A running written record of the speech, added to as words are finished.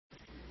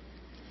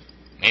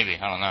Maybe,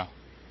 I don't know.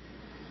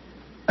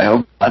 I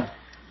hope not.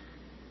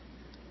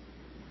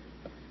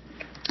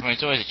 I mean,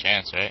 it's always a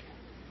chance, right?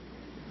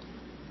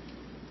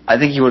 I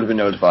think he would have been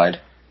notified.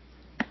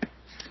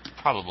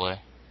 Probably.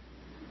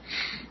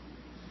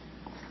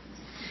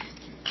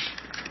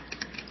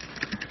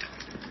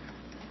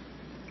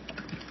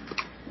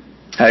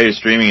 How you're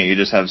streaming it, you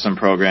just have some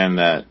program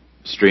that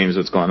streams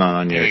what's going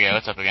on Here we go,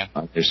 what's up again?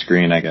 On your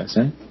screen, I guess,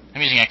 eh?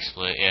 I'm using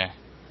XSplit, yeah.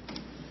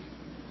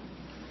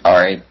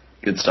 Alright,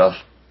 good stuff.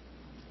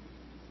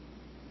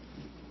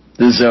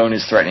 The zone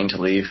is threatening to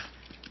leave.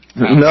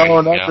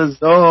 No, not the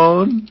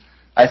zone.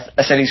 I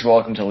said he's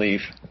welcome to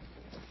leave.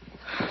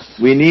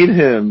 We need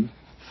him.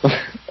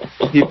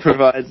 He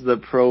provides the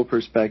pro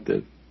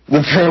perspective.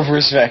 The pro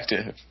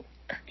perspective.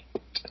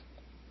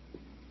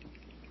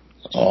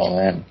 Oh,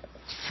 man.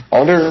 I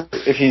wonder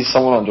if he's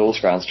someone on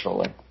Duelist Grounds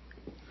trolling.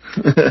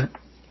 I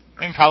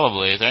mean,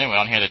 probably. Is there anyone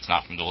on here that's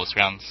not from Duelist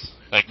Grounds?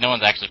 Like, no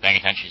one's actually paying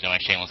attention to doing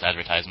shameless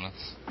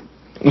advertisements.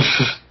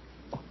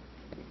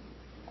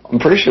 I'm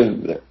pretty sure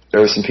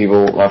there are some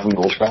people not from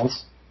Duelist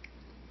Grounds.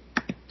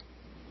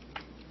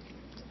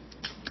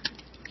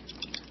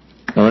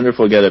 I wonder if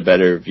we'll get a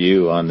better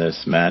view on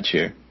this match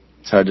here.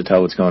 It's hard to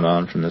tell what's going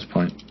on from this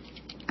point.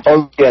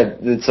 Oh, yeah,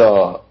 it's,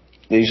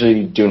 they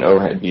usually do an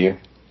overhead view.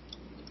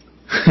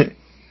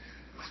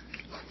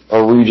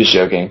 Or were you just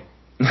joking?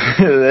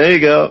 There you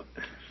go.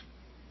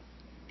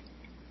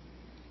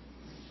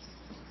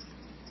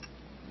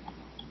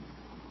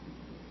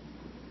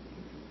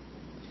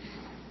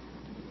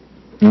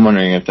 I'm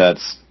wondering if that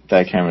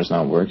camera's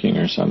not working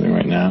or something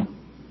right now.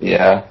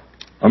 Yeah.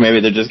 Or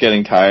maybe they're just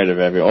getting tired of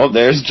Oh,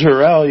 there's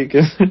Jarrell. You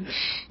can...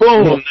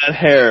 Boom! That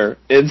hair.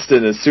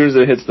 Instant. As soon as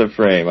it hits the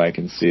frame, I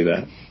can see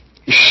that.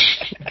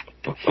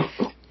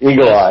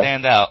 Eagle eye.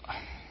 Stand out.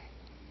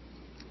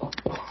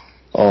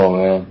 Oh,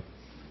 man.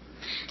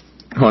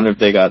 I wonder if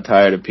they got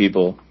tired of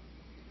people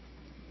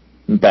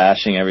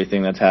bashing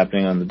everything that's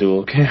happening on the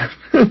duel cam.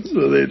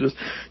 So they just,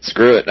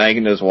 screw it. Now you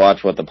can just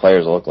watch what the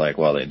players look like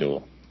while they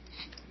duel.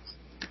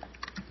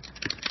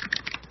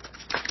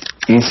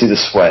 You can see the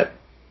sweat.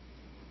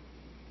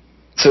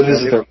 So this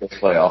is the third place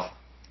playoff.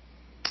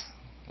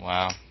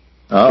 Wow.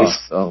 Oh,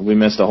 so we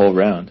missed a whole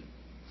round.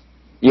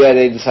 Yeah,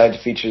 they decided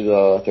to feature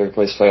the third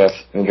place playoff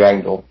in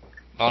Dragon Duel.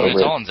 Well, I mean,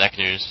 it's all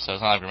Inzektors, so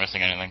it's not like we're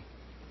missing anything.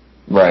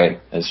 Right.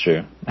 That's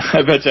true.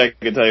 I bet you I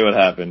could tell you what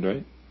happened,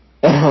 right?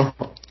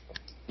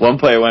 One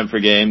player went for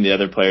game, the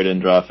other player didn't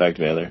draw effect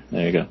Valor.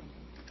 There you go.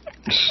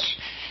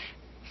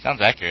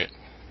 Sounds accurate.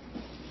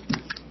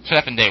 Should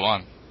happen day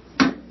one.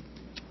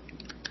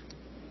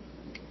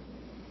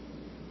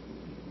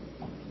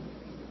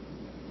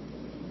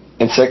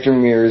 Inzektor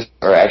mirrors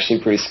are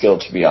actually pretty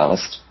skilled, to be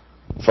honest,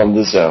 from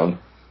the zone.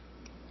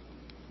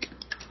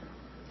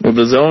 Well,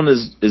 the zone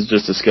is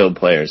just a skilled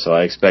player, so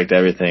I expect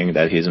everything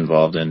that he's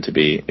involved in to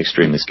be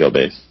extremely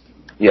skill-based.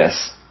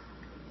 Yes.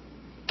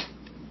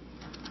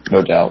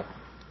 No doubt.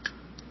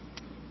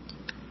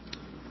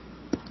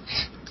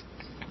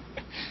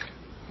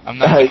 I'm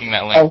not clicking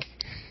that link.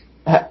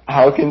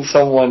 How can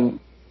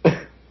someone...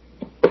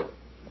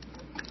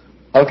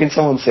 How can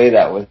someone say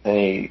that with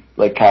any,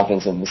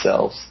 confidence in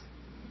themselves?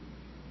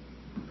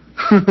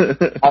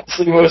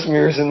 Honestly, most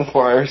mirrors in the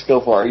 4-hour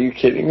skill 4. Are you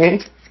kidding me?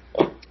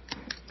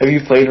 Have you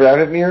played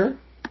Rabbit Mirror?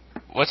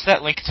 What's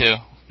that link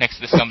to next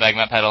to the scumbag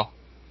map Peddle?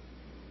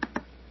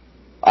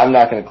 I'm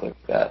not going to click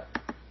that.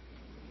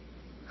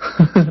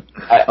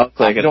 I'll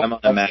click it. I'm on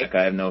the Mac.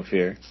 I have no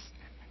fear.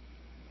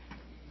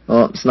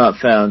 Well, it's not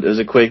found. It was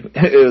a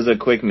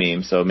quick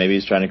meme, so maybe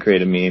he's trying to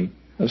create a meme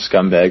of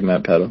scumbag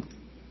map Peddle.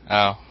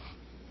 Oh.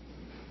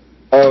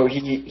 Oh,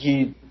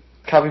 he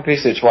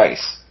copy-pasted it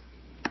twice.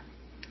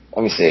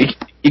 Let me see.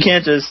 You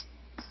can't just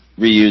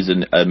reuse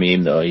a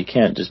meme, though. You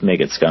can't just make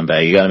it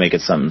scumbag. You gotta make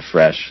it something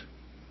fresh.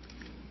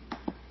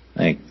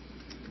 Like,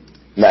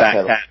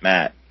 Fat Cat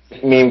Matt.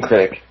 Meme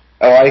critic.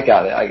 Oh, I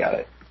got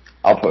it.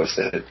 I'll post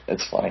it.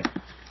 It's funny.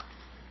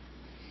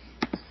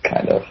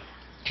 Kind of.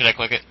 Should I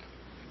click it?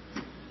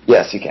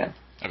 Yes, you can.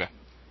 Okay.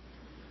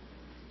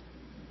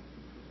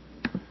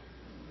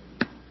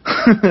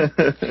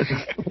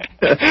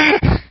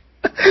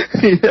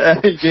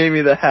 Yeah, he gave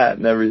me the hat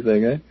and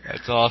everything, eh?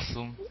 That's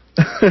awesome.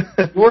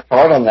 You worked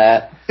hard on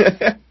that.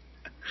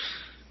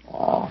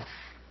 Wow.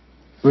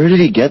 Where did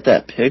he get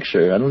that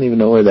picture? I don't even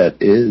know where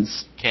that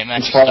is. Okay,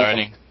 match is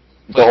starting.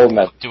 The old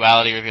match.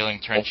 Duality revealing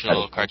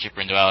torrential. Card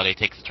cheaper in duality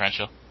takes the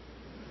torrential.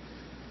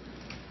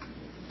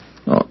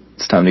 Oh,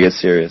 it's time to get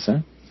serious,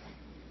 huh?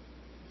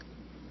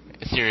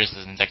 As serious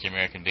as Inzektor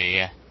Mirror can be,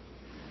 yeah.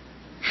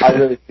 I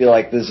really feel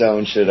like the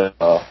zone should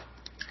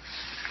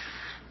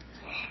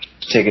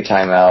take a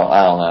timeout.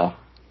 I don't know.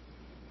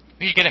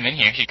 We should get him in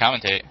here. He should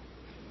commentate.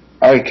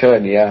 Oh, he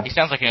could, yeah. He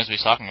sounds like he knows what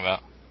he's talking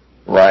about.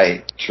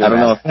 Right. True. I don't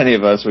know if any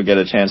of us would get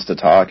a chance to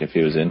talk if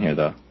he was in here,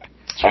 though.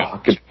 True. Oh,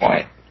 good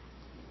point.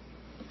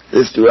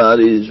 This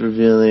duality is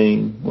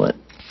revealing what?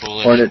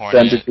 Foolish, Hornet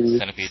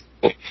centipede.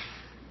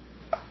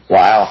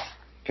 Wow.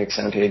 Pick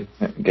Centipede.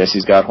 Guess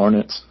he's got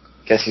Hornets.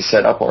 Guess he's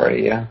set up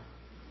already, yeah.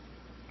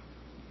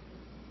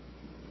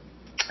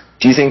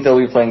 Do you think they'll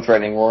be playing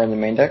Threatening War in the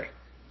main deck?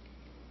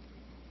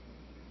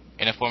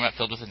 In a format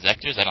filled with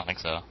Inzektors? I don't think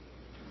so.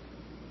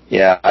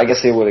 Yeah, I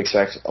guess they would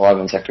expect a lot of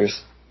Inzektors.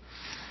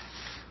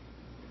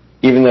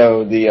 Even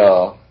though the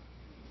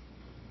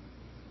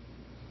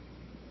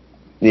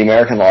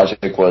American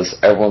logic was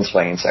everyone's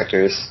playing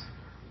Inzektors,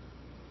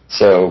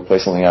 so play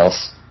something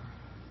else.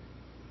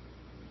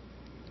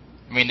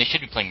 I mean, they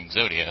should be playing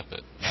Exodia,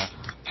 but yeah.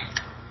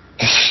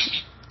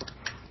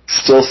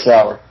 Still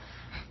sour.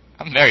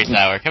 I'm very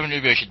sour. Kevin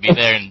Rubio should be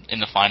there in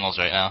the finals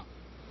right now.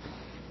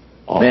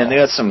 Man, they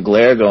got some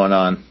glare going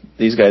on.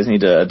 These guys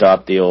need to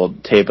adopt the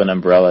old tape an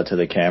umbrella to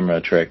the camera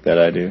trick that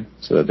I do,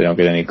 so that they don't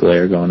get any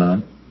glare going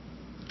on.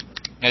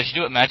 Yeah, they should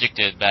do what Magic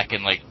did back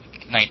in,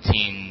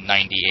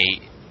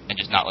 1998, and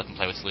just not let them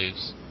play with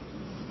sleeves.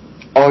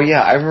 Oh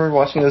yeah, I remember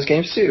watching those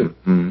games too.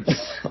 Mm. They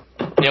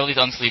have all these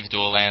unsleeved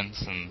dual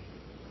lands, and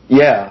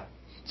yeah.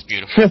 it's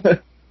beautiful.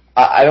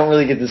 I don't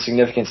really get the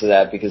significance of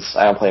that because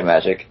I don't play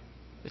Magic.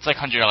 It's like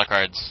 $100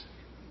 cards.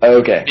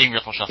 Okay. Being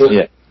riffle shuffled.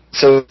 Yeah.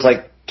 So it's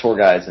like tour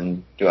guides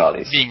and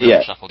dualities. Being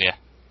riffle shuffled, yeah.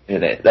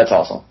 Yeah, that's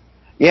awesome.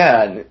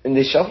 Yeah, and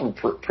they shuffle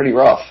pretty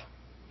rough.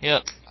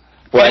 Yep.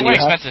 Well, They were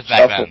expensive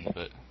back then,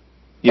 but...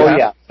 You have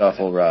yeah. to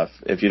shuffle rough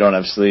if you don't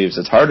have sleeves.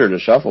 It's harder to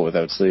shuffle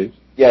without sleeves.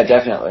 Yeah,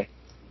 definitely.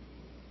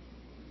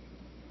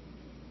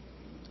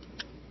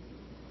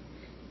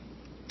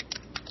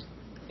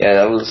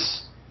 Yeah,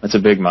 That's a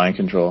big mind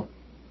control.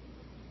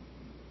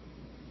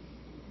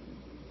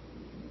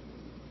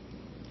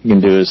 He can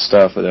do his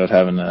stuff without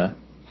having to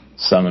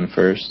summon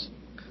first.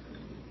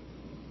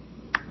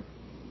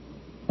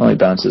 Only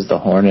bounces the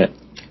Hornet.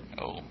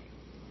 Oh.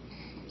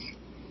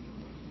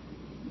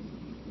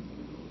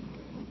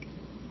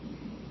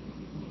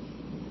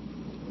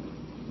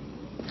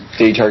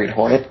 Did he target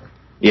Hornet?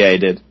 Yeah, he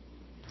did.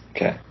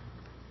 Okay.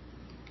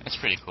 That's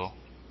pretty cool.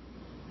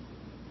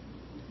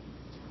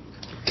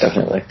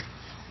 Definitely.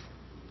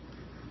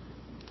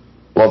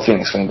 Love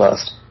Phoenix Wing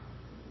Blast.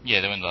 Yeah,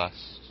 they win the last.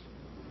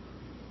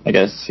 I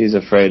guess he's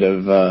afraid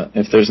of,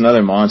 if there's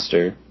another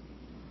monster,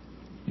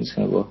 he's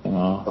going to book them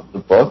all. The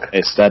book?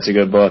 That's a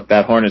good book.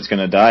 That Hornet's going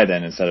to die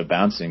then instead of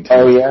bouncing. Too.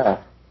 Oh,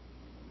 yeah.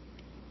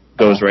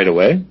 Goes right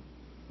away?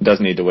 It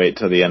doesn't need to wait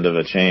till the end of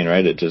a chain,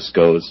 right? It just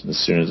goes as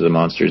soon as the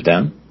monster's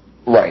down?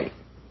 Right.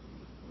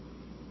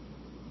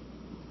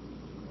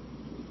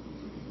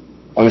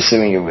 I'm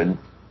assuming it would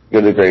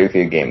go to the grave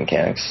via game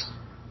mechanics.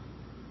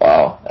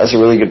 Wow, that's a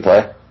really good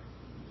play.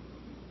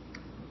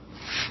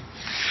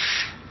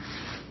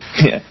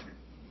 Yeah.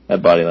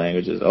 That body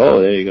language is, oh,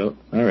 there you go.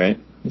 All right.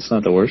 It's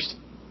not the worst.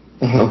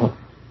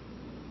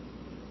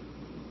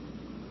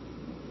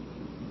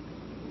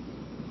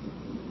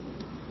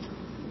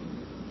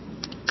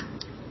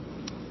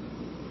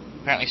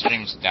 Apparently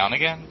stream's down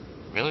again?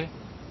 Really?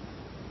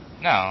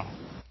 No.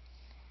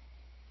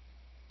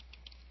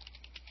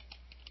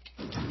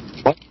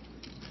 What?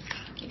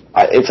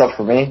 It's up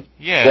for me?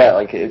 Yeah. Yeah,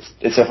 like, it's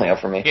definitely up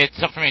for me. Yeah,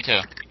 it's up for me too.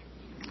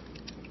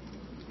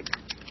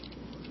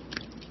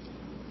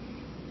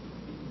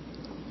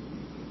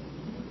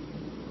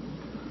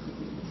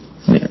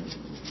 Yeah.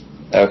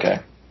 Okay.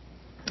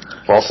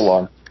 False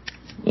alarm.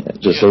 Yeah,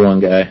 just the one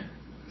guy.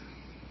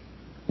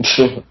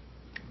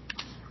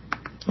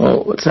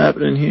 Oh, what's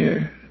happening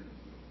here?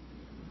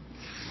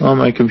 Oh,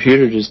 my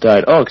computer just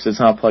died. Oh, because it's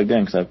not plugged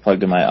in, because I've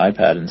plugged in my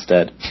iPad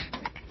instead.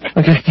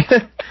 Okay.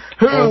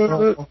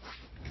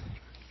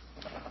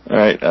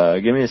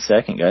 Alright, give me a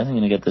second, guys. I'm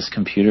going to get this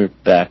computer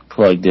back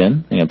plugged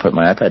in. I'm going to put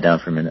my iPad down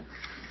for a minute.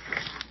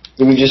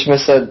 Did we just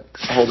miss that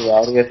whole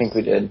duality? I think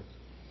we did.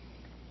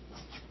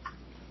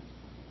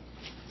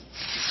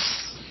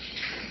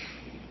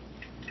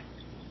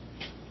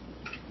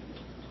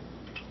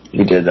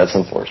 We did, that's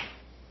unfortunate.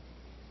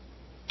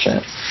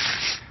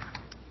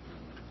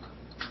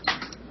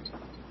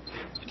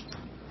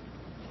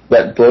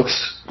 That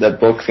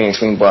book,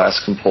 Phoenix Wing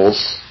Blast,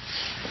 Compulse,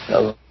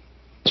 that was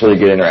really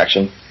good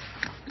interaction.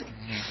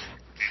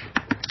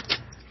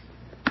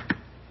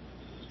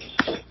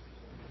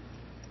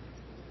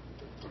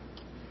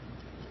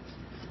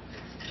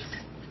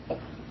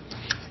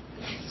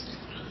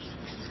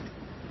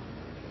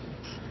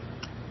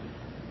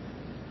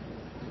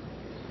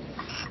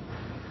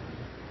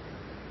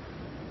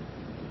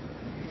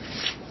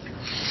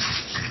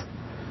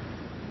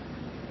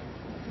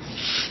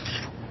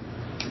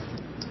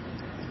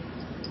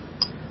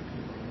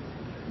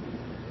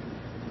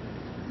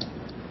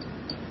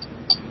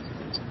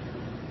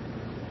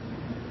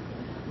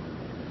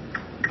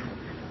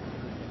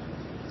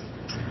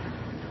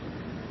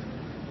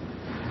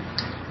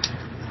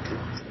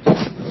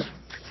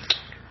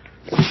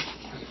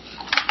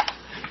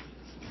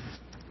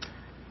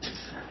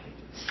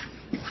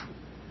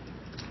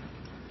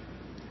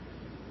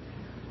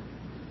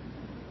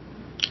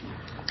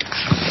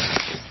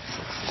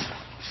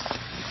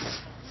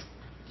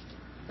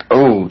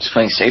 He's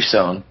playing Safe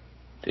Zone.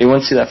 Did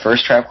anyone see that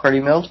first trap card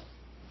he milled?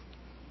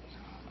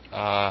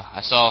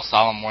 I saw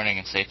Solemn Warning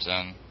and Safe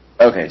Zone.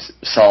 Okay,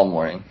 Solemn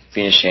Warning.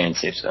 Phoenix Chain and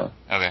Safe Zone.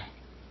 Okay.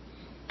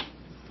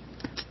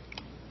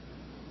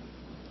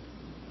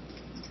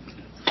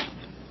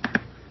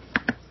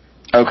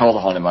 would call the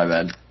Hornet, my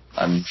bad.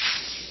 I'm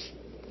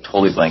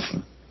totally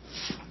blanking.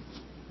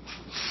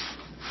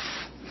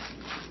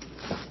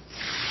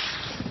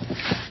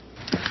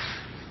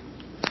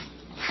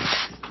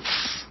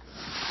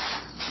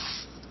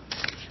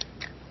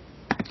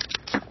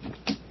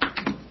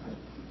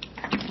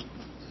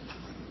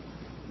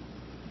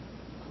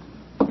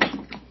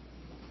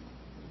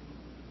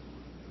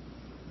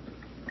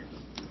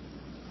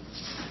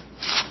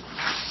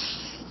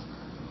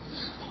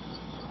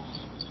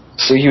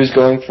 So he was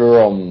going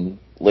for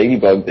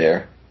Ladybug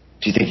there.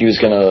 Do you think he was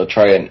going to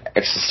try an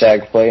extra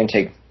stag play and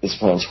take this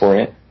opponent's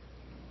Hornet?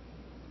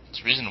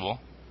 It's reasonable.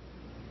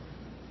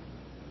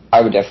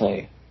 I would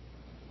definitely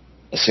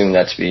assume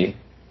that to be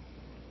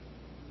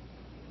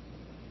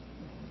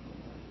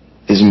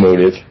his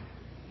motive.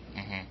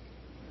 Mm-hmm.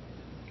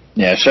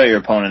 Yeah, shut your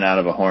opponent out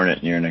of a Hornet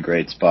and you're in a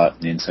great spot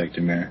in the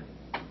Inzektor mirror.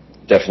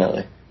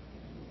 Definitely.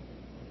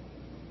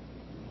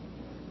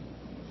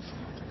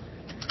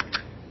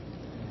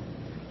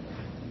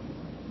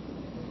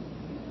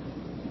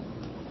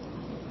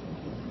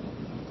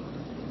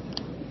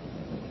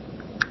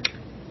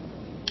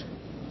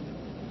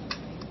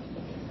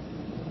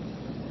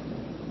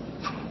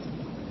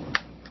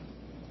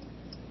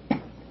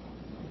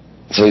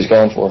 So he's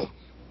going for.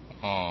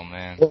 Oh,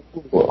 man.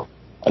 Ooh,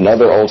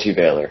 another ulti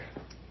Veiler.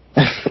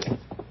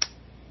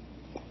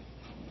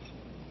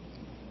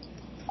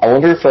 I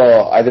wonder if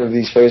either of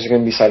these players are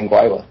going to be siding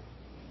Guayla.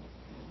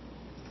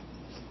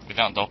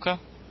 Without Dolka?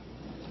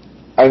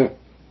 I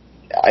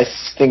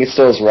think it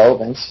still has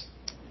relevance.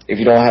 If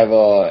you don't have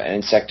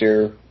an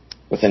Inzektor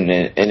with an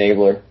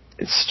enabler,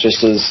 it's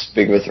just as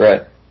big of a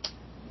threat.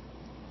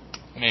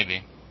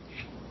 Maybe.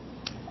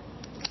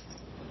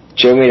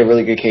 Joe made a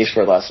really good case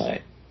for it last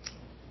night.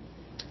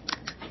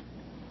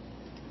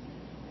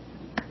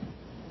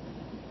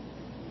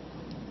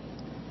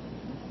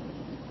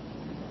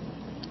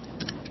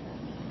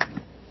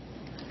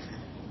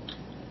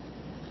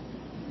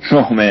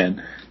 Oh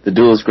man, the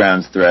Duelist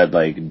Grounds thread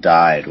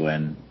died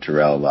when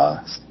Terrell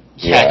lost.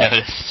 Yeah, I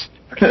noticed.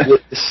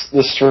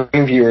 the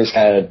stream viewers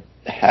kind of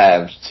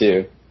halved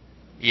too.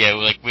 Yeah,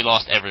 we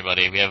lost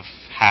everybody. We have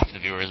half the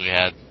viewers we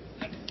had.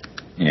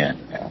 Yeah.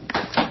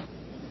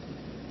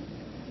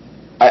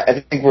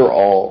 I think we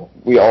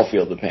all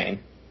feel the pain,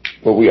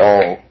 but we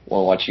all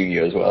want to watch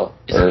Yu-Gi-Oh as well.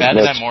 Is it bad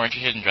that I'm more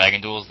interested in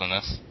Dragon Duels than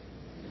this?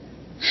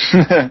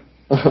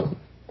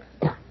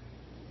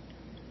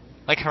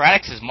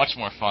 Heretics is much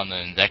more fun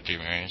than Inzektor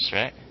mirrors,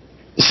 right?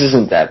 This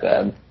isn't that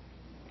bad.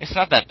 It's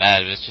not that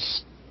bad, but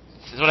this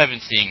is what I've been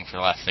seeing for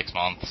the last 6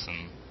 months,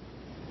 and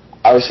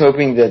I was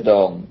hoping that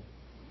the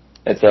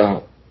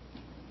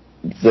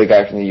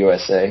guy from the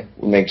USA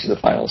would make it to the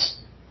finals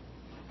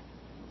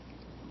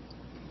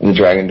in the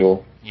Dragon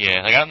Duel.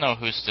 Yeah, I don't know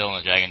who's still in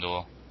the Dragon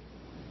Duel.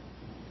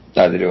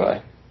 Neither do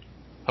I.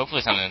 Hopefully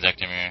it's not an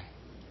Inzektor mirror.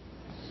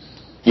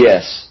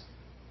 Yes.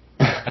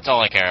 That's all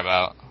I care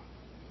about.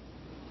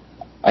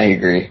 I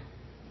agree.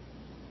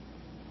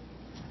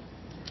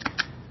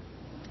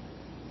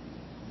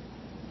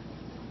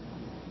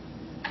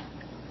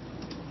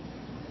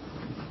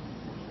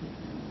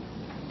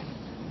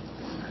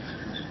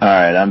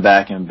 Alright, I'm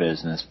back in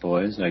business,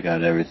 boys. I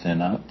got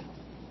everything up.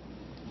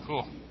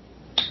 Cool.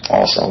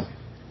 Awesome.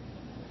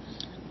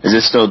 Is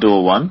this still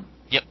Duel 1?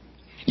 Yep.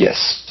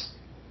 Yes.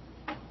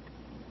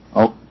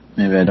 Oh,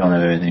 maybe I don't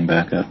have everything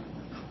back up.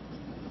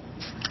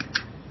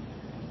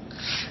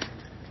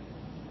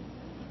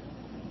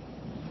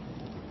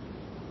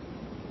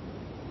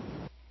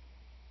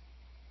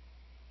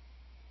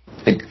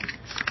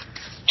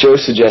 Joe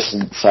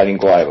suggested siding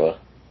Guayla.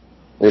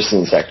 We're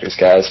in the sectors,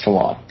 guys. Come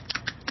on.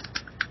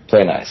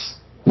 Play nice.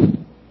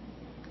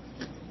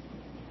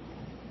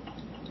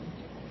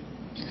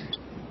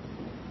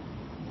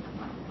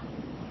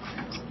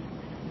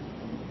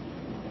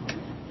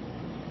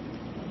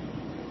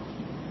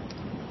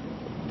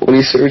 What do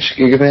you search?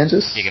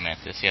 Gigamantis?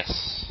 Gigamantis,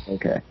 yes.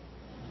 Okay.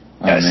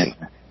 Man.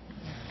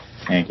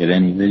 Can't get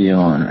any video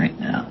on right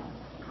now.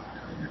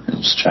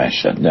 Let's try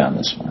shutting down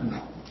this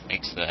one.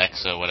 Makes the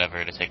Exo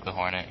whatever to take the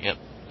Hornet, yep.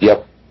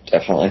 Yep,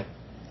 definitely.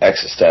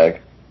 Exa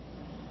stag.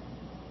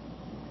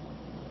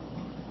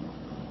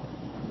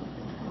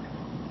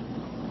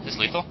 Is this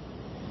lethal?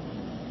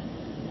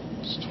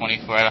 It's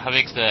 24. How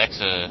big's the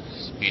Exa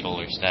Beetle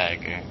or Stag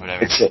or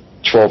whatever? It's at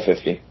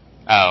 1250.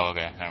 Oh,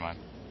 okay, never mind.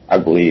 I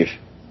believe.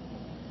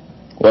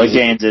 Well, it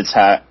gains it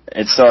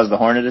still has the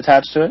Hornet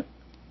attached to it?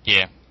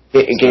 Yeah.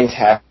 It gains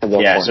half of the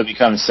Yeah, Hornet. so it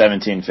becomes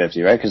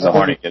 1750, right? Because the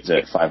Hornet gives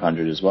it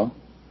 500 as well.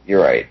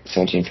 You're right,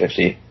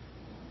 1750.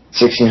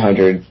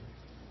 1600.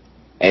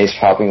 And he's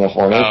popping the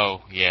Hornet.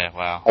 Oh, yeah,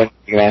 wow.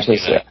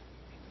 Yeah.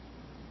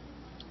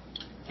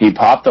 He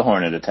popped the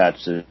Hornet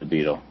attached to the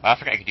Beetle. I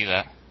forgot I could do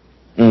that.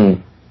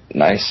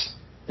 Nice.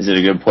 Is it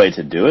a good play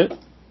to do it?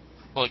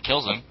 Well, it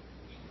kills him.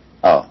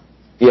 Oh.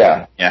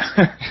 Yeah.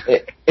 Yeah.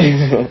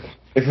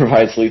 It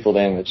provides lethal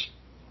damage.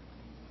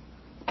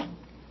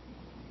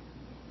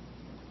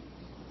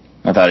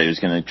 I thought he was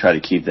going to try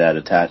to keep that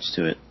attached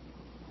to it.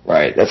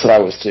 Right, that's what I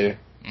was too.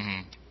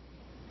 Mm-hmm.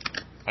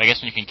 I guess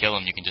when you can kill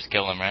him, you can just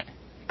kill him, right?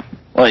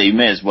 Well, you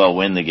may as well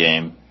win the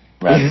game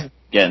rather than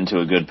get into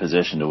a good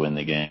position to win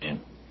the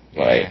game.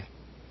 Right.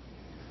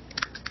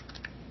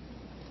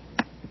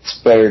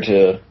 It's better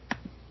to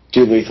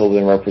do lethal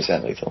than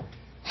represent lethal.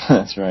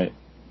 That's right.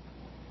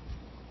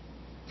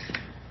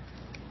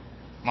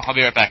 Well, I'll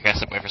be right back,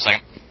 guys. Wait for a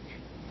second.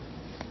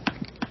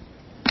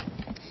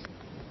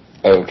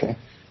 Okay.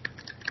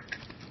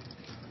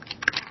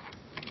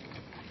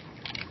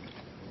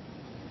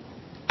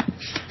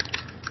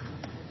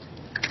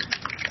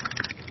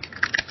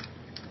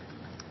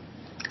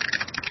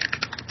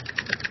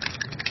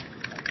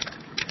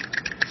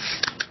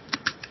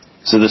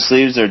 So the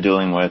sleeves they're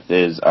dealing with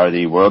are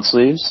the world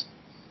sleeves?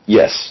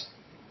 Yes.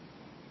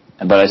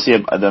 But I see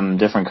them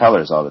different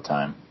colors all the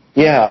time.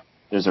 Yeah.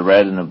 There's a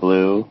red and a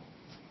blue.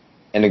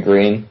 And a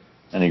green.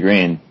 And a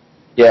green.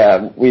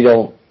 Yeah, we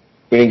didn't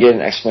get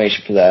an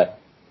explanation for that.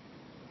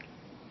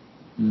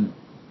 And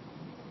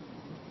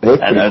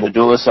are the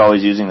duelists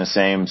always using the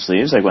same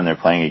sleeves, like when they're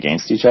playing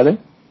against each other?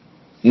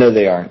 No,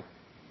 they aren't.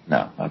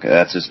 No. Okay,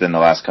 that's just been the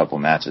last couple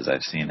matches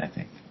I've seen, I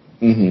think.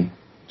 Mm-hmm.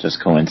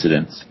 Just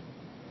coincidence.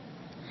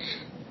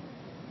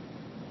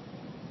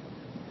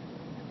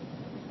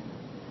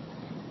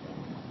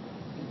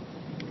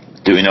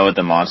 Do we know what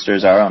the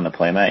monsters are on the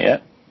playmat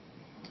yet?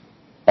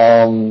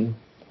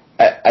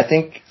 I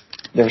think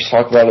there was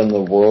talk about it in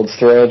the Worlds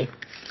thread,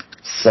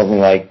 something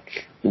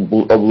like a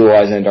Blue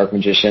Eyes and a Dark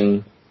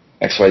Magician,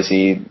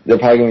 XYZ. They're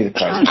probably going to be the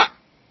prize.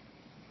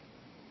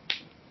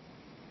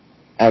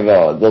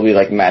 There'll be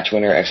like match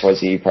winner,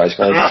 XYZ prize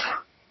cards.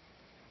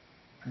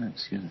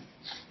 Excuse me.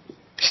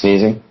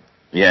 Sneezing?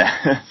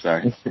 Yeah,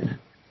 sorry.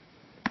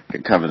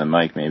 Could cover the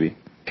mic, maybe.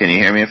 Can you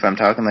hear me if I'm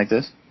talking like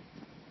this?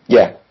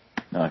 Yeah.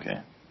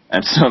 Okay.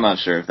 I'm still not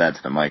sure if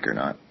that's the mic or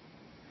not.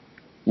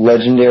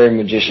 Legendary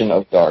Magician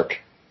of Dark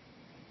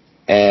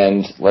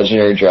and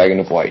Legendary Dragon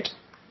of White.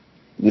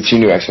 The two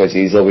new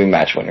XYZs, they'll be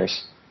match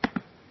winners. Oh,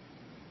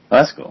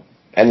 that's cool.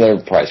 And they're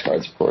prize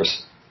cards, of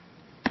course.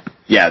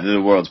 Yeah, they're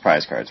the world's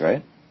prize cards,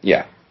 right?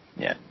 Yeah.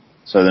 Yeah.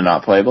 So they're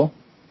not playable?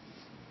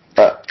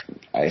 I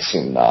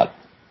assume not.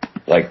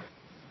 Like,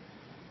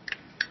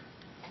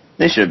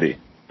 they should be.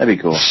 That'd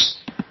be cool.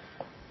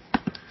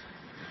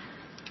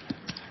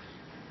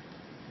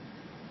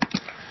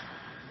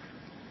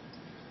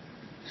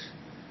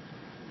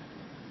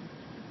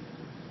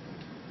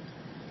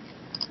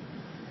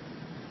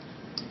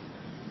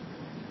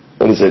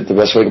 what is it? The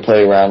best way to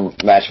play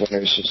around match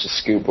winners is to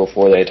scoop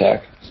before they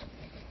attack.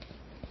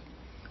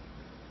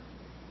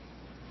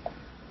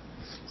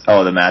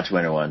 Oh, the match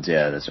winner ones.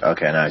 Yeah, that's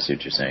okay. Now I see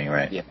what you're saying.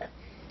 Right. Yeah.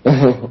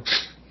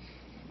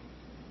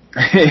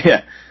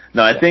 Yeah.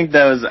 No, I think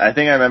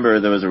I remember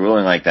there was a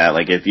ruling like that.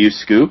 Like, if you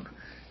scoop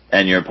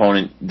and your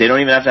opponent, they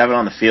don't even have to have it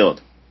on the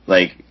field.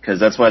 Like, because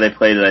that's why they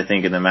played it, I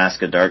think, in the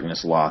Mask of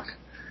Darkness lock.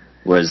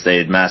 Was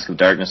they'd Mask of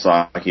Darkness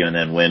lock you and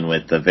then win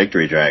with the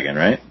Victory Dragon,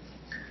 right?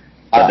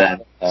 But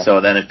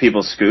then if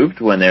people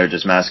scooped when they were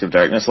just Mask of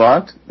Darkness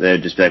locked,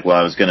 they'd just be like, well,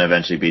 I was going to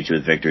eventually beat you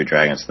with Victory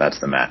Dragon, so that's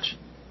the match.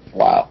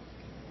 Wow.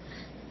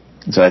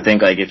 So I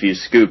think, like, if you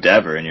scooped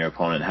ever and your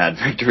opponent had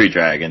Victory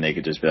Dragon, they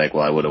could just be like,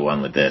 well, I would have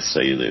won with this,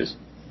 so you lose.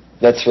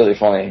 That's really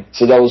funny.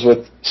 So that was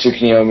with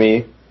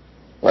Tsukuyomi,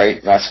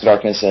 right? Mask of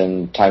Darkness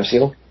and Time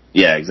Seal?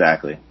 Yeah,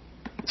 exactly.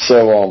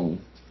 So,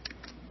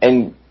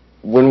 and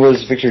when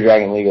was Victory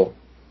Dragon legal?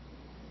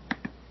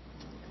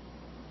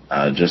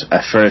 Just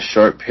for a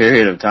short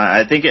period of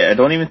time. I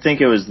don't even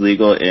think it was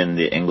legal in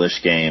the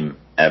English game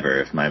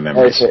ever, if my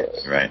memory is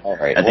right. All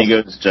right. I think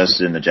it was just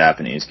in the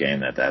Japanese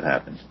game that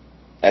happened.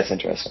 That's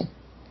interesting.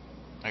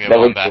 Okay,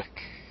 well, I'm back.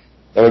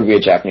 That would be a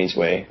Japanese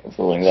way of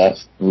ruling that.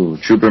 Ooh,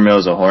 Trooper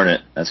Mill's a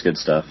Hornet. That's good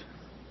stuff.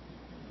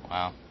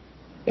 Wow.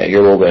 Yeah, you're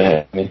a little bit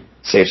ahead of me.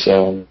 Safe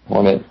Zone,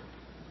 Hornet.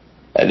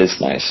 That is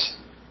nice.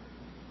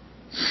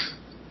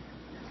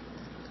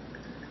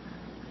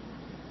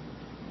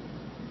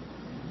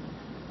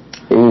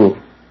 Ooh.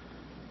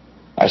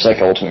 I just like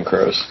Ultimate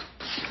Crows.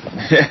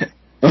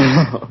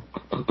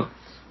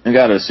 I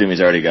gotta assume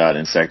he's already got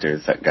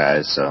Inzektor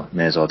guys, so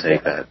may as well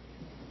take that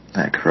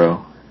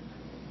crow.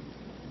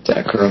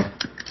 That crow.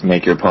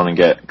 Make your opponent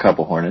get a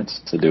couple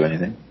Hornets to do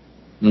anything.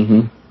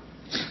 Mm-hmm.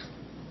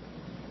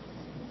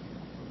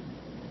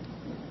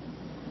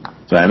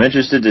 So I'm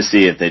interested to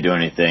see if they do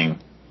anything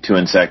to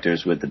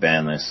Inzektors with the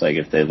ban list, like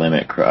if they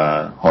limit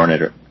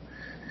Hornet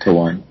to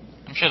one.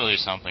 I'm sure they'll do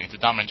something. It's a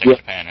dominant deck in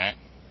Japan, right?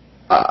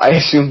 I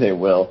assume they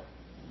will.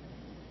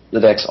 The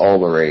deck's all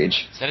the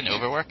rage. Is that an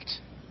overworked?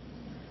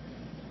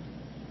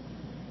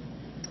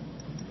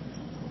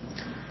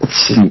 Let's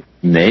see.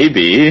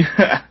 Maybe.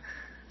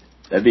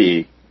 That'd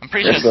be... I'm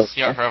pretty sure it's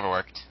the art for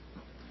overworked.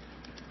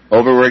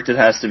 Overworked, it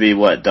has to be,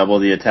 what, double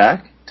the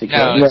attack to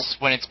kill? No, it's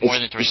when it's more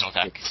than the original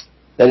attack.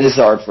 That is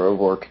the art for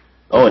overwork.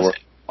 Oh,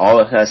 all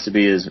it has to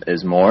be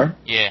is more?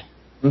 Yeah.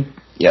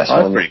 Yes.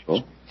 Oh, that's pretty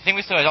cool. I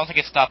don't think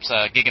it stops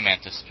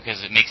Gigamantis,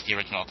 because it makes the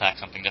original attack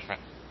something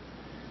different.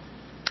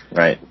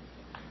 Right.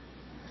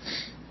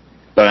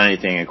 But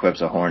anything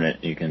equips a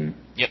Hornet, you can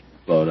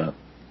blow it up.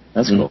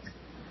 That's cool.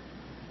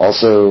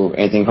 Also,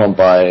 anything pumped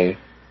by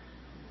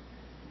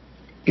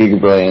Giga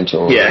Brilliant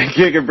or... Yeah,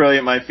 Giga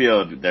Brilliant my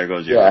field. There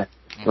goes your... Yeah,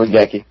 or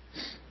Geki.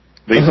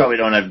 But you probably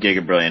don't have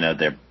Giga Brilliant out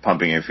there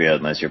pumping your field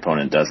unless your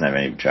opponent doesn't have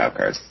any trap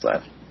cards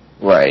left.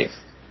 Right.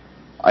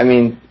 I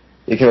mean,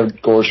 you could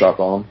have Gore Shock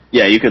on him.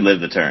 Yeah, you could live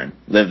the turn.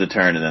 Live the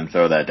turn and then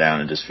throw that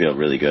down and just feel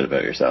really good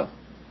about yourself.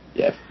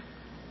 Yeah.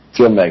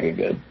 Feel mega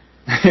good.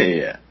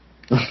 Yeah.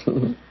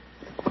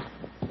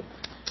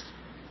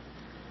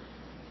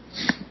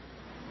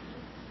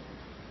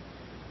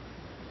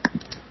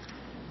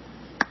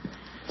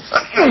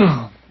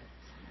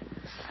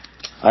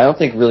 I don't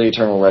think really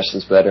Eternal Rest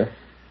is better.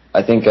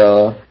 I think,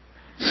 I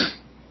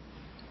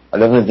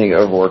definitely think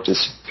Overworked is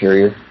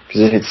superior,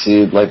 because it hits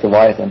you like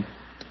Leviathan.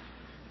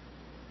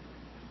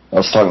 I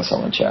was talking to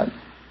someone in chat.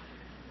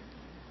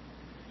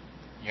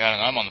 Yeah, I don't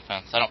know, I'm on the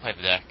fence. I don't play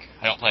the deck.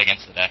 I don't play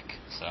against the deck,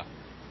 so.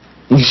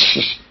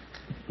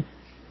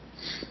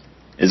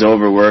 Is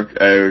Overworked,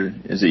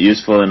 is it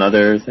useful in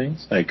other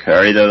things? Like,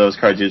 are either of those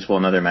cards useful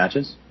in other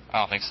matches? I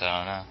don't think so,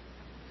 no.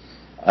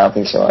 I don't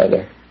think so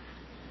either.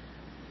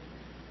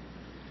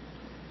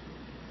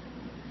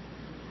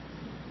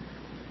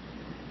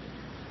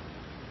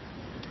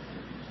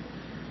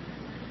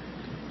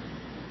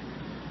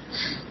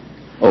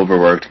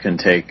 Overworked can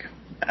take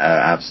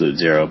absolute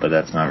zero, but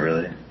that's not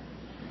really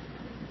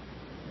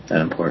that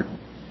important.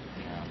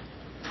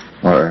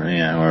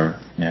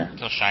 Yeah.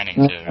 Still Shining,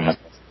 too, right?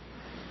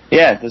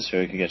 Yeah, that's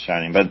true. You could get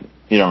Shining, but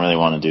you don't really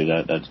want to do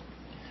that.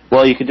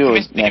 Well, you could do it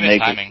with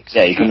timing.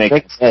 Yeah, you can make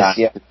it. Yes,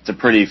 yeah. It's a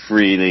pretty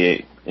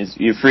freely.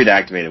 You're free to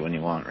activate it when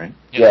you want, right?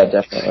 Yep.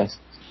 Yeah, definitely.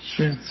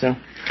 Yeah, so.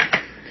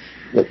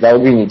 That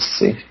would be neat to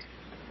see.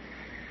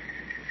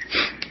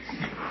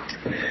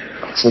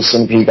 So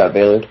Centipede got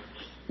Veilered.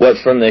 What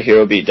from the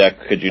Hero Beat deck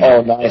could you do?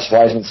 Oh, nice.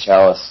 Wiseman's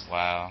Chalice.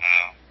 Wow.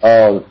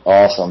 Oh,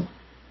 awesome.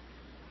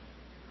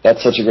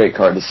 That's such a great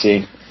card to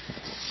see.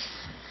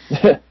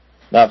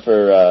 Not for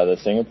the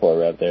Singapore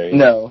rep there. Either.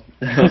 No.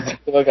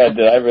 Look,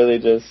 did I really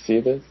just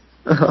see this?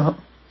 I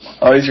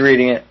was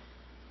reading it.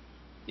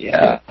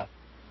 Yeah.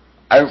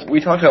 We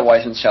talked about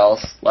Wiseman's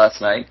Chalice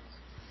last night.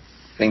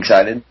 Being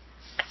excited.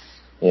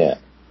 Yeah.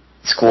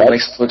 It's cool.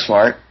 Makes us look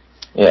smart.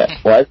 Yeah.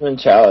 Wiseman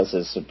Chalice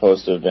is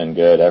supposed to have been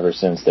good ever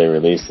since they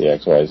released the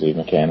XYZ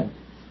mechanic.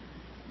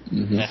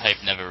 Mm-hmm. That hype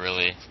never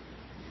really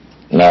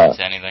No.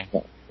 to anything.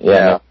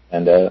 Yeah.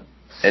 And it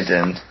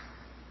didn't.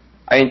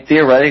 I mean,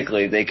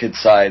 theoretically, they could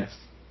side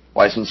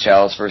Wiseman's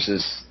Chalice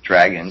versus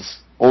Dragons.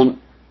 Well,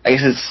 I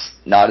guess it's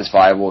not as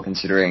viable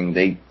considering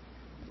they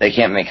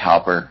can't make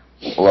Hopper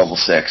a level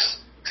 6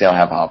 because they don't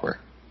have Hopper.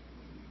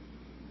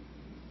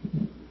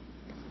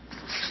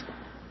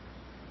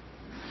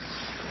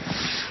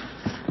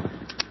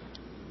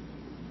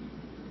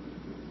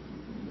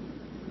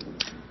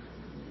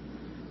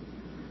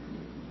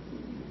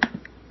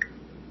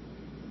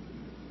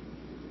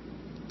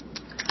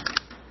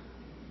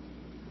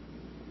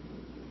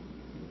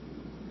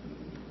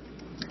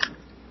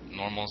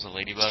 Normal's a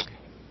ladybug.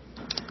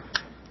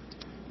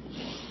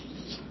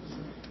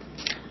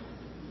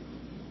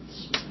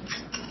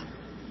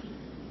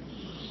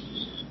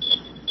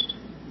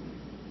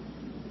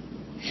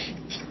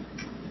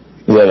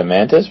 is that a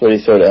Mantis? What do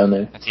you throw down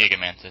there? That's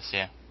Gigamantis,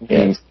 yeah.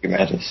 Yeah, it's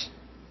Gigamantis.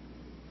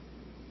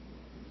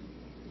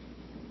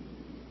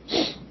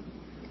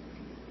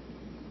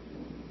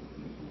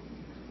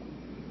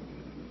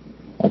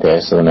 Okay,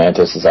 so the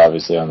Mantis is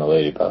obviously on the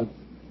Ladybug.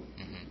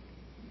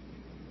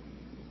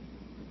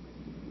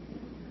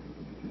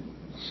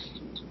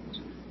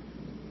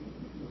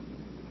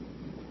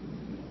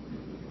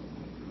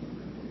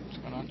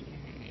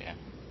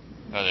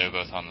 Oh, they were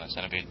both on the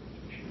Centipede.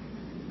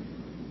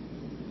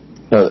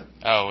 No,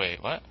 Oh,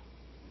 wait, what?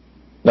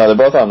 no, they're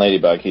both on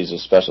Ladybug. He's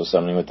just special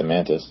summoning with the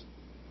Mantis.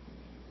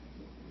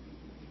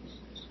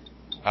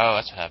 Oh,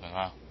 that's what happened,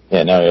 wow.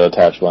 Yeah, now he'll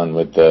attach one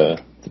with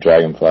the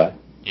Dragonfly.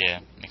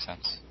 Yeah, makes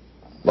sense.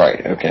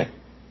 Right, okay.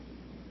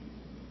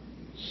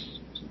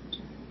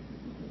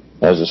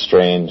 That was a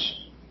strange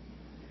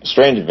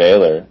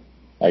Veiler.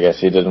 I guess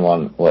he didn't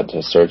want,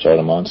 to search out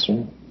a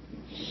monster?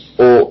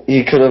 Well,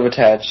 he could have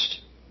attached...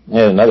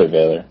 Yeah, another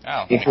Veiler.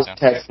 Oh, He could have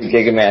attached the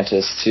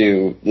Gigamantis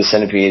to the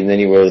Centipede, and then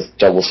he would have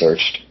double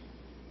searched.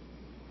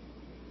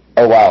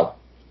 Oh, wow.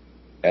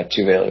 Got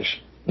 2 Veilers.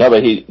 No,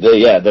 but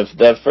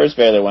the first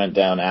Veiler went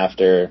down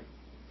after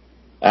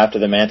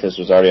the Mantis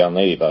was already on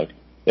Ladybug.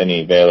 Then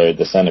he Veilered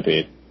the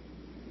Centipede.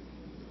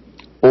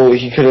 Well,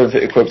 he could have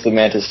equipped the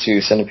Mantis to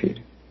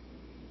Centipede.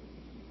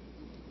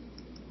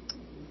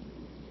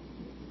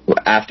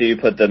 After you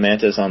put the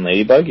Mantis on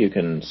Ladybug, you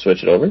can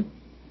switch it over?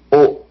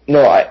 Well,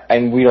 no,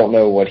 we don't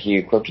know what he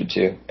equipped it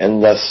to,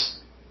 unless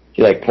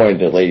he,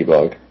 pointed at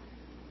Ladybug.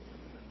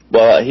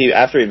 Well,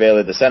 after he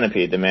Veilered the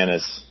Centipede, the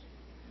Mantis...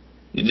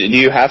 Do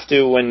you have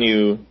to, when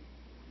you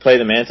play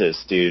the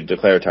Mantis, do you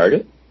declare a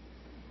target?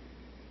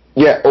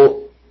 Yeah,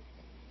 well,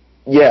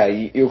 yeah,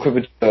 you equip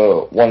it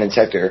to one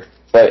Inzektor,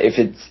 but if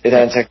that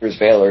Inzektor is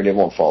Veilered, it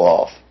won't fall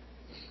off.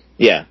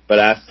 Yeah, but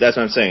that's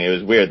what I'm saying. It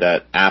was weird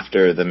that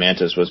after the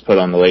Mantis was put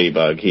on the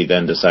Ladybug, he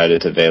then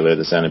decided to Veiler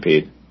the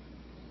Centipede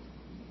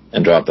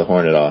and drop the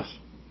Hornet off.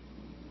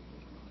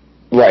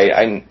 Right,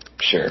 I'm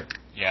sure.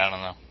 Yeah, I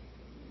don't know.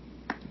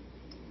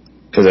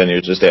 Because then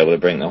you're just able to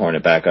bring the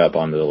Hornet back up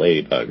onto the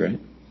Ladybug, right?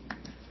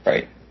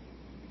 Right.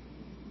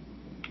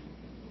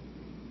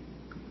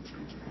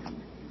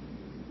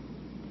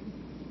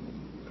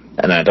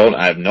 And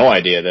I have no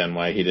idea then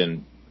why he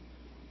didn't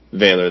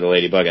Valor the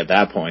Ladybug at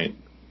that point.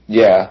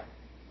 Yeah.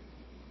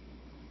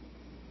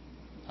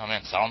 Oh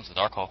man, Salem's the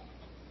Dark Hole.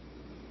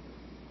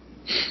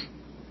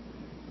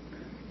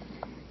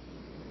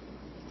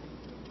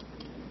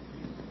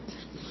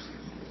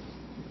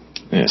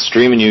 Yeah,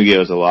 streaming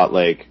Yu-Gi-Oh is a lot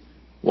like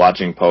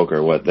watching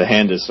poker. What the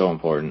hand is so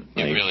important.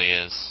 It like, really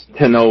is.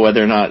 To know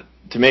whether or not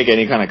to make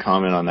any kind of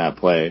comment on that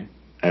play.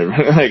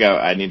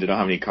 I need to know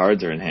how many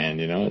cards are in hand.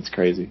 You know, it's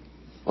crazy.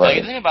 Like,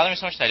 it doesn't bother me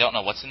so much that I don't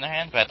know what's in their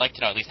hand, but I'd like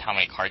to know at least how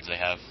many cards they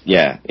have.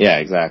 Yeah,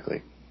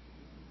 exactly.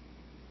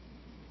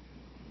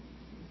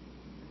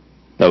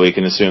 Though we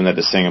can assume that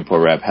the Singapore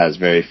rep has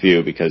very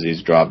few because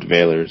he's dropped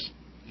Valors.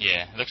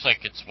 Yeah, it looks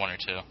like it's one or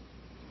two.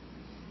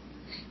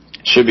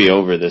 Should be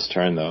over this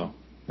turn though,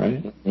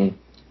 right? Mm-hmm.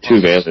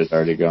 2 Valors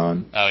already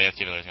gone. Oh yeah,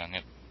 2 Valors gone.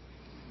 Yep.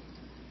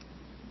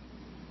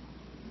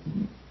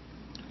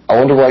 I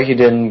wonder why he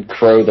didn't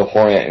crow the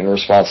Hornet in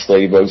response to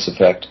Ladybug's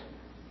effect.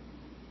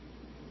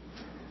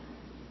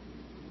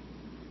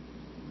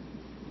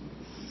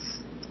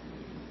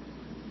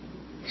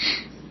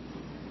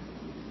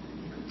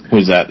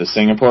 Who's that? The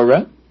Singapore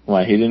rep?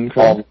 Why he didn't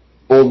crow?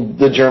 Well,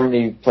 the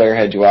Germany player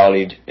had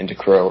dualitied into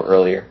crow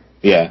earlier.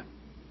 Yeah.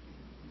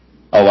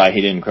 Oh, why he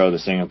didn't crow the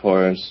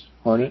Singapore's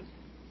Hornet?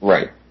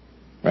 Right.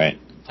 Right.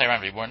 Play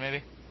around Reborn,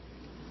 maybe?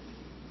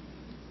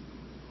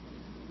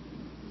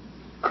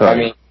 Crow I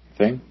mean,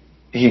 thing?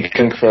 He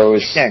can crow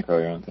his... You can't crow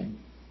your own thing.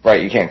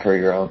 Right, you can't crow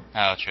your own.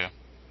 Oh, true.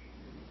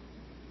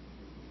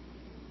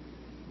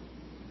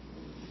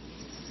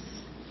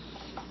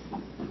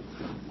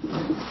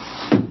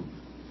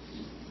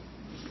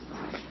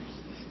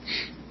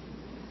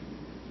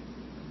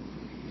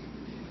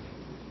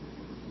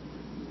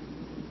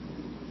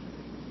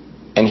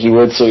 And he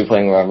would still be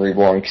playing around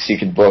Reborn because he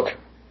could book.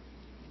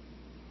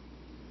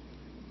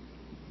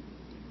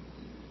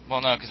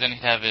 Well, no, because then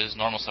he'd have his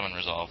normal summon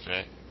resolved,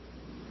 right?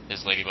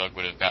 His Ladybug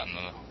would have gotten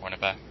the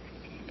Hornet back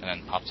and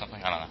then popped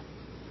something. I don't know.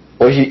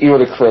 Well, he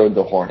would have crowed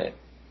the Hornet,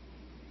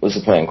 was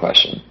the plan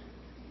question.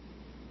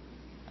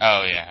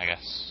 Oh, yeah, I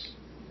guess.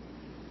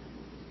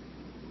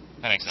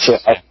 That makes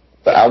sense. So,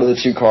 but out of the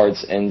 2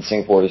 cards in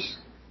Singapore's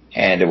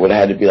hand, it would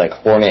have had to be like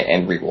Hornet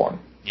and Reborn.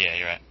 Yeah,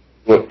 you're right.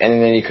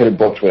 And then he could have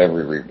booked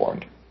whatever he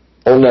reborned.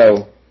 Oh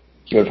no,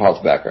 he would have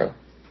popped the back row.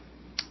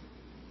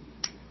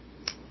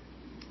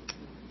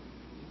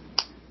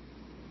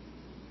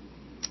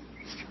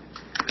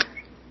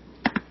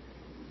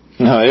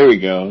 No, there we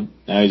go.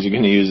 Now he's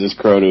going to use this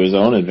crow to his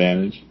own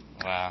advantage.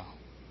 Wow.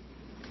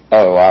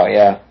 Oh wow,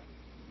 yeah.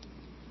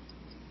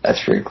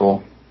 That's pretty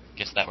cool.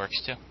 Guess that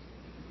works too.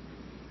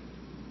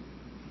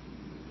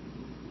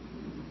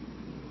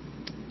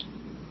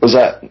 Was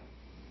that...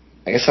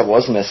 I guess that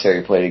was a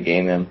necessary play to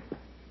game him.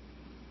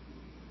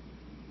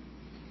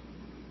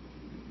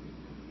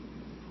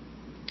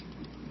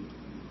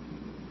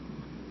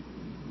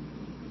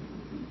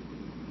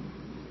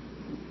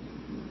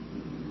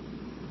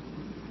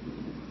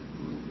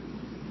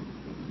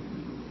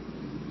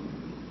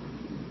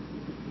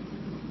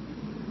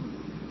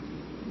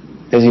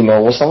 Is he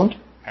normal summoned?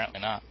 Apparently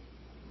not.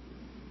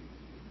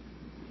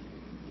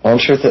 I'm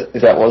not sure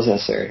if that was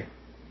necessary.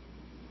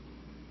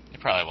 It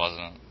probably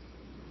wasn't.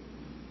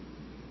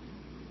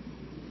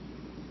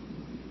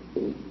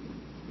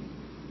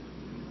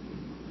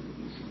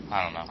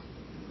 I don't know.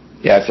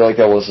 Yeah, I feel like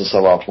that was a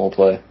suboptimal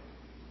play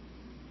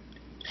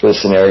for the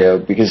scenario,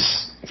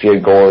 because if he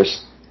had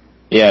Gores...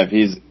 Yeah,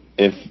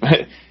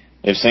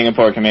 if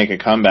Singapore can make a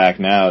comeback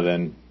now,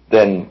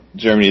 then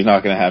Germany's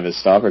not going to have his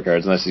stopper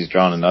cards unless he's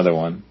drawn another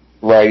one.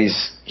 Right,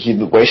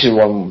 he wasted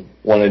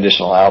one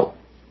additional out.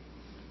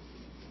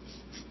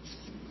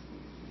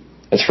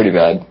 That's pretty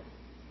bad.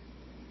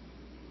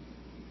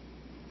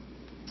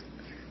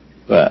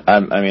 But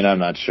I'm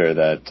not sure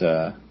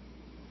that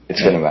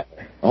it's going to matter.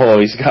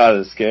 Oh, he's got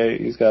a scare.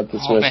 He's got the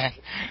Swiss. Oh man.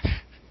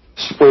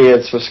 Wait, he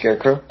had Swiss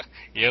Scarecrow?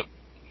 Yep.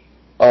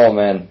 Oh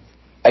man,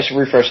 I should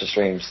refresh the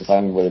stream since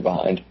I'm really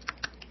behind.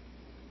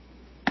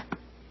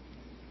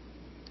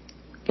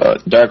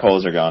 But dark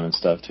holes are gone and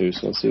stuff too,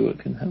 so let's see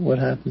what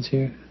happens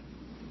here.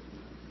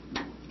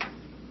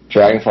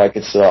 Dragonfly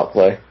could still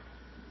outplay.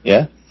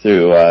 Yeah,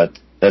 through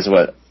that's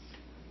what.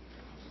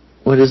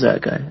 What is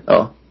that guy?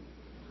 Oh,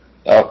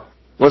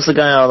 what's the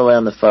guy all the way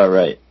on the far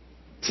right?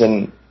 It's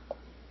in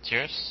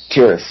Tiras?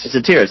 Tiras. It's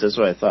a Tiras. That's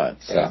what I thought.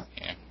 So Yeah.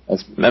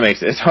 That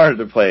makes it's harder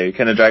to play.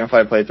 Can a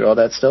Dragonfly play through all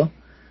that still?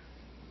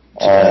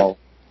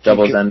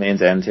 Double Zen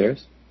mains and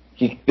Tiras?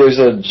 There's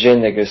a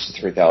Jin that goes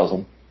to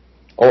 3,000.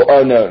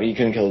 Oh no, you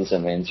couldn't kill the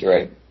Zen mains, you're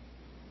right.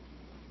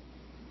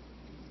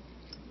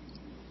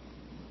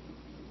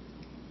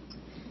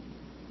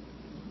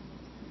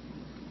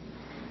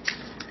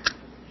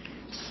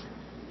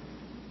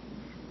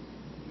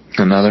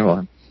 Another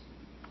one.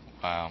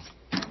 Wow.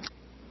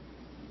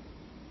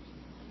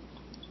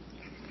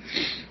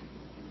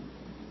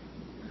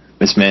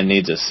 Man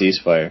needs a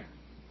ceasefire.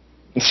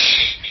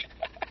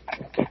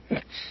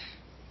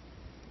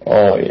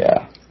 Oh,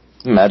 yeah.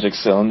 Magic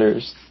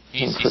cylinders.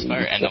 You need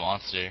ceasefire and a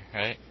monster,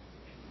 right?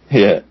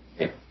 Yeah.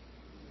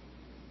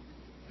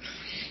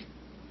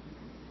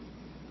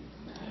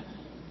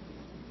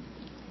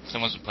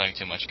 Someone's been playing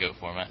too much GOAT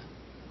format.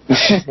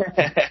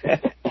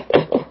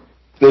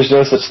 There's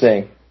no such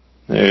thing.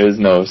 There is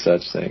no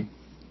such thing.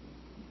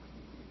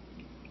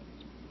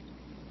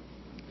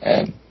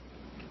 And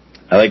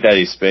I like that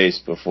he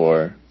spaced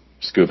before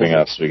scooping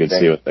up so we could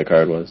see what the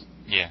card was.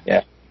 Yeah.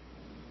 Yeah.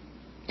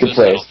 Good Those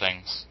plays. little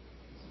things.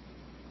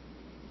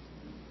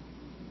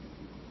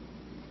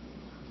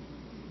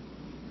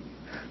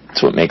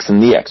 That's what makes him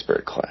the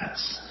expert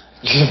class.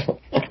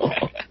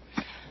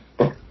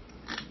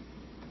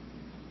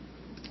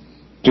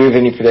 Do we have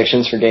any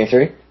predictions for Game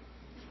 3?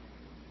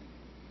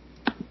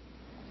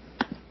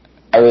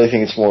 I really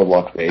think it's more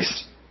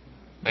luck-based.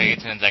 But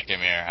it's an Inzektor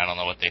mirror. I don't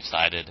know what they've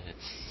sided.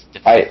 It's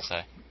difficult to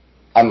say.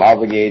 I'm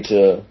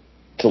obligated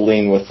to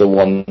lean with the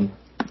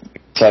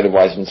one-sided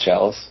Wiseman's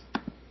Chalice.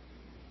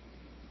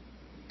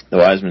 The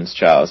Wiseman's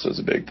Chalice was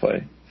a big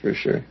play, for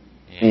sure.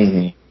 Yeah.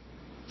 Mm-hmm.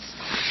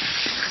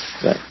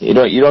 But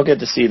you don't get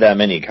to see that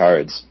many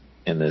cards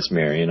in this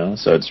mirror, you know?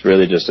 So it's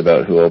really just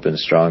about who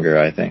opens stronger,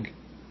 I think.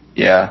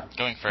 Yeah.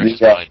 Going first is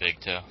probably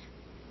big, too.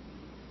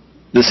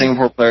 The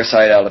Singapore player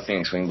side out of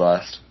Phoenix Wing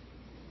Blast.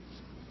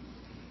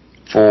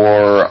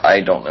 For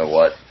I don't know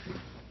what.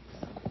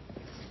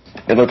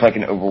 It looked like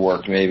an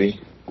overworked, maybe.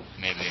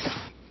 Maybe.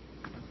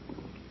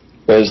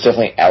 But it was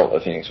definitely out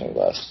of Phoenix Wing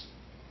Blast.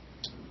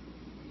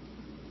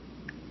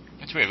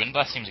 It's weird. Wind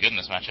Blast seems good in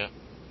this matchup.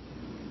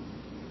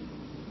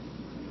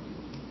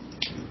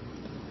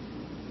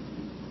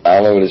 I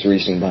don't know what his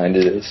reasoning behind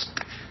it is.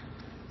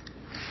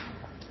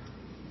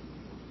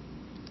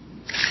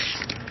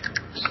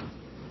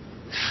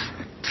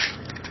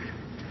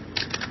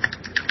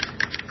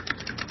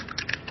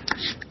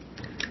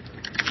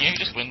 You're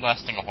just Wind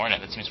Blasting a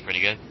Hornet. That seems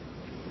pretty good.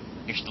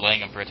 You're just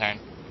delaying him for a turn.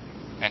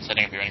 And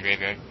setting up your own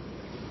graveyard.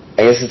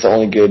 I guess it's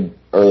only good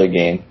early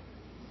game.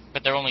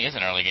 But there only is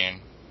an early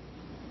game.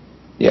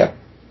 Yeah.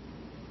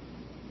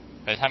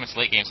 By the time it's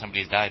late game,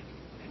 somebody's died.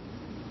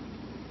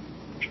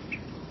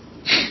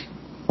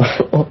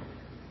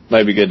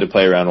 Might be good to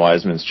play around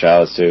Wiseman's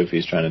Chalice, too, if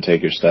he's trying to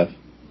take your stuff.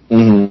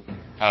 Mm-hmm.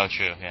 Oh,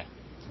 true, yeah.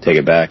 Take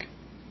it back.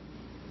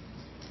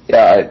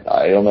 Yeah,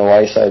 I don't know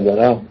why he said that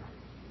out.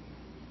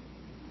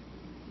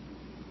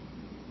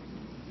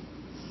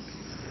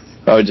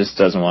 Probably just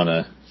doesn't want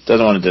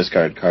to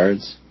discard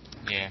cards.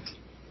 Yeah.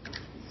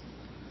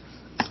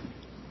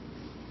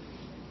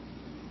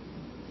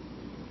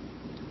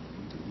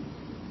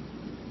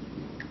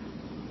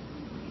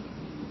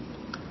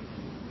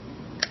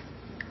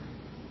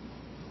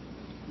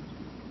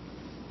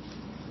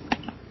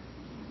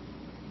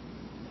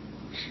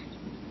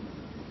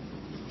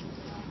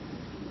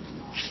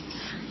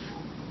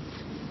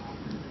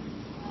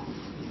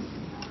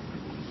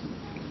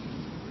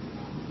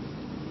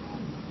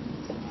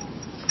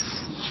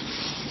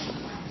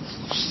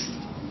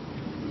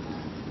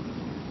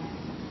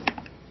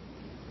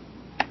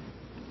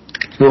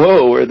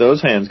 Whoa, where'd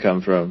those hands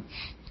come from?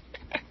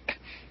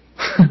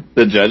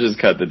 The judges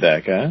cut the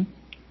deck, huh?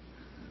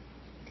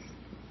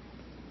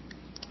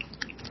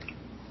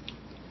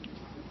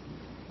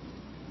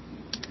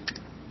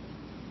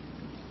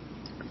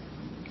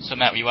 So,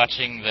 Matt, were you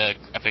watching the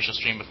official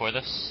stream before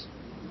this?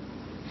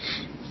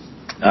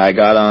 I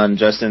got on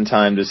just in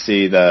time to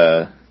see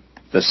the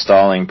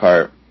stalling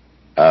part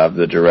of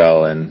the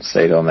Duel and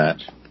Sato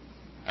match.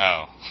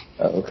 Oh.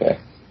 Oh, okay.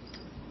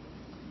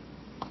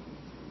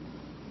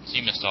 So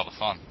you missed all the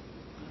fun.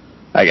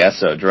 I guess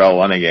so. Duel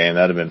won a game.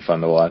 That'd have been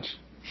fun to watch.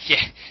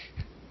 Yeah.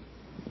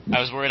 I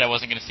was worried I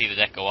wasn't going to see the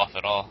deck go off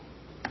at all.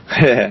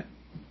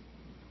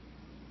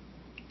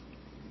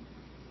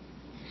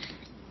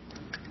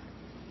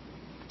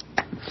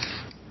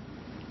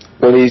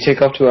 What did you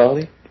take off to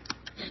Ali?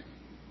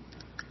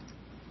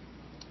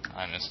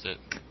 I missed it.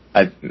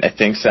 I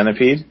think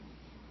Centipede.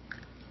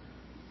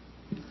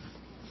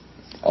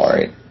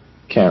 Alright.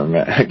 Can't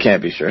remember. I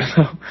can't be sure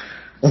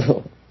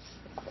though.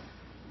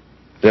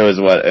 There was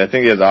I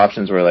think his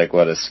options were like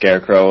a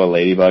scarecrow, a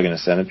ladybug, and a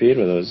centipede.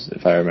 Were those,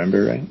 if I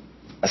remember right?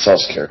 I saw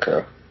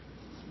Scarecrow.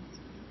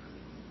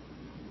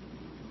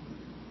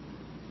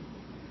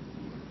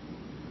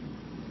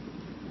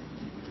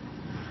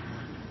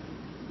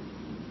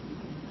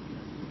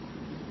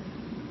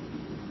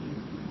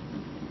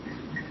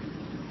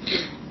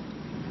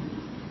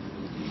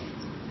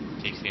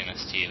 Takes the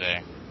MST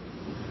there.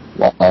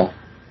 Wow.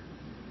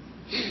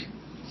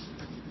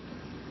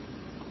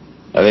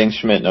 I think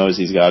Schmidt knows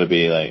he's got to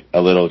be like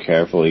a little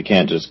careful. He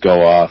can't just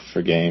go off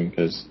for game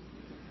because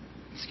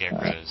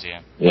Scarecrows,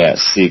 yeah. yeah,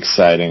 Seek's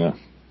siding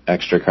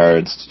extra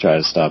cards to try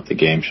to stop the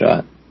game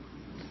shot.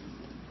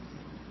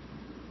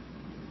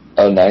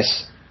 Oh,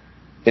 nice.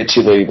 Hit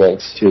 2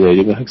 ladybugs. 2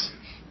 ladybugs.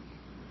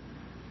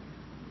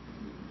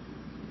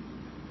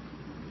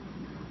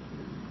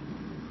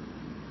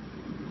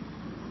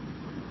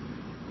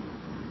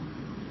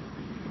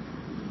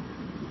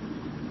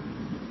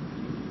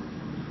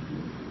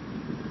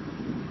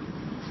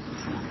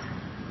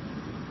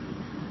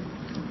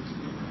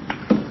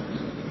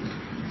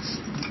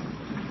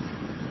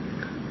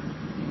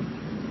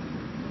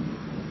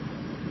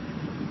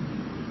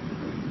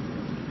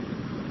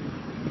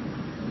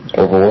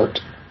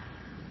 Overworked.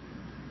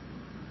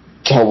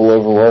 Double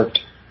overworked.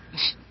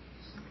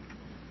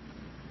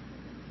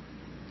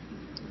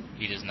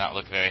 He does not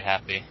look very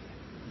happy.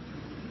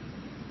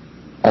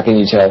 How can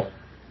you tell?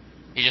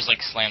 He just,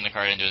 like, slammed the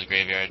card into his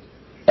graveyard.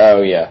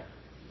 Oh, yeah.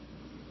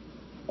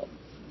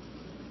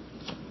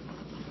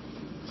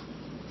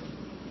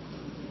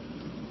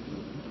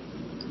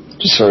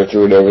 Just sort of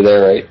threw it over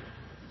there, right?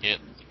 Yep.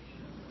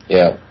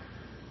 Yeah.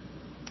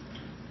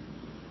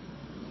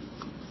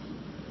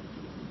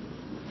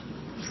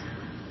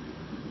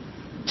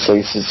 So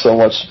this is so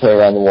much to play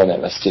around the one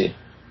MST.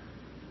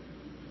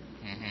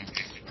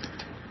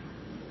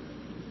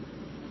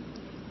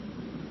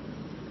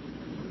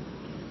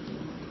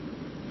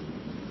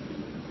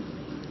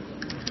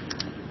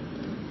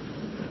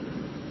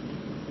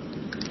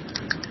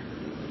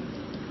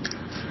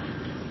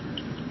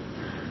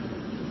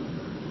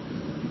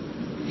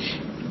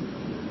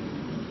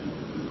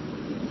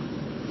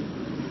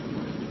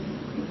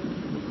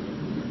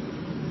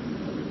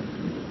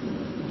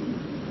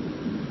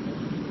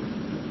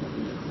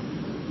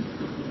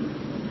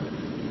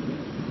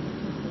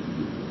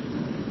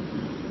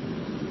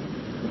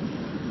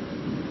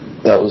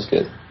 That was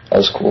good. That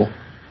was cool.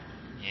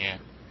 Yeah.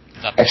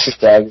 Extra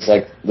Stag is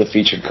like the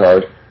featured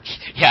card.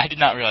 Yeah, I did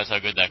not realize how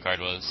good that card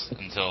was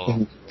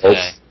until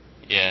today.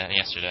 Yeah,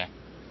 yesterday.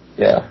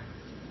 Yeah.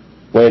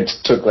 When it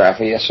took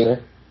Grapha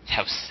yesterday.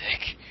 That was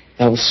sick.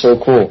 That was so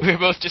cool. We were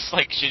both just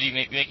like, should he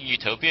making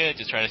Utopia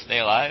to try to stay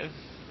alive?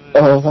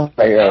 Oh,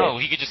 right. Oh,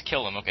 he could just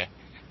kill him, okay.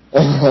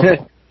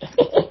 That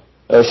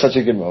was such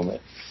a good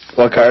moment.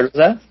 What card was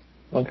that?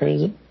 What card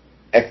is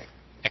it?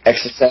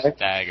 Extra Stag?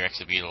 Stag or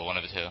Extra Beetle, one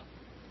of the two.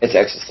 It's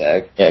Extra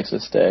Stag. Yeah, Extra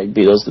Stag.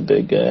 Beetle's the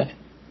big guy.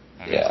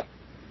 Okay. Yeah.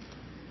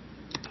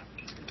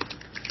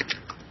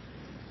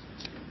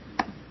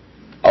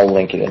 I'll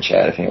link it in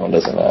chat if anyone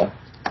doesn't know.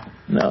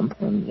 No, I'm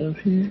pulling it up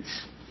here.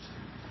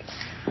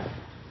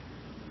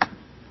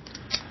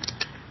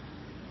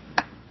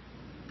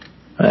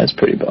 That's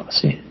pretty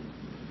bossy.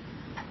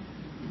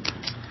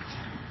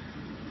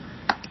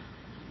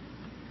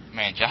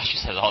 Man, Josh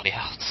just has all the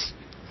outs.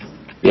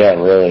 Yeah,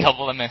 really.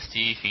 Double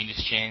MST,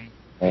 Fiendish Chain.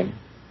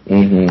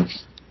 Mm-hmm.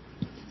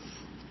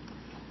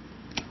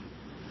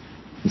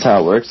 That's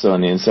how it works, though,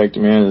 in the Inzektor,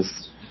 man.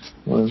 Is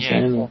what I'm Yeah.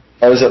 saying.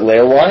 Oh, is it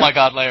Layer Wire? Oh my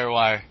god, Layer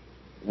Wire.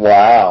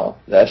 Wow,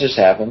 that just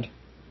happened.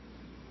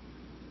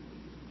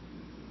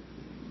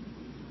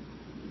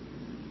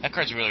 That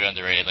card's really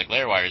underrated. Like,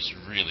 Layer Wire is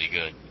really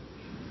good.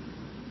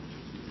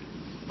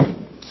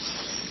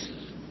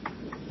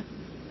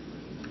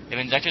 If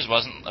Inzektor's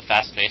wasn't a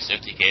fast-paced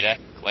OTK deck,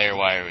 Layer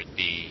Wire would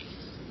be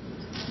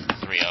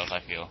 3-0,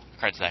 I feel. The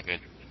card's that good.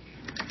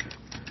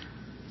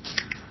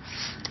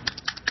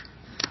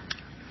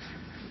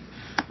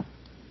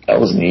 That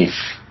was neat.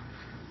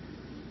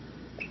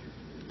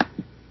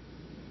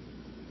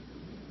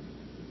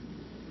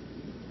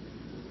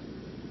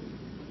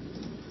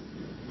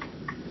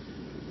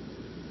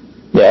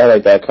 Yeah, I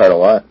like that card a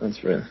lot.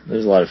 That's real.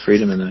 There's a lot of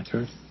freedom in that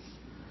card.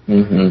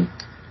 Mm-hmm.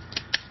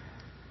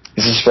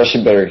 It's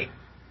especially better.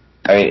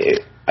 I mean,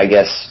 I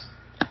guess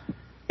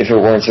if it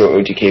weren't so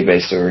OTK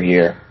based over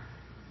here,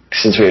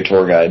 since we had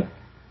tour guide.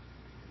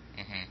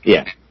 Mm-hmm.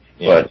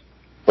 Yeah.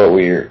 But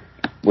we're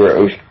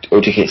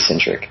OTK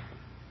centric.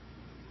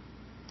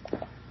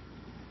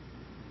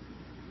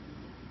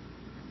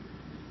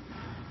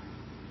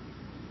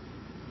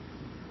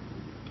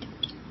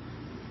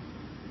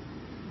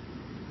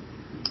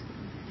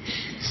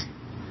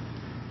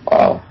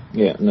 Wow.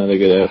 Yeah, another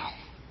good out.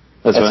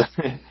 That's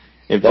why.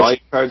 If all your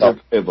cards are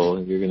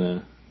playable,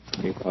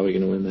 you're probably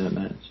gonna win that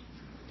match.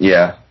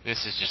 Yeah.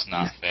 This is just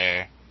not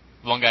fair.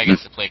 One guy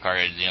gets to play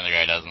cards, the other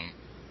guy doesn't.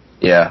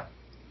 Yeah.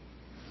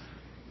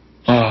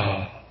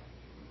 Oh.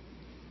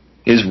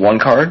 He has one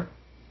card?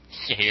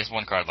 Yeah, he has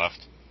one card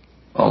left.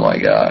 Oh my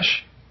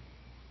gosh.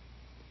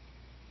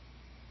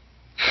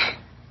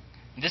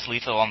 Is this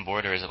lethal on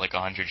board, or is it like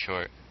 100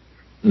 short?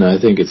 No, I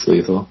think it's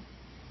lethal.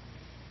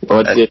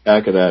 What's the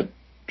attack of that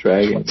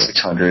dragon?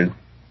 600.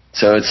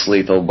 So it's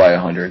lethal by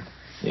 100.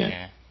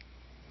 Yeah.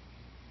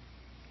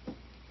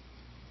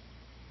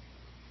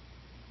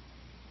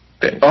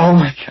 Oh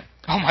my god.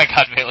 Oh my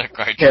god, Valor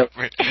card. Yeah.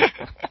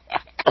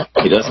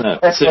 He doesn't have.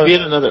 So if he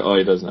had another,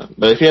 he doesn't have.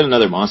 But if he had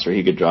another monster,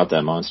 he could drop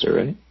that monster,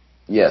 right?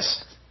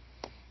 Yes.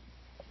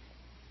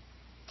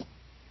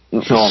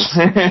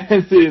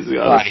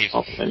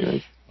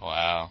 Anyway.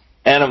 Wow.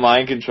 And a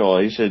mind control.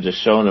 He should have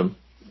just shown him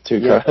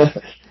 2 cards.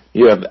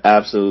 You have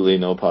absolutely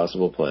no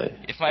possible play.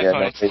 If my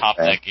opponent's top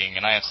decking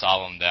and I have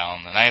Solemn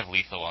down and I have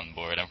lethal on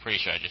board, I'm pretty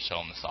sure I just show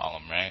him the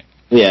Solemn, right?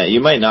 Yeah, you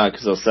might not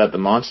because they'll set the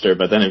monster,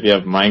 but then if you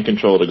have mind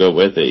control to go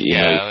with it, you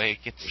know. Like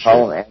it's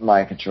Solemn and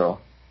mind control.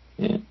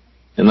 Yeah.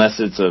 Unless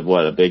it's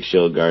a big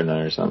shield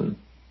Gardner or something.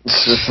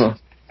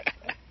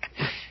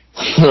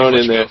 Thrown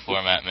in there.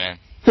 Format, man.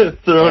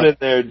 Thrown in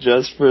there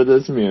just for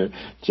this mirror.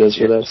 Just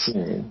for that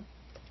scenario.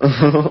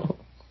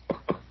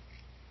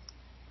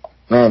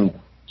 Man,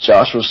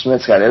 Joshua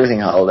Schmidt's got everything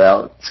hollowed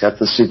out. It's got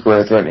the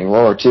super threatening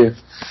roar, too.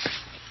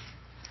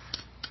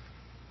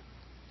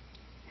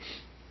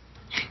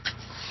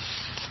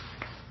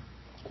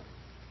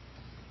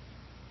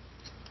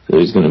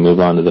 who's going to move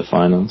on to the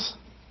finals.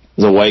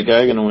 Is a white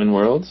guy going to win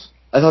Worlds?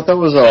 I thought that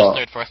was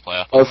third, fourth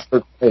playoff. Oh,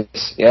 third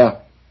place. Yeah.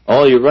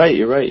 Oh, you're right.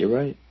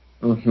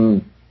 Mm-hmm.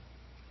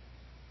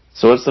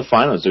 So what's the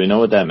finals? Do we know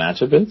what that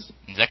matchup is?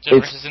 Inzektor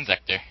versus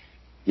Inzektor.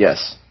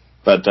 Yes.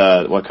 But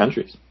what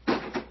countries?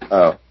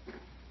 Oh.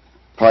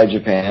 Probably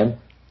Japan.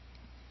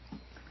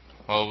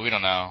 Well, we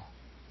don't know.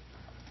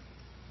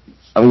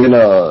 I'm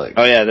gonna...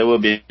 Oh, yeah, there will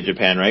be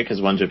Japan, right?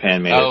 Because one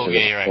Japan made it to the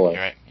you're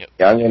right. Yep.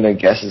 Yeah, I'm gonna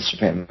guess it's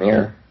Japan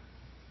Mirror.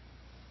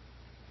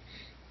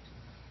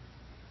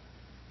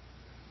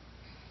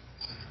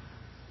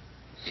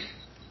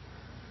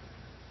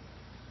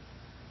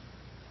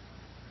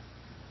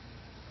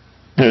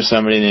 There's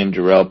somebody named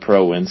Jarrell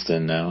Pro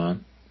Winston now, huh?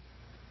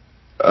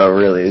 Oh,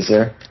 really? Is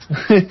there?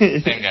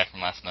 Same guy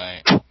from last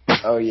night.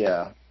 Oh,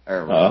 yeah. I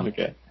remember. Oh,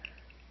 okay.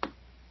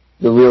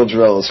 The real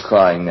drill is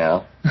crying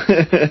now.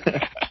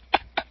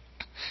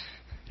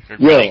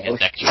 Regretting his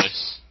deck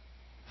choice.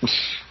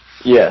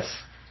 Yes.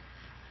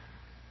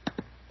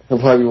 He'll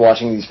probably be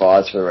watching these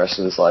VODs for the rest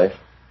of his life.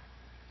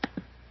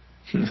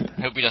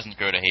 I hope he doesn't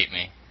grow to hate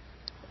me.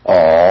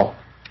 Aww.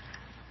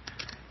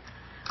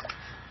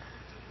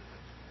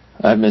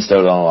 I've missed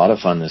out on a lot of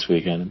fun this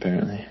weekend,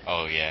 apparently.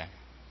 Oh, yeah.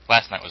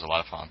 Last night was a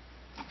lot of fun.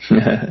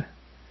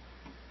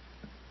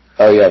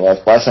 Oh, yeah,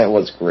 last night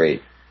was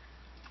great.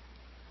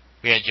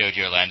 We had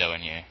Giorlando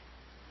in here.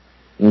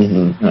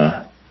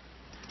 Mm-hmm.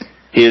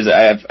 He is.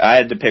 I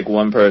had to pick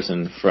one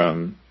person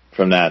from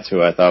Nats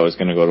who I thought was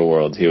going to go to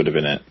Worlds. He would have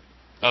been it.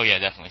 Oh, yeah,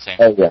 definitely. Same.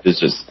 Oh, yeah. He's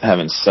just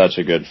having such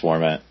a good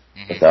format.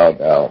 Mm-hmm. Without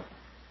doubt.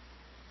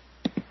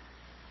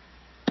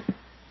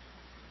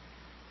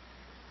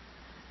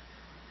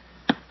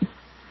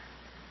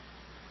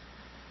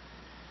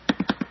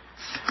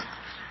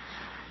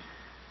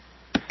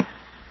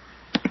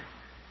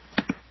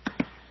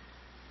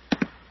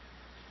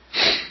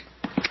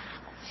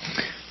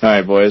 All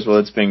right, boys. Well,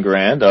 it's been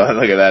grand. Oh,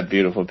 look at that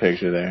beautiful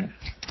picture there.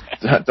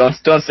 Don't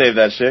save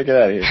that shit. Get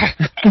out of here.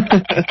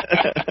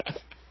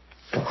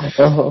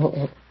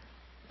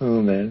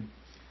 Oh man.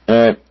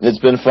 All right, it's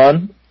been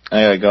fun.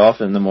 I got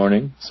golf in the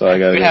morning, so I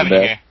got to go to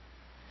bed.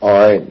 All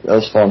right, that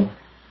was fun.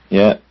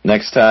 Yeah.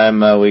 Next time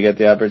we get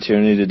the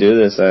opportunity to do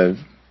this, I'd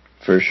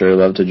for sure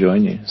love to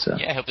join you. So.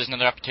 Yeah, I hope there's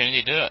another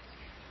opportunity to do it.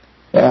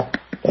 Yeah.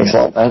 Thanks a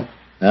lot, man.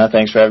 No,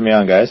 thanks for having me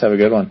on, guys. Have a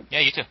good one. Yeah,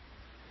 you too.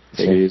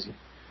 Take it easy.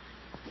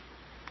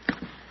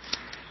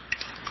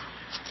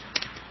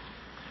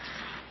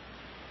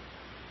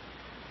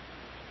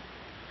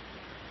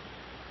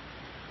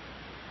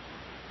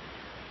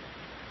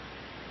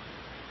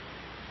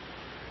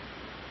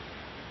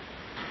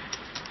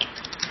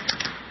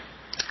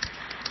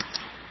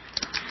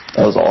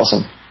 That was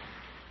awesome.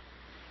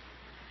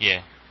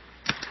 Yeah.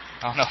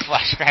 Oh no,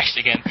 Flash crashed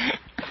again.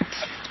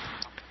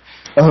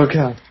 Oh,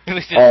 God. At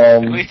least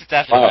it's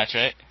after the match,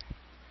 right?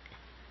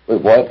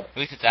 Wait, what? At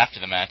least it's after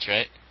the match,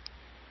 right?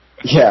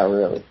 Yeah,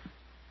 really.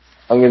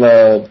 I'm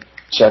gonna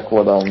check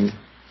what,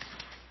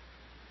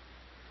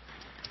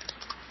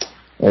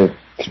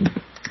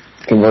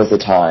 convert the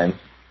time.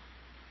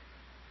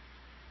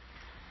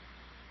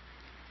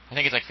 I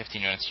think it's like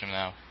 15 minutes from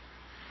now.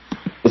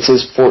 It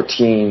says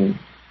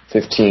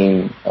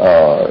 14:15,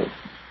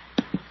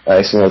 I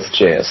assume that's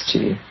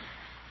JST.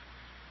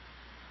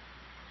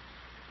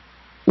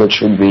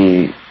 Which would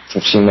be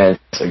 15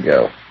 minutes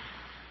ago.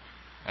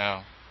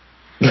 Oh.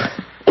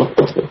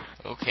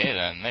 Okay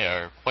then, they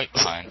are quite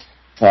behind.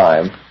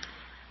 Time.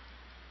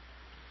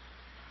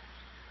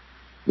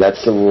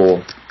 That's the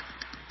rule.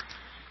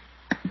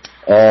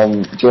 Do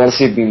you want to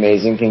see if the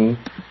Amazing can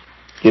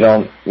get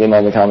on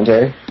the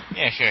commentary?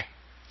 Yeah, sure.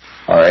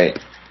 Alright.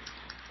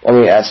 Let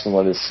me ask him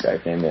what his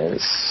Skype name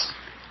is.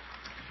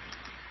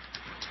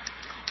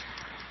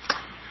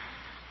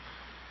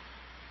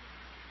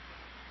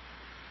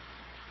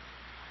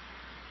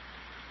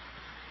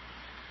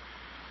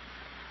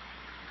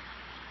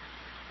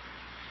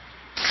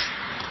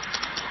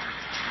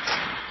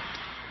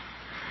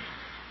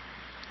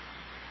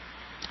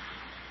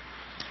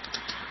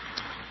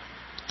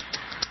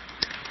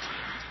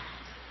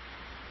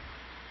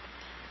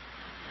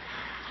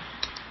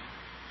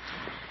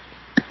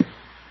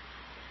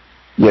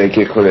 Yeah,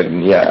 get Cordero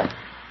in, yeah.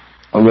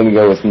 I'm gonna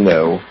go with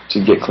no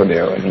to get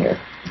Cordero in here.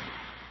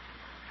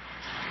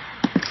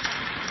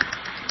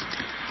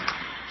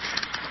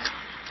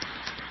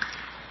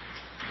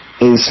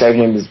 His Skype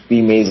name is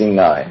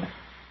BMazing9.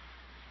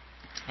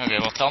 Okay,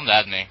 well tell him to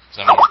add me,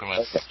 because I'm working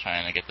with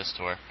trying to get this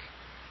to work.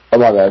 Oh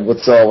my bad,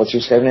 what's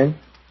your Skype name?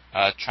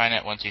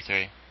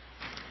 Trynet123.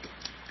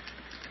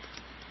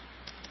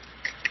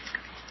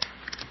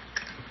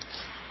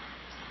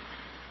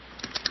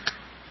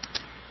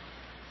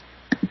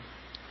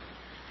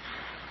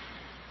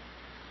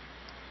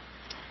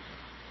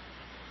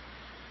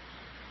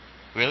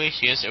 Really?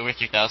 She has over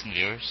 3,000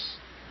 viewers?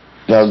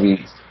 That'd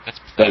be That's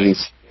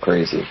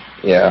crazy.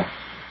 Yeah.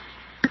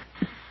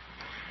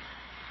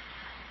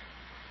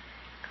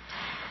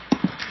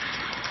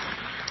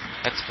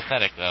 That's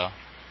pathetic, though.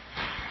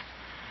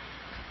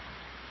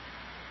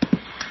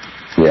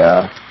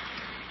 Yeah.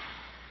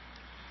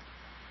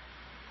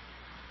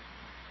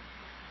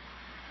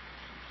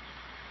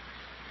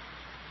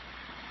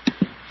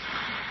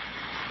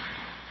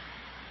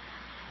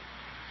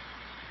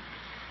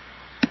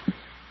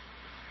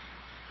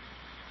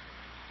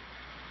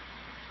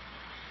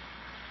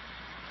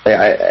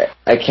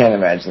 I can't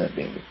imagine that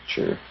being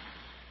true.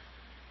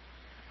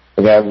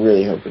 Like, I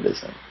really hope it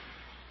isn't.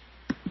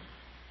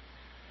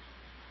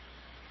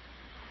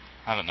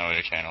 I don't know what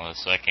your channel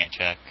is, so I can't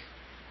check.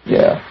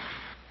 Yeah.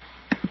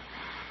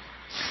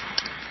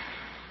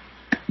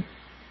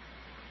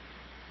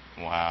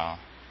 Wow.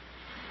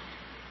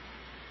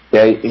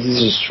 Yeah, he's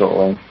just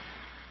trolling.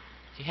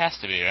 He has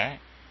to be, right?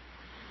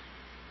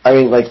 I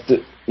mean, like,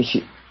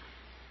 we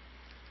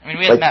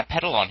have Matt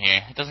Peddle on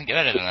here. It doesn't get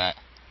better than that.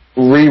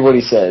 Read what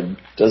he said.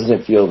 Doesn't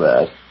it feel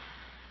bad?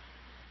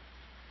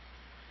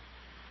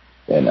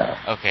 Yeah, no.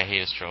 Okay, he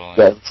is trolling.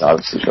 That's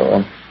obviously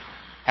trolling.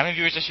 How many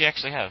viewers does she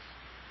actually have?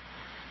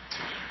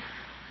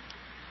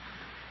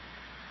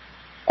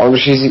 I wonder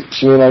if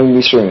she may not even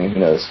be streaming. Who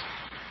knows?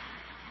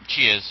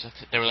 She is.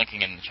 They were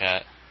linking in the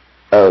chat.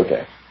 Oh,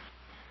 okay.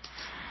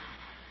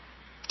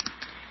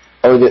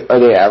 Are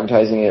they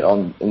advertising it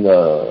in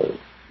the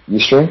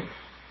Ustream?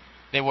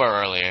 They were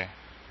earlier.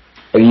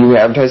 Are you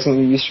advertising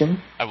the Ustream?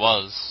 I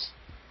was.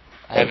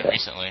 I haven't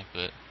recently,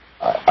 but...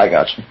 I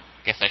got you.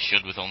 Guess I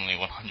should with only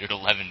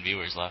 111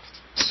 viewers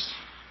left.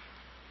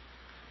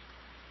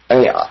 I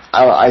mean,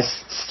 I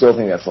still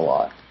think that's a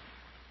lot.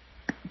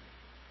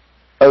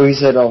 Oh, he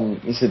said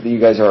that you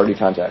guys are already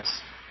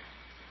contacts.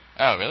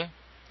 Oh, really?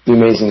 The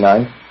Amazing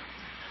Nine.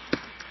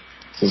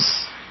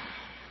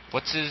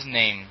 What's his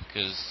name?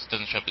 Because it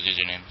doesn't show up the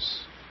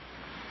usernames.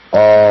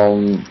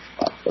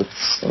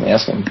 Let me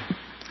ask him.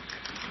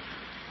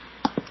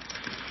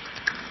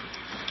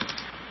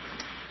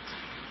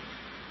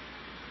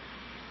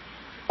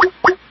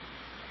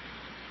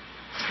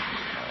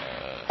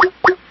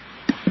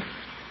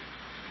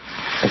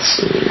 Let's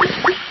see.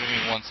 Give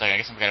me 1 second. I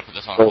guess I'm gonna put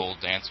this on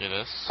hold to answer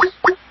this.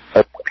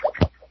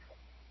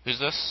 Who's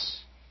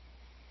this?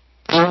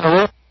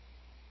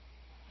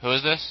 Who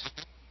is this?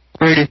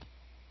 Brady.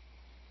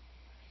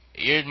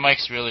 Your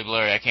mic's really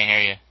blurry. I can't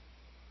hear you.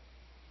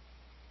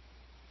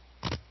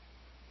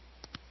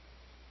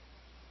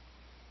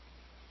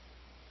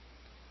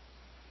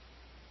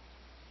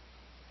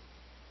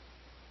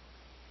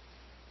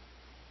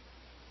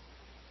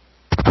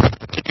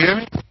 Can you hear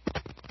me?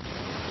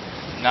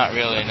 Not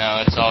really,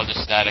 no. It's all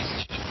just static.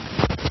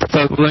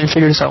 Okay, let me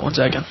figure this out 1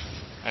 second.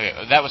 Okay,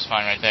 that was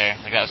fine right there.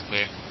 Like, that was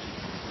clear.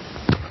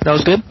 That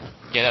was good?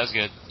 Yeah, that was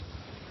good.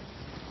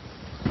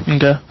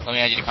 Okay. Let me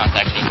add you to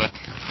contacts real quick.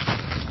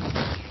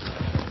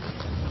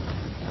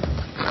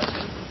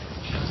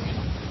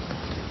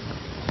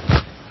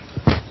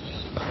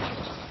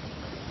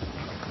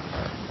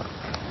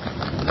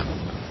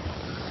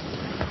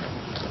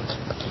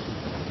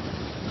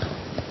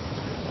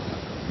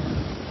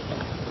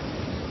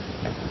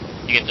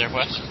 You get the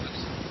request?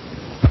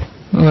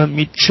 Let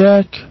me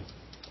check.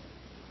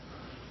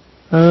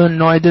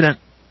 No, I didn't.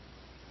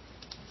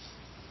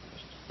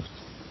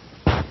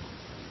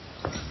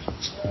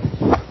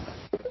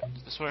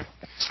 This work?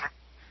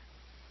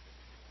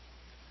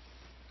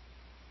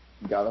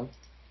 You got him?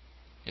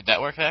 Did that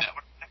work there?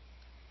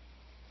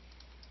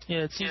 Yeah,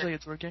 it seems like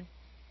it's working.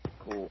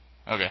 Cool.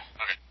 Okay.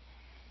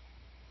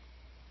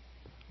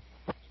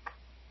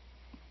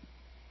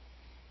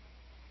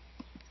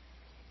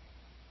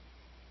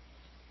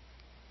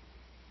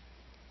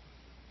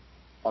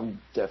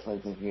 I'm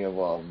definitely thinking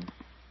of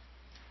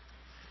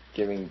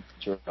giving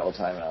Giorlando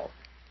time out.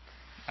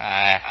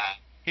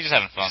 He's just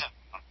having fun.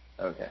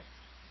 Okay.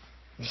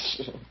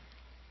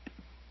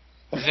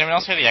 Does anyone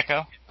else hear the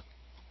echo?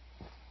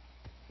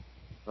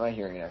 I'm not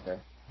hearing an echo.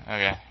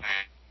 Okay.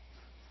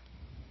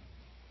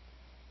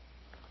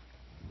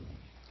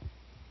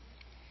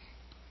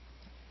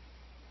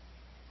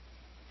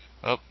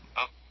 Oh.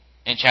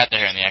 In chat they're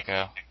hearing the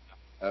echo.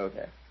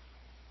 Okay.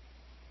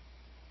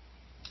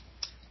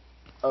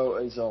 Oh,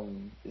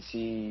 did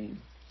he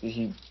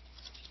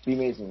be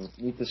amazing?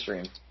 Meet the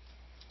stream.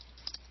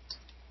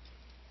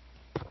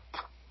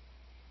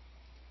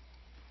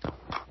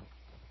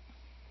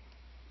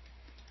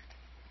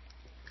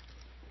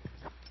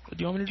 What do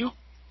you want me to do?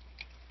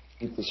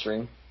 Meet the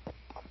stream.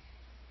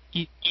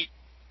 Eat.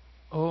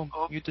 Oh,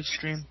 mute the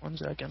stream. 1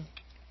 second.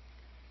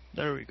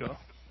 There we go.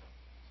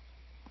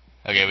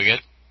 Okay, we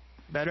good?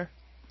 Better?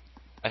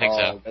 I think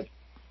so.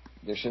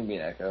 There shouldn't be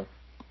an echo.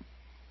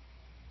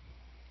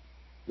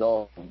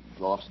 They'll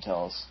have to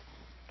tell us.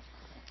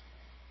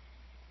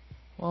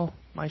 Well,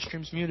 my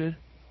stream's muted.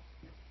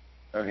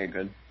 Okay,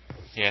 good.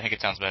 Yeah, I think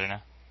it sounds better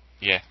now.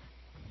 Yeah.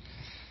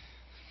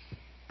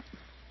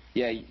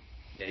 Yeah,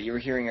 you were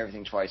hearing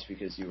everything twice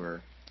because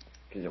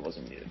it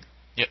wasn't muted.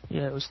 Yep.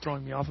 Yeah, it was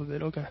throwing me off a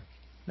bit. Okay.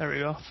 There we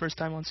go. First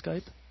time on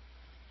Skype.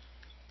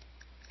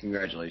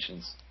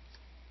 Congratulations.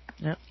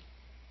 Yeah.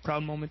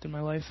 Proud moment in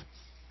my life.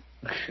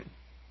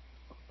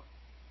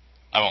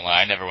 I won't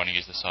lie, I never want to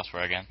use this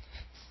software again.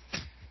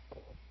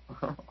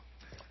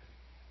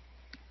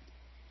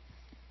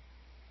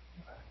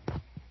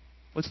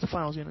 What's the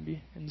finals gonna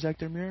be?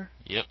 Inzektor mirror?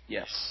 Yep.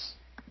 Yes.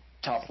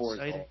 Top 4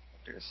 Exciting.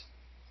 is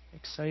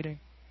Exciting.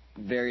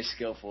 very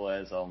skillful,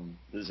 as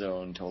the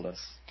zone told us.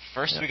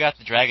 First we got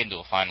the Dragon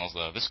Duel finals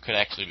though. This could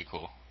actually be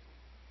cool.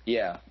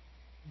 Yeah.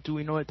 Do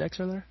we know what decks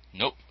are there?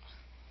 Nope.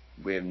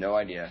 We have no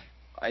idea.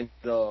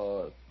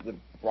 The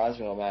bronze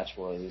medal match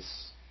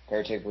was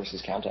Heretic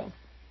versus Countdown.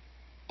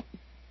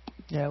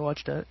 Yeah, I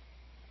watched that.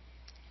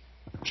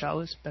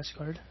 Chalice, best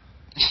card.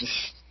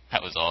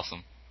 That was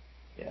awesome.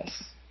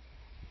 Yes.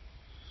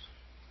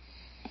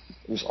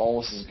 It was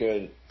almost as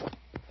good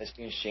as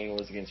being Shane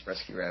was against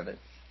Rescue Rabbit.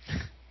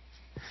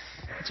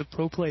 It's a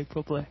pro play. I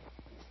was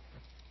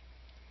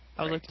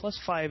Right. like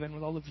 +5, and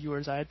with all the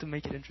viewers, I had to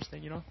make it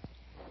interesting, you know?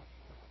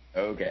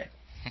 Okay.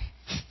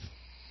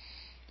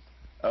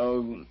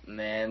 Oh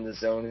man, the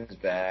zone is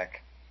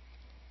back.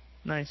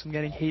 Nice, I'm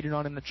getting hated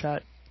on in the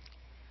chat.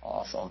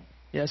 Awesome.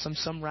 Yes, I'm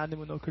some random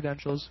with no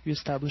credentials. We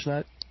established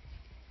that.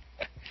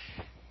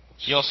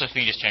 You also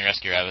finished Chain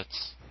Rescue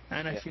Rabbits.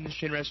 And I Yeah. finished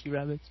Chain Rescue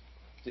Rabbits.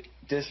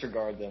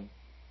 Disregard them.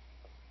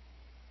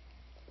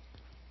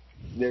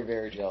 They're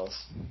very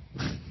jealous.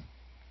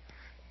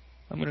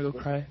 I'm gonna go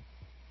cry.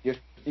 You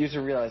have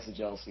to realize the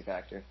jealousy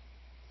factor.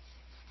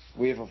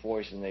 We have a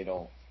voice and they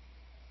don't.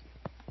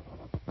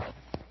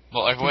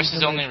 Well, our voice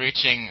is only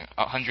reaching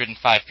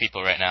 105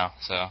 people right now,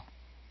 so...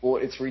 Well,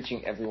 it's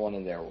reaching everyone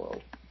in their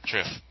world.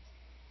 True.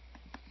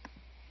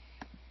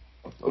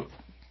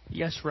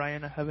 Yes,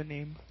 Ryan, I have a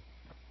name.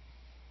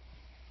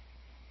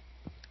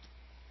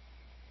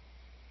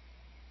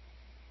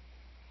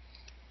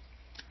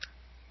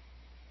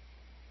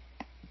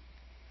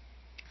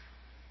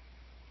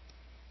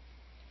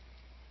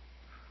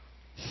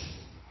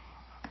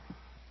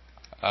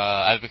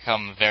 I've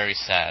become very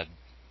sad.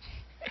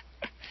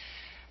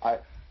 I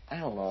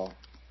don't know.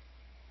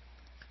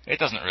 It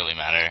doesn't really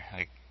matter.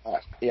 Like,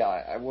 Yeah,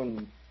 I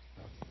wouldn't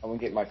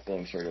get my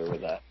feelings hurt over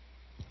that.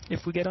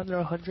 If we get under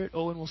 100,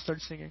 Owen will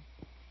start singing.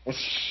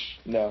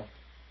 No.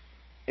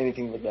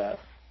 Anything but that.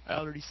 I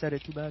already said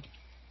it, too bad.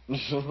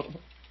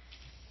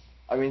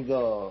 I mean,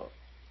 the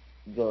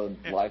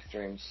live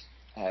streams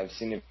have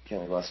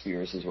significantly less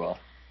viewers as well.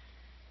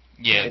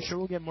 yeah, I'm sure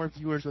we'll get more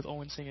viewers with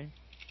Owen singing.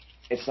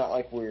 It's not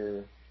like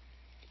we're...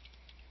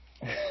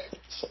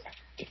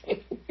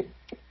 Sorry.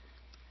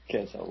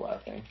 Can't stop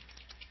laughing.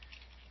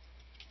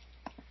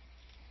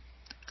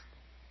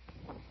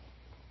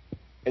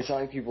 It's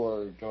not like people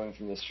are going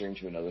from this stream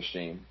to another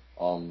stream.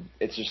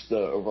 It's just the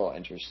overall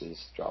interest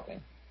is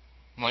dropping.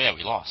 well, yeah,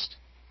 we lost.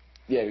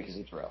 Yeah, because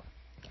it's real.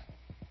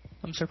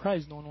 I'm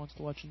surprised no one wants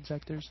to watch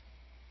Inzektor's.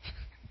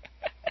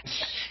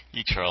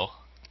 You troll.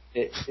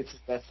 It's the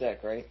best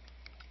deck, right?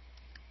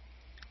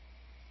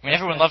 I mean,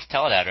 everyone loved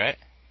Teledad, right?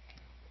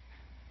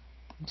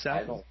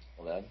 Exactly. I don't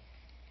know that.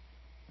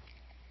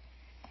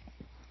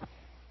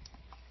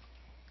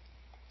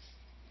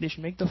 They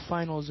should make the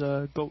finals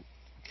a GOAT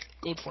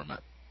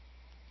format.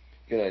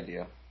 Good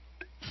idea.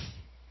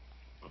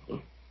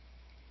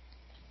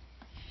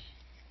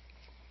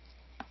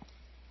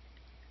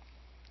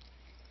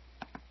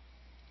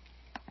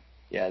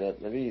 Yeah,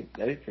 that'd be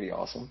pretty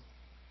awesome.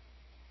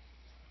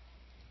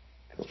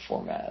 Good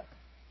format.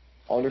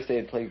 I wonder if they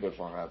had played good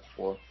format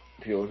before.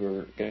 People who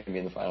are going to be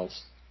in the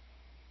finals.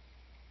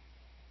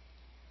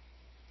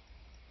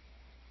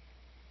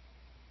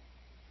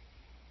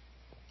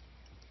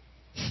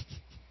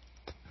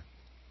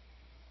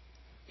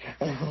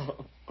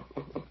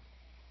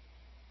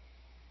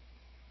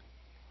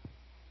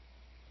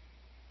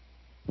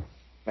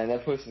 Man,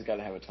 that post has got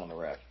to have a ton of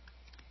rep.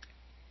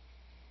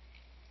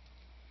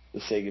 To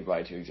say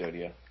goodbye to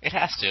Exodia. It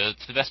has to.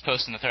 It's the best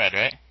post in the thread,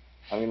 right?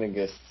 I'm gonna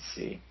guess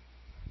C.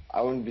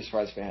 I wouldn't be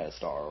surprised if it had a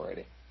star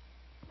already.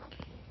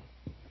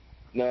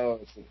 No,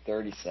 it's at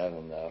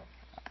 37 though.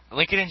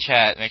 Link it in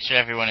chat. Make sure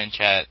everyone in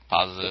chat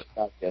pauses it.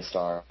 Not a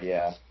star,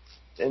 yeah.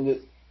 And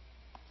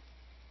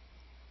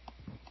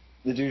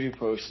the dude who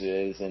posted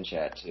it is in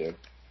chat too.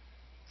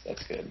 So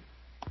that's good.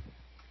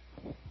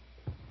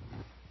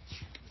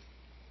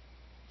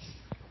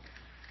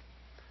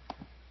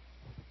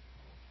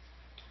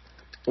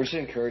 We're just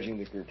encouraging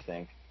the group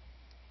think.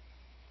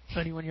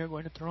 Anyone here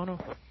going to Toronto?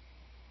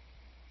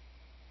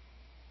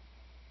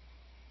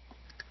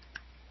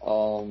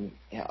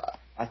 Yeah,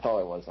 I thought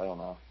I was. I don't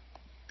know.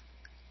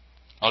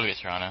 I'll be at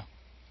Toronto.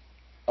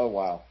 Oh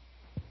wow.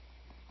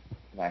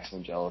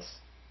 Maximum jealous.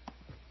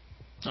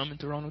 I'm in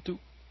Toronto too.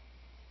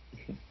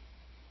 It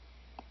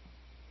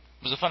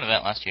was a fun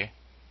event last year.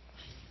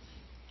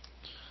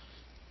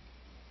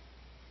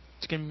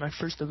 It's gonna be my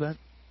first event.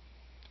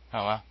 Oh,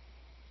 wow.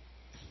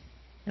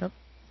 Yep.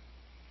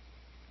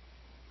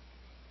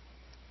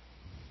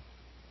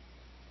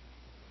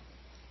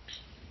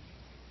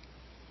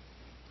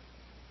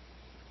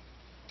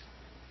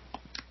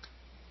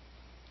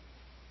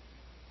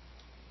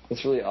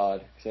 It's really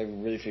odd, because I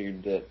really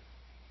figured that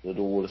the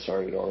duel would have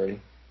started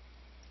already.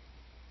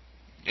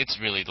 It's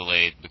really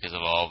delayed because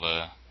of all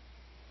the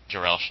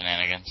Jarrell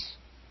shenanigans.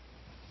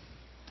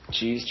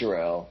 Jeez,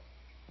 Jarrell.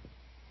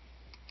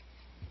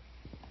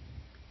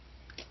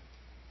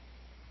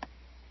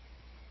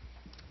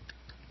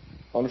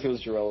 I wonder if it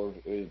was Jarrell or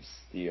if it was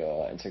the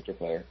Inzektor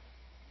player.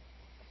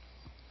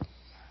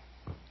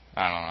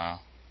 I don't know.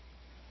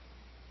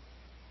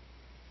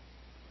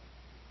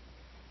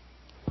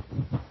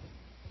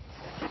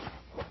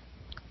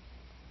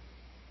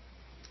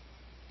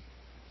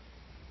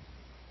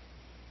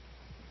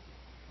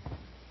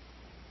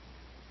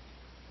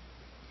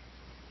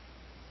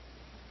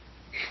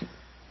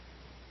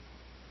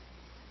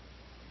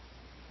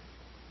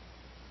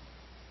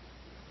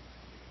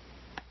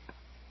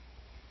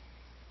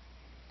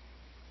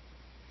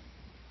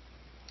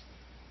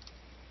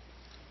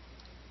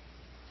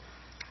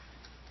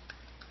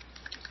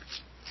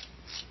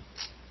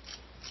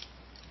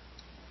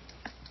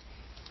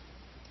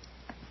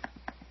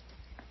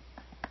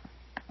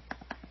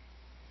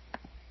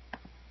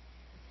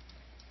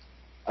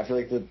 I feel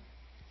like the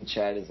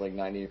chat is like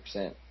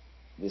 90%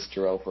 this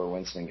Duel for a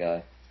Winston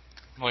guy.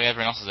 Well, yeah,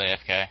 everyone else is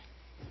AFK.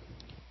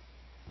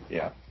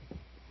 Yeah.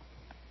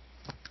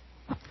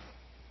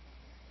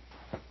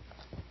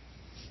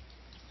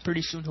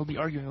 Pretty soon he'll be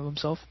arguing with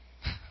himself.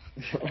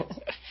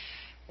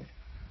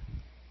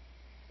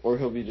 Or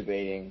he'll be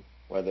debating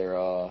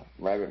whether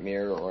Rabbit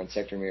Mirror or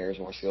Inzektor Mirror is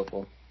more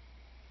skillful.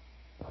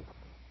 I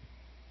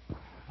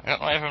don't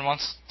know why everyone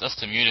wants us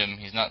to mute him.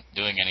 He's not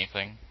doing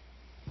anything.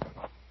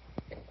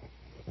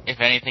 If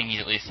anything,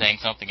 he's at least saying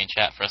something in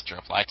chat for us to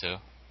reply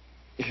to.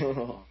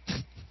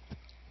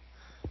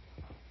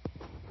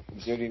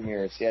 Exodia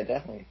Mirrors, yeah,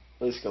 definitely.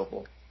 Really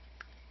skillful.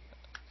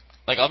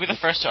 Like, I'll be the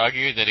first to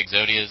argue that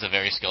Exodia is a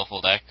very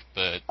skillful deck,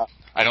 but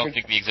I don't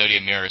think the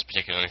Exodia Mirror is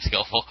particularly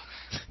skillful.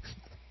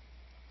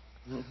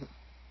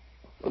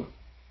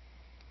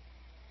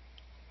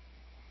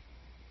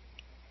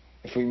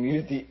 If we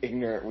muted the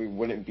ignorant, we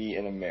wouldn't be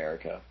in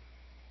America.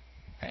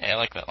 Hey, I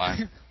like that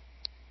line.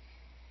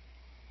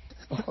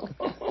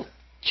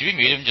 Should we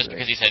mute him just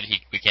because he said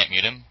we can't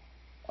mute him?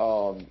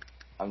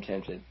 I'm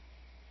tempted.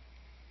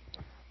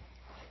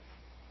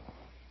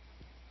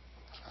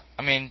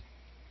 I mean,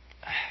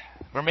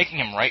 we're making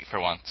him right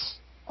for once.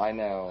 I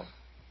know.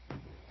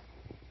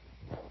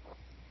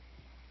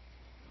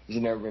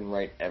 He's never been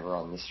right ever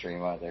on this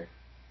stream either.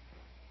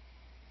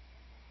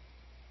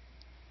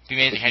 Be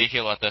amazing. How do you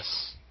feel about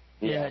this?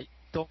 Yeah,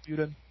 don't mute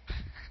him.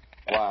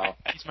 Wow.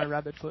 He's my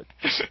rabbit foot.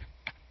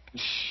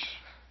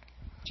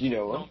 Do you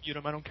know him? Don't mute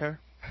him, I don't care.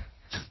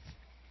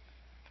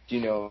 Do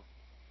you know?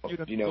 Mute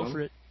him, Do you know go him? for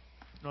it.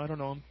 No, I don't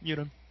know him. Mute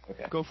him.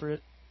 Okay. Go for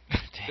it.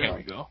 Damn. There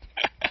we go.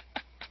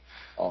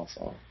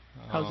 Awesome.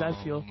 How's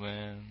that feel?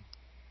 Man.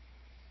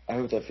 I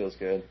hope that feels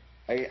good.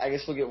 I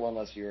guess we'll get one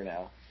less viewer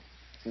now,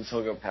 since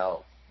he'll go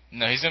pal.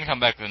 No, he's gonna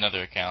come back with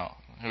another account.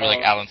 Who are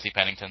like Alan C.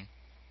 Pennington.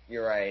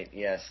 You're right.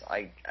 Yes,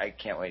 I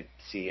can't wait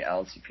to see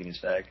Alan C. Penis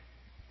bag.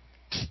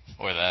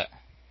 Or that.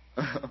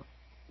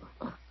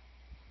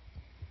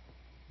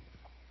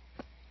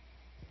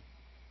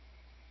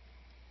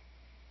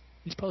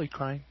 He's probably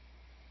crying.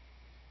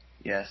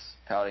 Yes,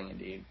 pouting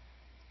indeed.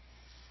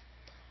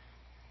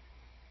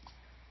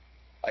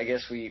 I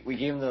guess we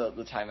gave him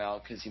the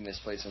timeout because he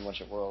misplayed so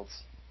much at Worlds.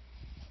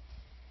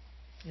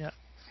 Yeah.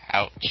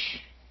 Ouch.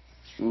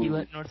 Ooh. He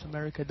let North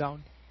America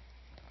down.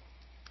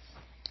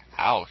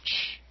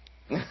 Ouch.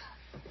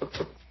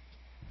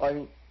 I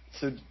mean,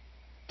 so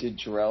did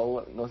Jarrell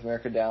let North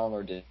America down,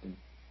 or did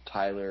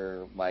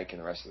Tyler, Mike, and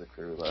the rest of the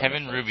crew let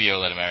Kevin Rubio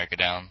let America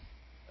down.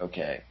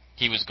 Okay.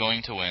 He was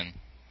going to win.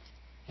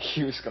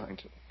 He was going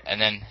to. And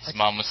then his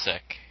mom was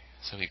sick,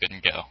 so he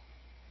couldn't go.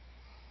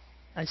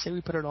 I say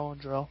we put it all on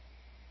Jarrell.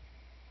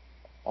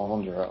 All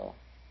on Jarrell.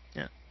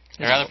 Yeah.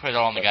 I'd rather put it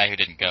all on the guy who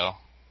didn't go.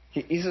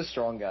 He's a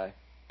strong guy.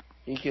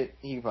 He could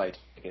probably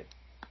take it.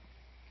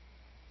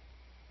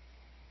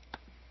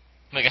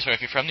 But guess what?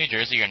 If you're from New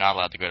Jersey, you're not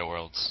allowed to go to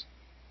Worlds.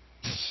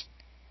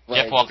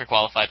 Right. Jeff Walker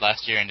qualified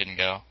last year and didn't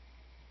go.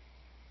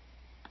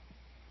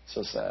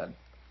 So sad.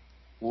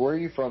 Where are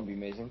you from, Be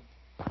Amazing?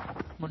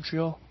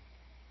 Montreal.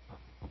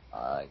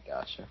 I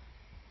gotcha.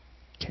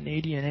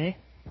 Canadian, eh?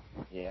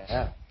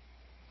 Yeah.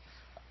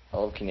 I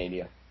love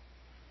Canada.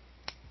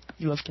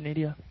 You love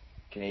Canada.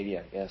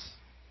 Canada, yes.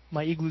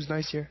 My igloo's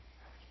nice here.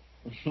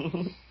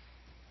 Did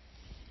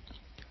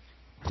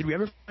we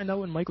ever find out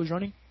when Mike was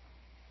running?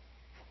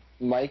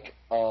 Mike,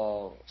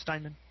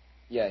 Steinman.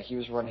 yeah, he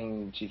was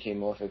running GK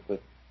Malefic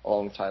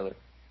along with Tyler.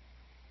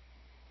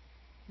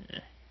 Yeah.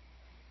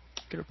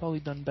 Could have probably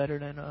done better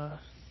than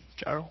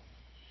Jarrell.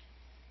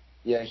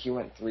 Yeah, he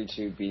went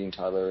 3-2 beating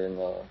Tyler in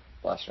the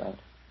last round.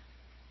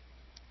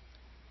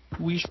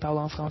 Oui, je parle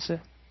en français.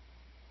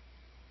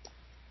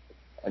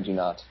 I do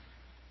not.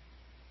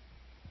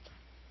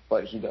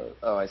 But he does.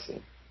 Oh, I see.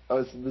 Oh,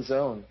 it's the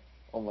zone.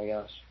 Oh my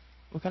gosh.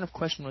 What kind of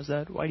question was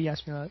that? Why do you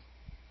ask me that?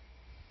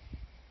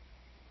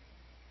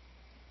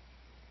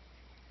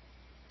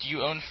 Do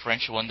you own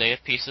French one-day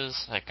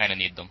pieces? I kind of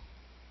need them.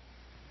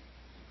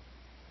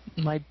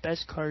 My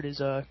best card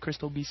is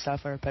Crystal Beast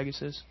Sapphire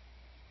Pegasus.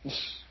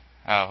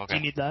 Oh, Do okay.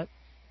 you need that?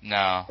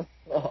 No.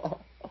 I'm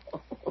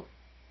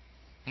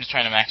just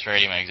trying to max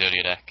rarity my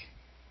Exodia deck.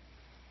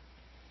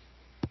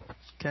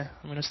 Okay,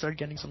 I'm gonna start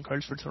getting some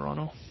cards for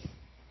Toronto.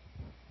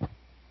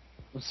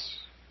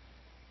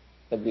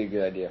 That'd be a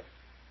good idea.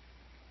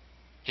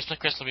 Just like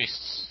Crystal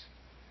Beasts.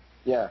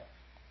 Yeah.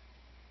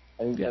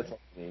 I think that's what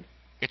we need.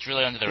 It's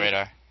really under the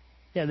radar.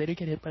 Yeah, they didn't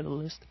get hit by the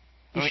list.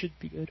 They Wait. should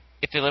be good.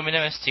 If they limit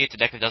MST, it's a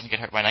deck that doesn't get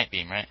hurt by Night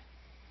Beam, right?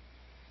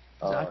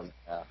 Exactly.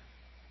 Yeah.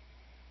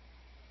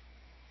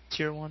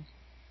 Tier 1.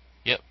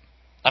 Yep.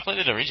 I played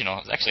it at a regional.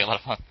 It was actually a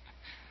lot of fun.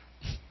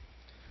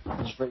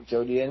 Did you put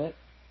Jody in it?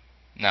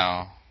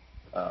 No.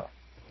 Oh.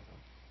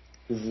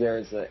 Because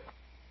there's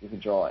you can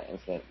draw it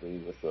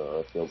infinitely with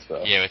the field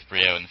spell. Yeah, with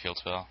Brio and the field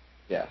spell.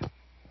 Yeah.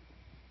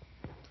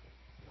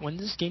 When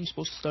is this game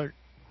supposed to start?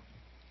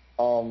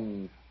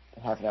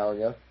 Half an hour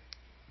ago.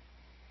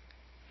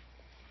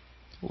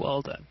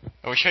 Well done.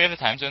 Are we sure you have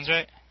the time zones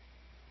right?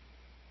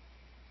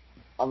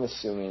 I'm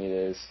assuming it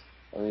is.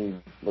 Let me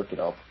look it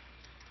up.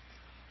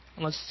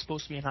 Unless it's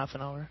supposed to be in half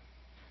an hour.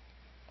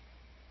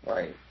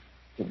 Right.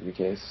 Could be the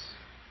case.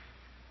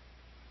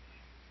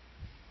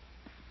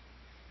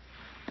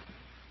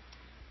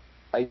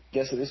 I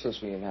guess it is supposed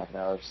to be in half an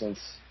hour since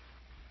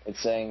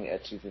it's saying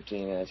at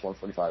 2:15 and it's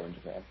 1:45 in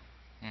Japan.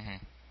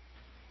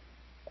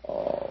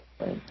 Oh,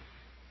 man.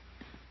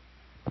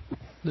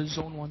 The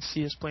Zone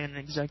 1C is playing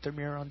an Inzektor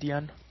mirror on the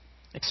end.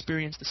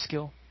 Experience the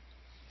skill.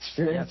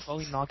 Experience? Yeah, it's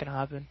probably not going to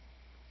happen.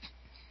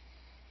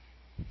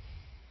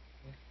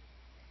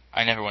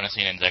 I never want to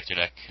see an Inzektor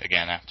deck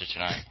again after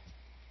tonight.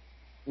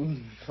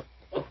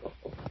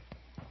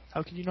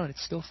 How can you not?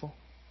 It's skillful.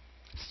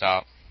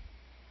 Stop.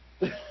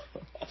 Did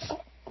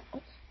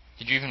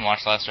you even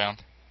watch last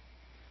round?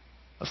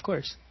 Of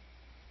course.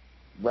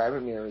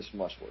 Rabbit Mirror is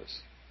much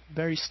worse.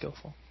 Very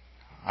skillful.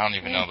 I don't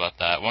even know about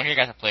that. One guy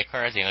got to play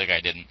cards, the other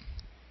guy didn't.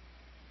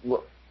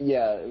 Well,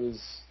 yeah, it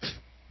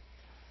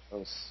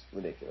was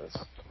ridiculous.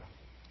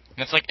 And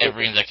it's like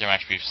every Inzektor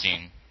match we've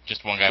seen.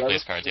 Just one guy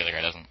plays cards, the other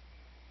guy doesn't.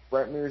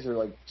 Rabbit Mirrors are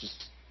like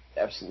just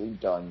absolutely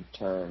done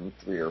turn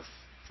 3 or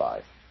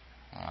 5.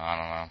 I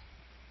don't know.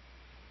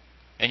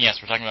 And yes,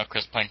 we're talking about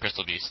playing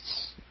Crystal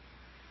Beasts.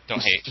 Don't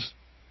hate.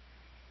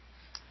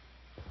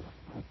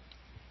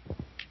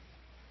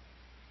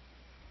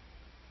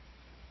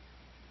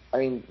 I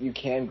mean, you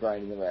can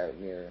grind in the Rabbit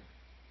Mirror,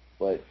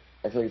 but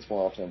I feel like it's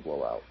more often a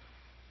blowout.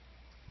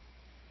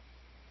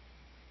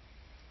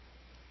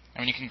 I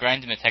mean, you can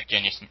grind in a Tech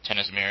Gen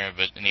Tennis Mirror,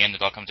 but in the end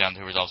it all comes down to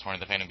who resolves more of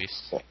the Phantom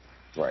Beasts.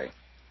 Right.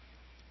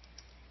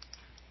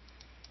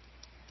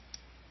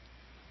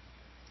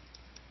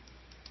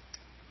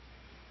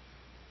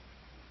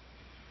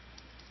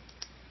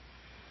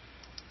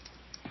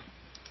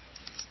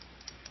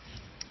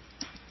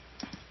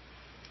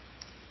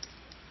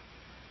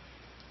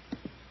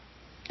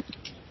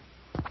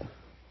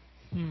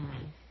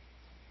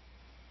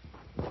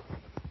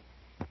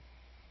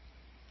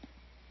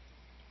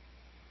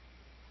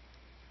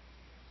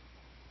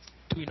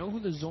 Do we know who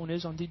the Zone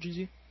is on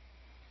DGZ?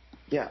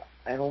 Yeah,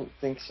 I don't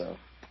think so.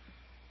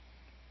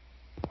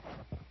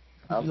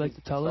 Would you like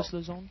to tell us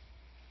the Zone?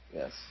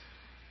 Yes.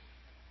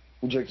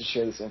 Would you like to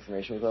share this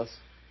information with us?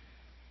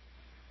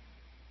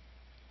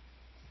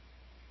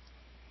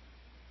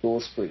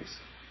 Duels, please.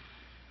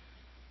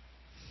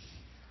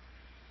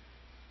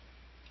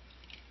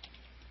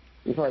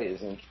 He probably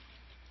isn't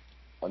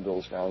on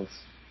Duels grounds.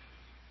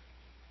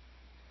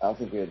 I don't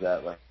think we had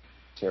that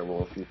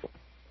terrible of people.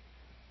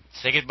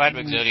 Say goodbye to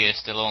Exodia is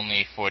still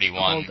only 41.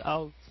 Called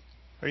out.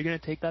 Are you going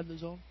to take that, the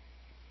Zone?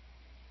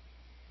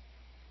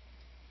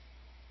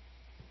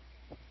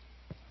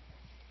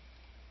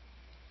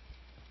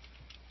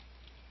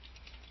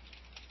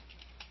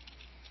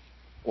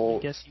 Well, I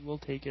guess you will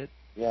take it.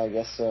 Yeah, I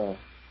guess so.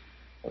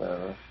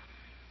 Whatever.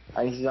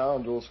 I mean, he's not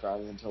on Duels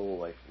grounds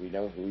until, we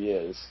know who he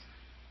is.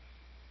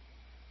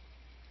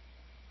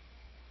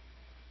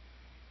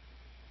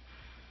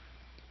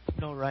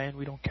 No, Ryan,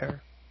 we don't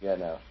care. Yeah,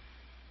 no.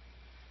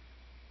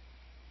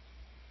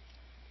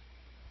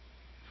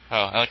 Oh,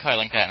 I like how I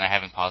linked that and I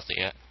haven't paused it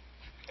yet.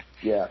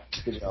 Yeah,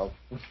 good job.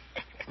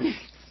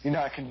 You're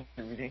not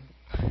contributing.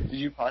 Did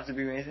you pause to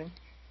be amazing?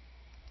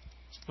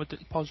 What?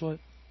 Pause what?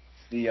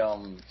 The,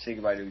 say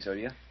goodbye to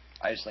Exodia.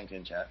 I just linked it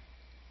in chat.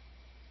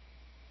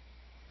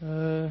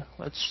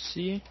 Let's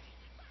see.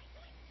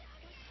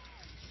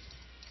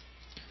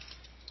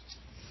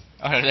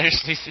 Oh no,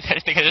 there's I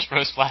think I just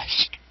froze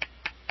Flash.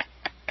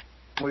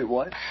 Wait,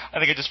 what? I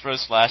think I just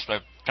froze Flash by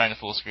trying to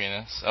full screen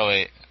this. Oh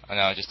wait, oh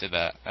no, I just did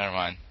that. Never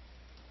mind.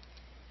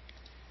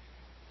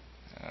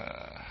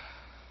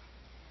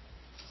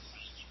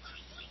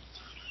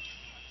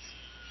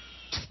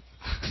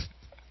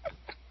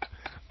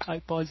 I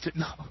paused it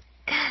now.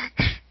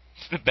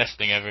 It's the best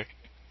thing ever.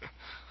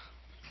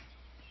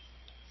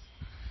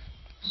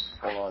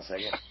 Hold on a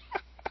second.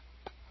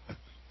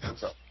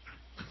 What's up?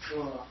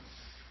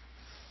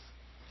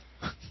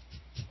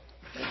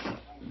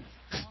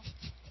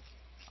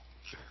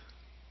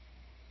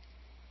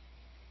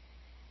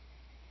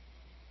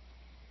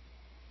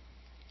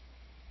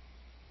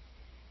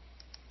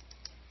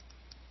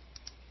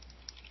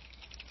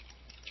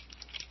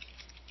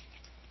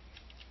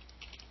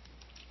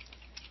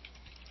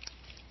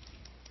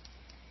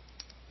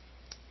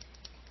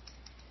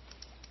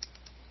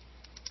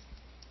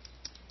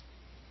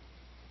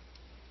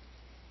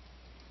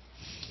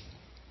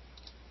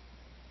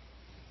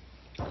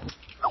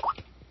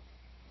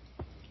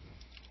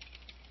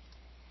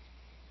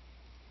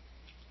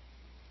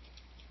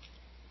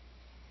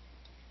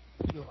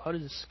 Yo, how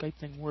does this Skype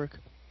thing work?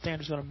 I think I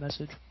just got a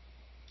message.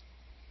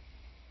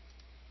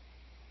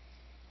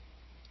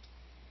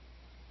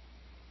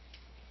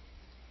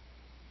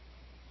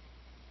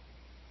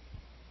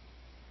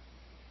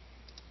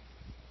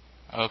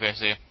 Okay,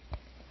 see.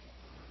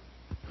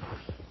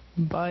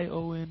 Bye,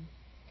 Owen.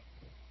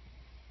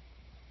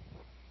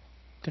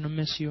 Gonna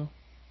miss you.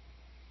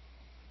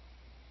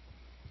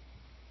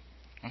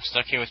 I'm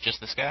stuck here with just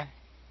this guy.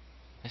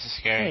 This is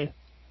scary. Hey,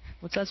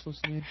 what's that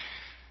supposed to mean?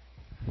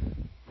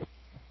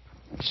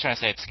 I'm just trying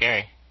to say it's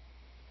scary.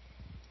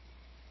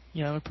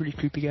 Yeah, I'm a pretty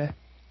creepy guy.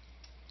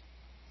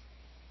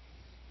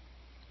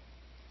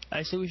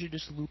 I say we should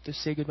just loop the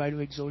say goodbye to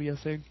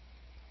Exodia thing.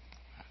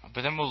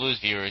 But then we'll lose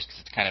viewers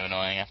because it's kind of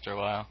annoying after a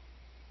while.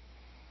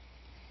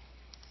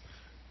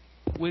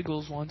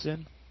 Wiggles wants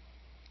in.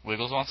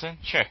 Wiggles wants in?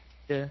 Sure.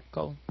 Yeah,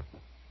 call him.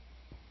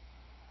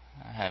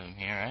 I have him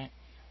here, right?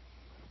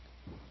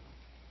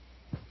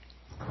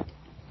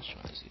 Which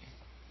one is he?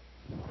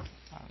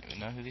 I don't even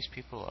know who these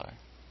people are.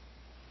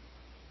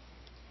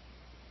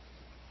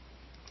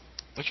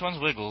 Which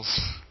one's Wiggles?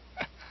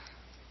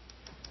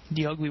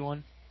 The ugly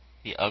one.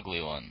 The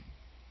ugly one.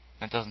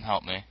 That doesn't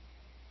help me.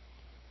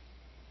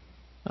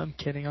 I'm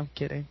kidding. I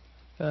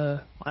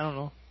don't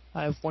know.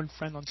 I have one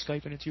friend on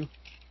Skype and it's you.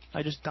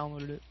 I just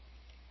downloaded it.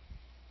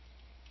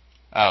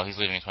 Oh, he's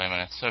leaving in 20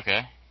 minutes.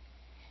 Okay.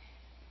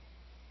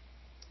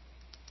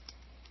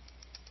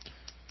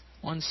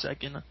 1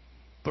 second.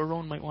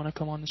 Barone might want to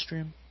come on the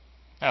stream.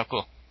 Oh,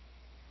 cool.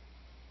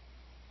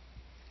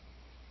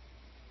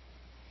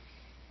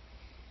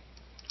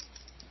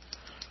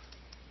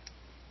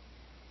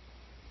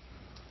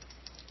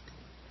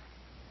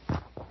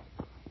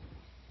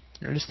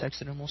 I just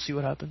texted him. We'll see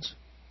what happens.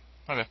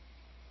 Okay.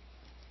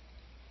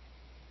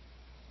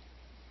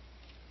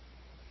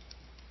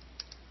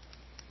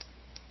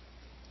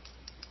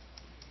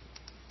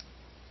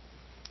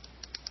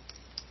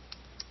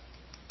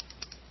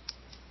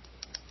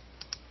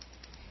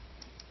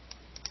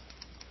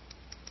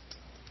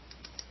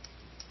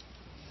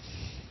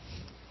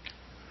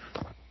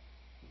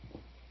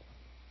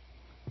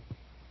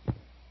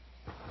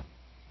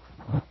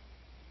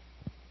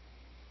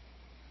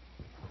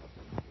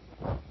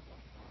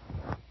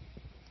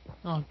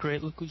 Oh,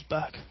 great. Look who's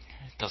back.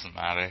 It doesn't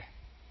matter.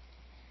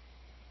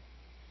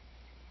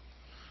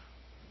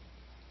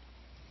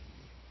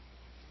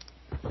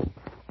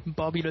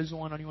 Bobby doesn't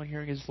want anyone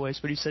hearing his voice,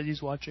 but he says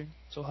he's watching.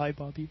 So hi,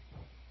 Bobby.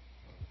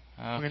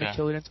 Okay. We're gonna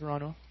kill it in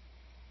Toronto.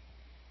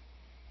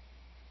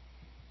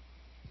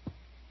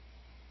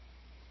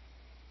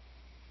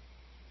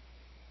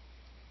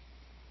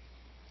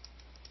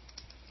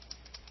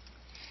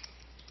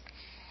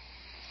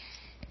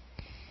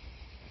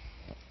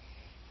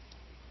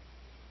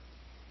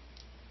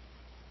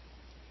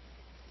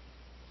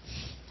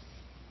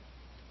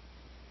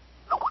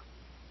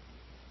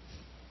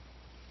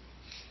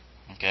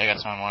 Okay, I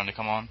got someone wanting to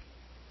come on.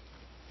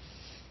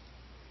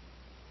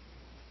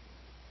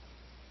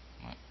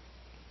 What?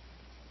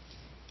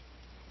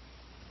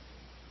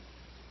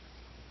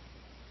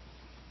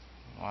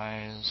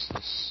 Why is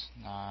this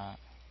not...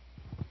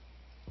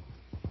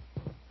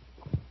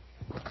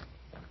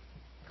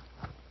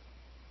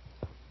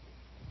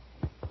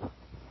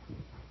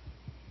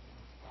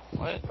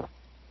 What?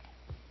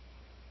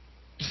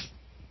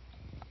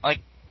 Like,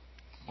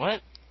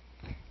 what?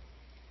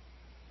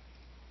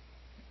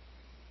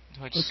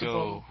 Do I just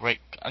go right?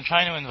 I'm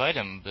trying to invite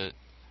him, but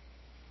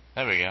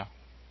there we go.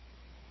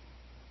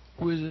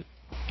 Who is it?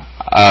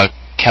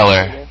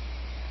 Keller.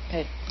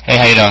 Hey. Hey,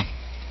 how you doing?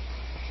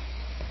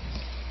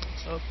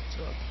 What's up?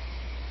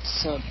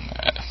 What's up?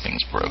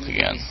 Things broke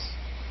again.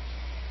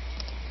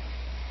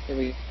 There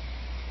we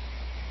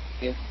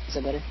go. Is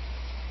that better?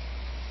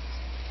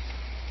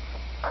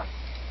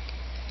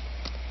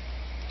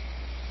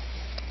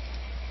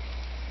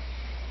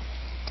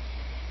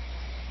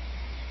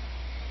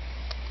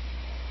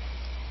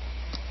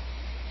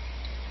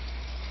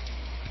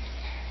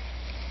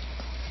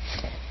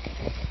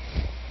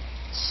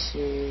 So,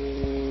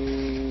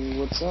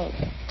 what's up?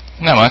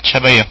 Not much. How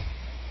about you?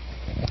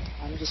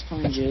 I'm just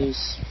playing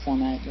Joe's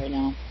format right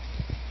now.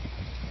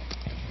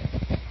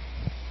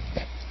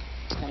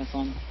 It's kind of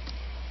fun.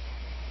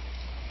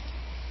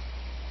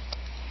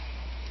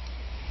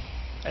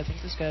 I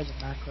think this guy has a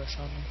man crush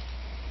on me.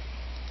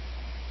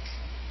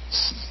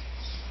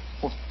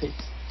 What?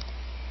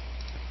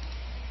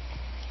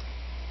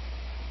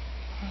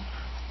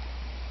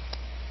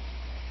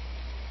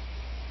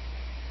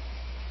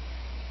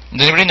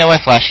 Does anybody know why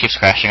Flash keeps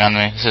crashing on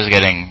me? This is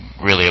getting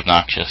really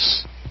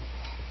obnoxious.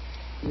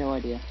 No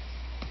idea.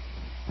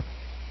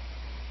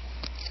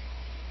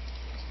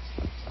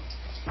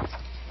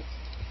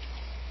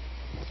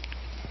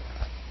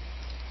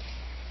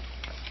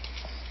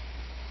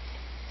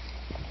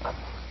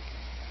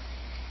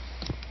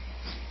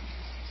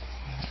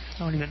 I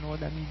don't even know what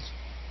that means.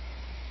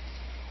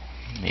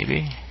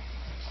 Maybe.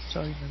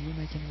 Sorry, man, you're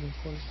making a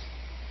report.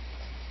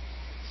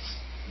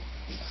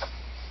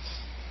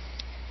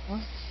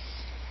 What?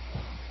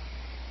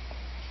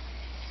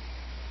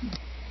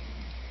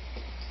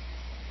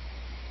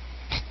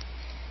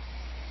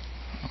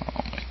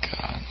 Oh my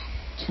god.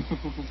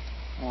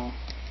 Oh.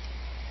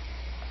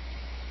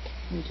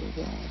 Oh dear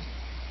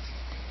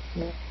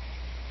God.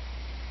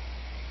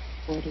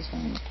 What is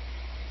that?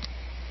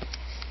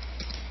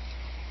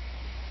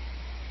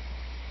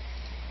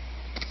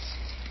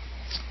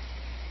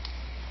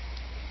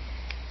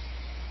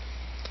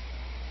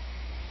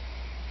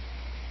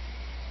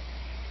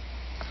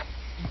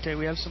 Okay,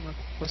 we have some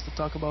requests to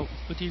talk about.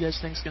 What do you guys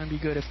think is going to be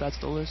good if that's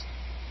the list?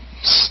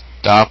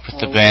 Stop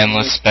with the ban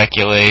list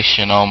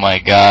speculation. Oh my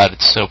god,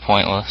 it's so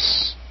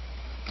pointless.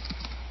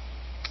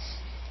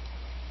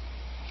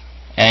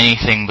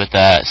 Anything but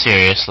that,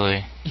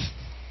 seriously.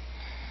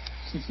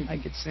 I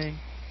could sing.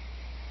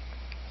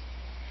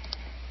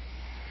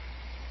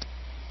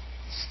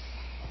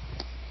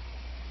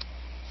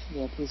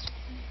 Yeah, please.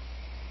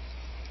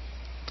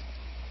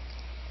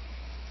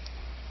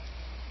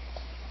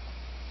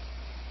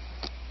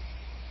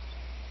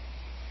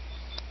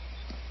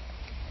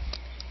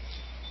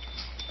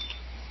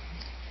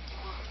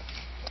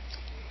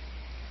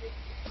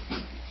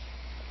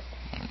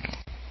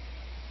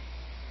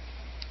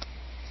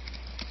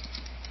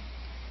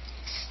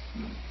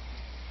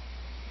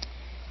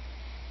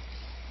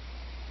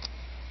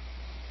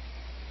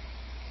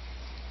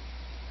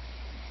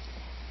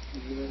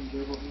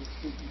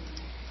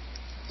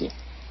 Yeah.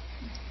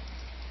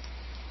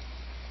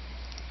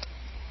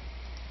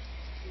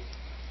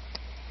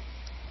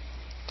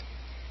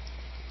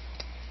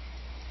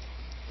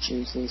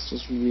 Seriously, it's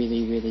just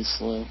really, really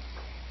slow.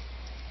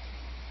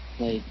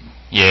 Like,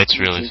 Yeah, it's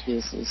really.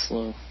 ridiculously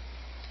slow.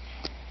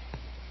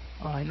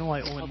 Oh, I know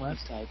why Owen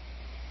left. Type.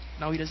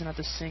 Now he doesn't have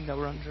to sing that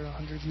we're under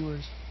 100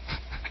 viewers.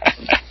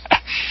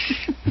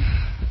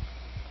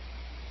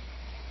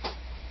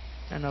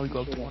 And now we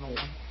go up to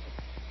 101.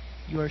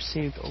 You are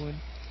saved, Owen.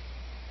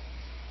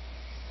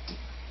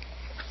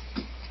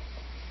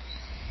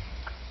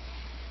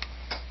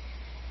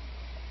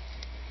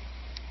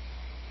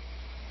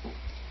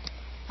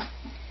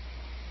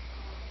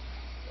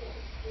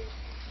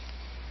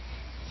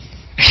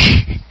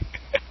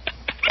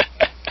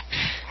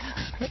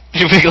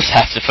 You Wiggles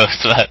have to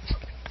post that.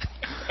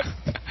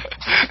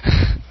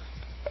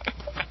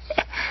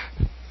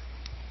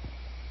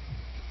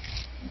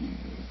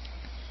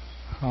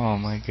 Oh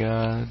my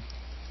god.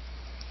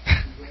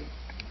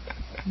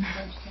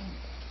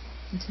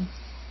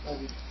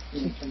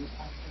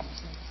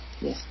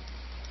 Yes.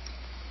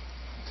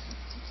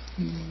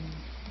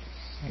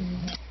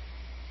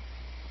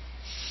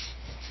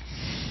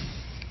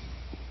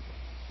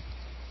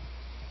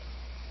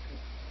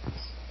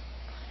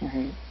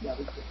 Alright.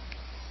 Alright.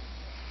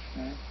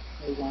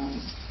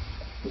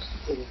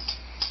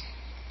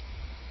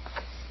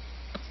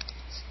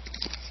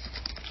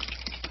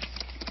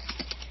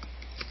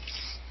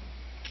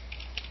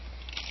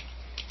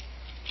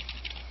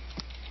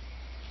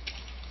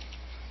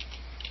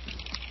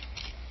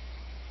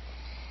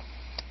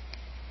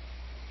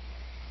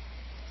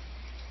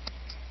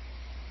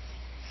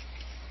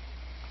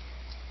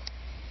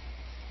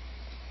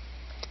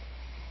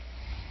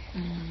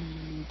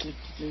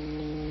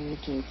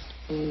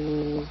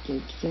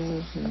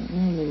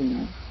 Maybe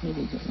not.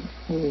 Maybe it doesn't.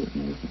 Oh wait,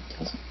 maybe it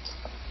doesn't.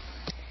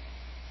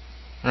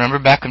 Remember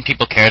back when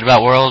people cared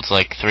about Worlds,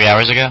 like 3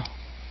 hours ago?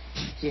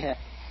 Yeah.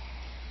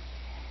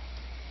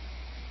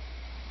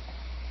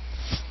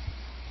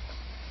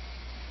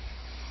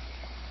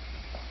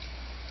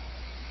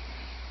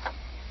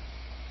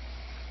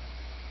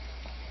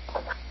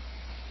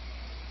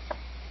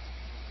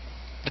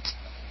 It's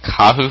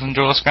Kahu from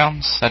Duel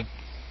Scrums? I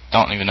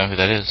don't even know who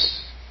that is.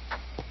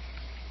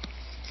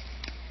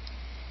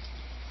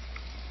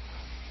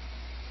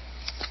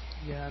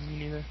 Yeah, me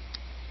neither.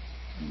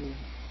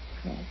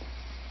 Crap.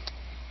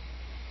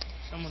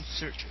 Someone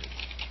search it.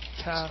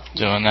 Kahu.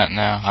 Doing that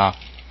now. Oh,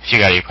 if you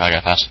got it, you probably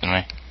got faster than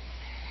me.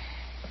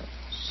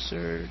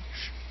 Search.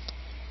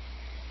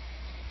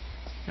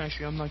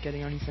 Actually, I'm not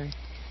getting anything.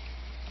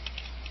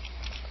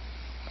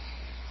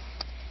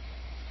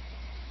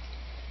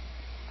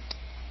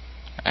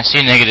 I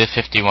see negative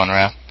 51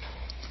 rep.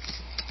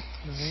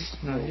 Nice,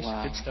 Oh, nice.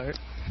 wow. Good start.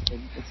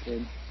 It's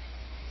good.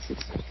 It's good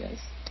stuff, guys.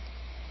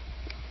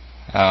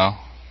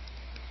 Oh.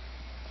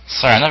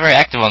 Sorry, I'm not very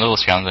active on Duel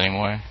Scrums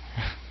anymore.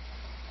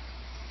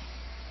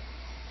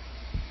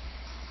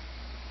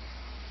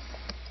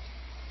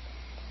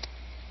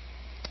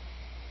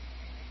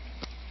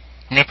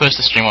 I'm gonna post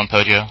the stream on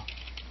Pojo.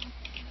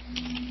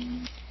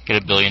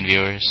 Get 1 billion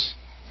viewers.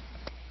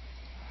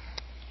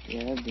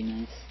 Yeah, that'd be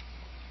nice.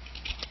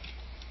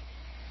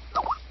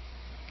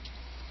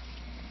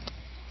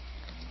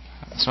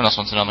 Someone else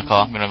wants it on the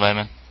call. I'm gonna invite him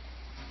in.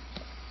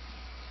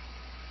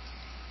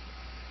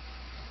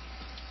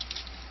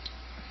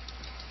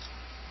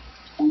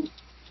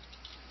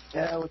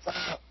 Yeah, what's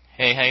up?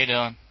 Hey, how you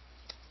doing?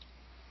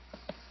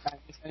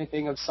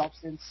 Anything of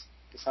substance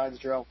besides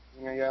drill,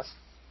 I guess?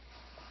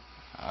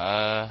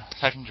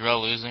 Aside from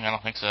Giorlando losing, I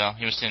don't think so.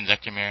 He was to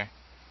Inzektor mirror.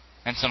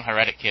 And some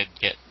heretic kid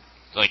get,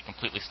 like,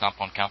 completely stomped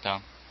on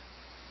countdown.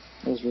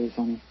 That was really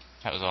funny.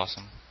 That was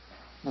awesome.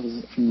 That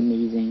was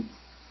amazing.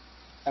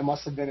 That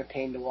must have been a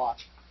pain to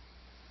watch.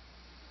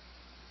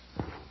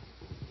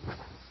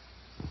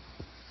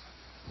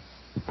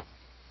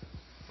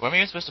 When are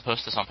you supposed to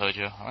post this on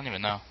Pojo? I don't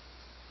even know.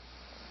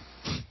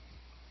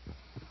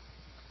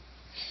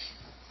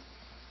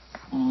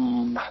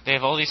 They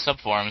have all these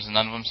subforums and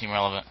none of them seem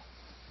relevant.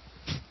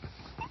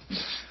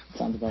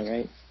 Sounds about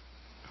right.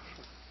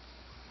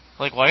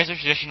 Like, why is there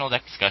traditional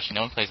deck discussion?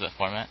 No one plays that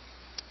format.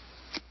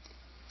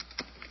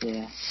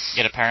 Yeah.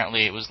 Yet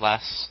apparently it was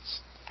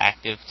last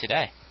active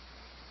today.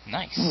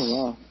 Nice. Oh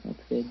wow, that's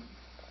good.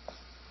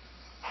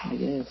 I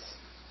guess.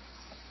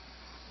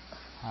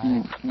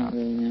 Not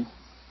really, no.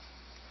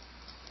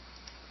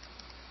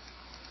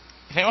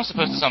 If anyone wants to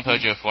post this on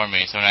Pojo for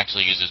me, someone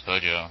actually uses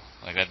Pojo,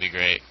 like that'd be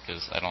great,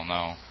 because I don't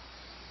know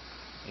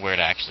where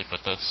to actually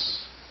put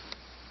this.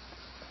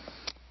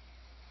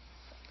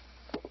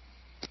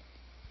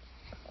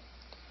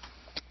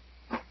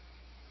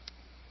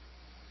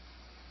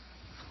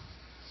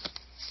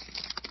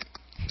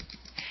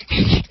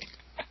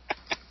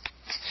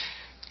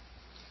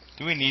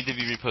 Do we need to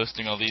be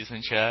reposting all these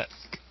in chat?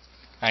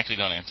 Actually,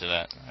 don't answer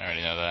that. I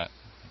already know that.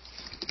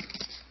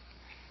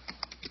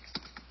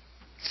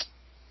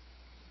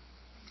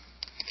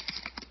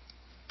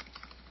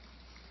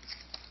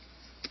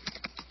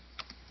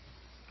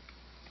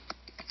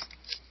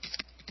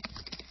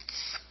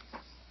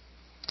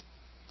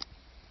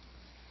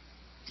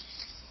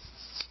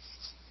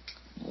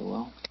 Oh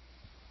well.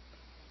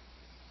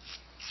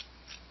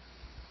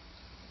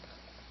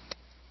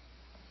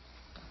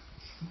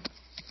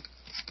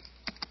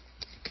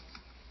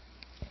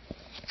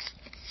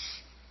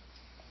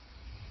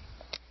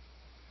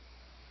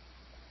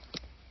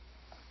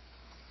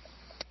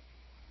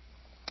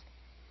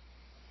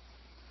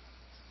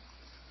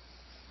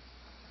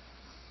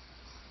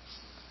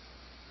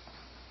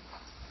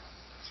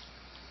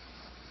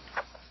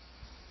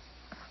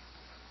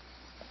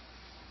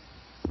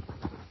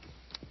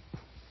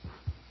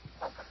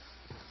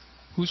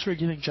 Who's for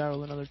giving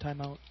Gyro another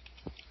timeout?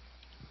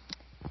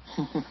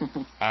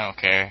 I don't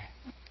care.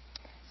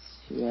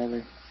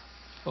 Whoever.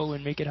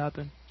 Owen, make it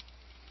happen.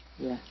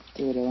 Yeah,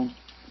 do it, Owen.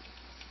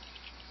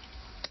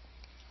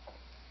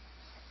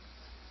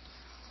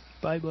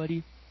 Bye,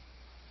 buddy.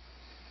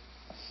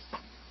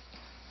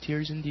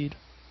 Tears indeed.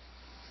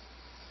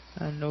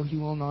 And no, he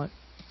will not.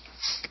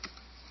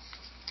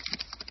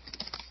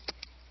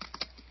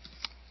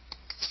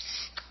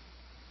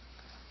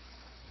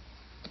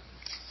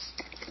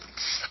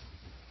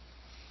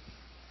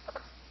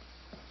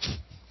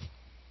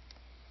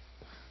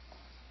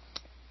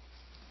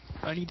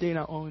 Any day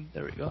now, Owen.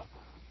 There we go.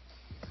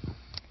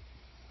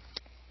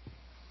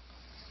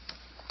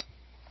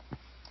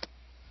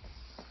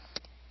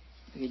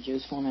 Okay,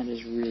 Joe's format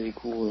is really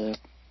cool, though.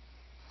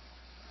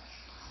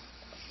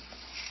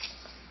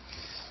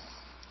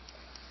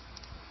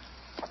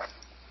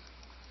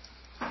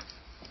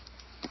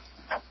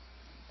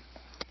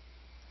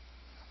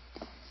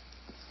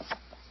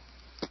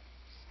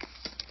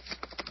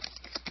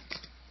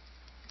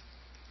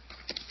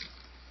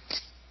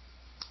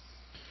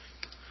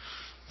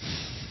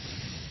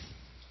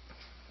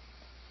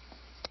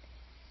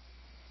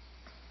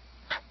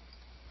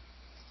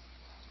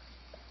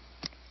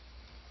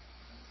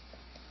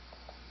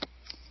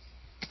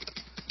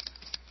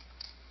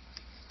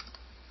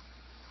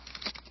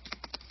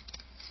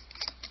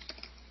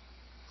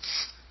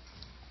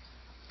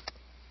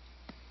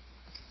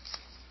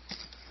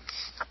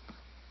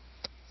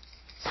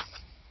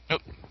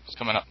 Nope, it's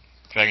coming up.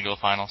 Dragon Duel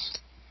Finals.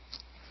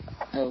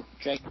 Oh,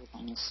 Dragon Ball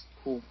Finals.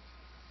 Cool.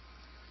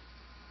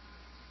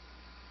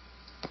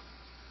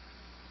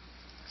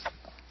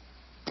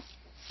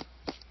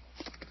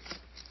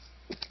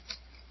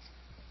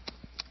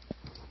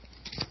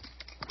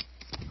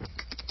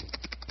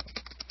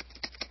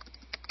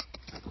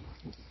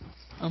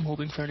 I'm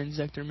hoping for an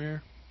Inzektor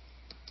mirror.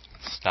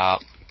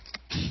 Stop.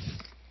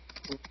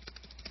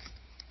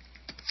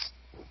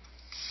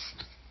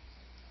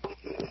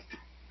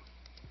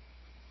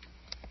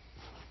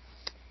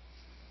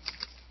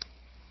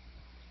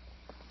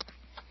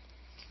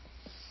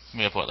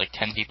 We have, what, like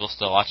 10 people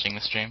still watching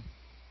the stream?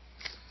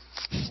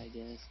 I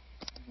guess.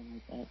 Something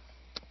like that.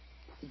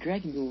 The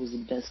Dragon Duel was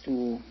the best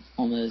duel,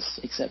 almost,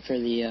 except for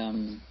the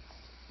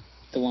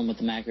one with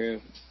the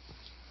macro.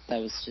 That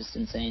was just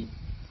insane.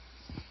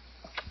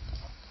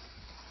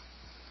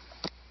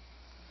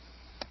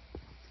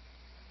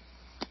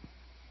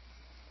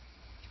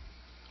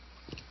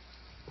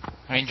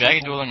 I mean,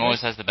 Dragon Dueling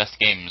always has the best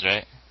games,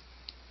 right?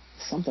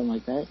 Something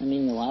like that. I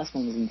mean, the last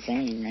one was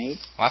insane, right?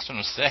 Last one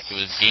was sick. It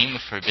was Game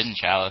of Forbidden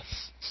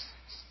Chalice.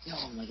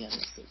 Oh my god,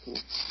 that's so cool.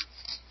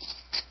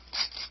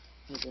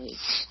 But like,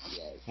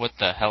 yes. What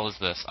the hell is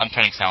this? I'm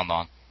turning sound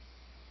on.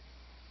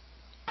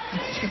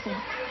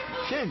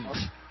 Shin,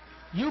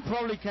 you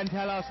probably can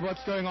tell us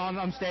what's going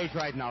on stage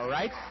right now,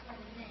 right?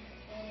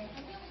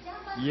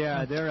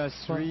 Yeah, there are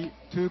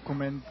two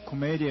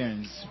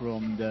comedians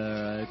from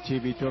the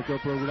TV Tokyo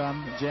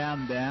program,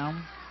 Jam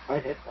Down,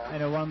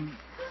 and one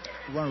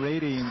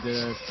lady in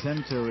the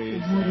center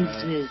is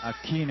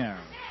Akina.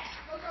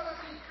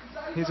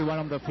 He's one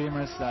of the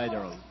famous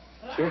idols.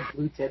 Sure,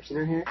 blue tips in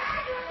her hair.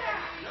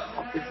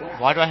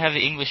 Why do I have the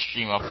English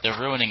stream up? They're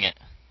ruining it.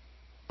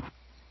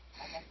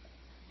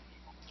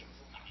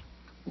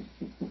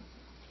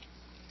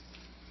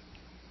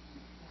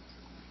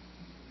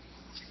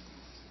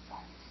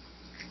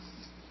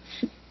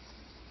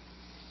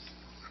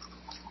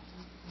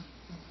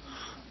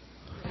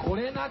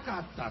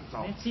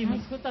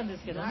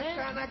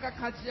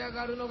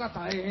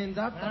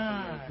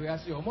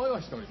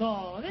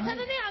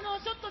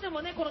 で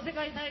もねこの世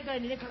界大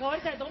会にね関わ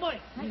りたいと思い、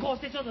こう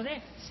してちょっと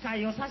ね司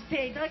会をさせ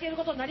ていただける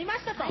ことになりま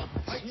したと、いう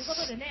こ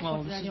とでね、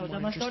こちらにお邪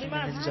魔しており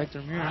ます。はい、で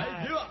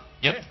は、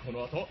こ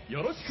の後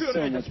よろしくお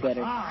願いいたしま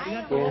す。あり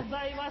がとうご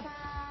ざいます。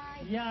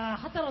いやー、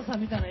畑野さん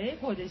みたいなえ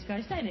え声で司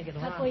会したいねんけど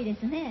な。かっこいいで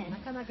すね。な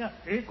かなか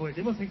ええ声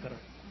出ませんから。さ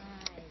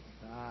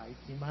あ、行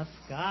きます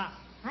か。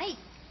はい。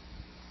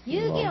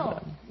遊戯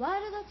王ワー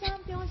ルドチャ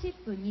ンピオンシッ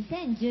プ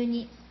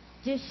2012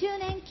 10周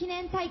年記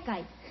念大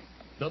会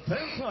The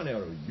 10th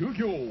Annual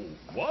Yugioh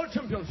World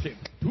Championship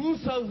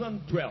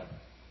 2012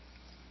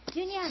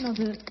ジュニアの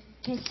部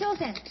決勝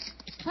戦フ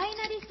ァイ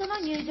ナリストの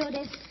入場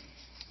です。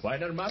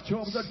 Final match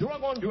of the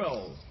Dragon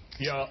Duel.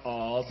 Here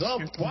are the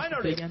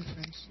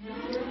finalists.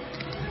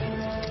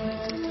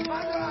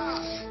 まず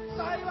は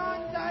台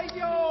湾代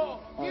表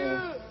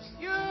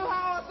ユー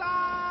ハオさ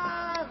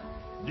ん。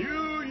 New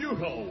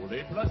Yugioh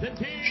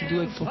representing Should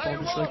do like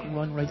football, just like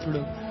run right through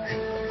the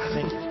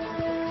thing.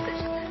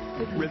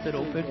 Rip it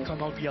open,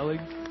 come out yelling.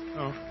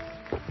 Oh.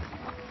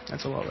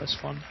 That's a lot less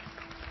fun.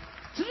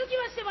 続き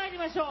まして参り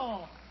まし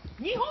ょ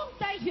う。日本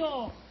代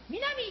表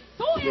南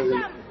東也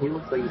さん。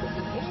東也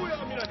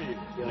南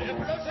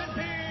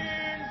representing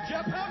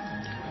Japan.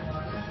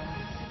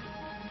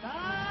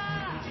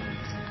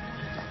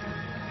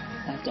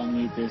 I have to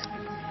unmute this.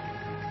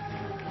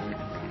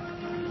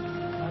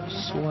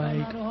 Swag.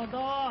 なるほど。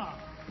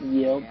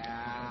Yep.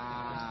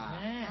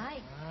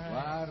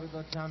 ワール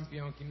ドチャンピ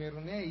オンを決め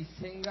るね一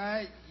戦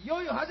がい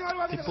よいよ始まる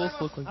わけ They でござい both ま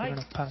す。 look like they're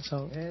gonna pass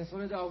out. そ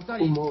れではお二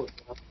人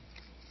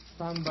ス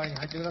タンバイに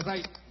入ってくださ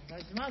い。お願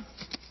いします。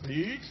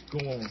 Please go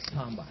on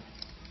standby.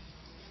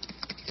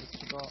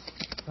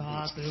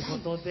 さあというこ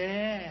と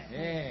で、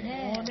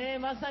もうね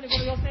まさにこ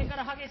の予選か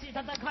ら激しい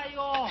戦い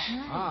を、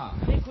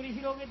ね、繰り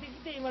広げてき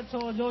て今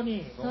頂上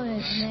に。そう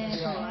ですね。こ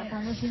れは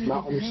楽しみです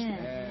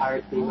ね。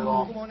僕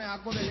もねあ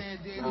っこで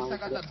ね出入りした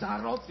かっただ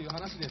ろっていう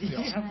話です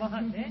よ。ま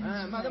あね。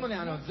まあでもね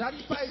ザ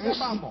リパイジャ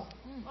パンも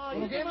こ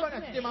の現場に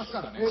は来てます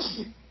からね。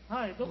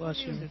はい。どこ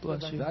にいるんですか。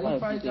ザリ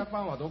パイジャ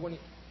パンはどこに。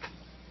よ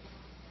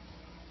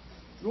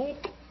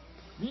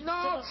みん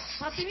な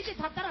立ってみて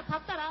立ったら。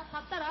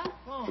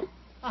うん。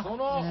そ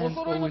のお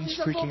揃いの T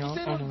シャツを着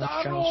てるん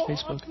だろう。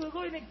す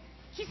ごいね。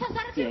着さ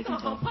されてるのは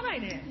半端ない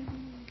ね。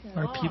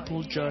Are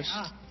people just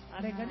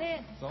あれが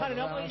ね、彼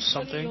らも一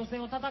緒に予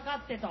選を戦っ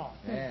てと。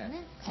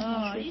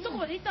いいとこ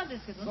まで行ったんで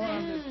すけどね。そうな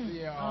んです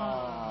よ。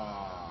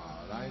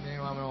来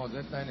年はもう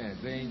絶対ね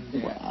全員で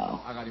上が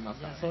ります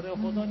から。それ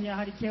ほどにや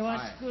はり険し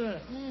く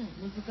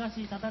難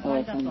しい戦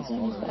いだと。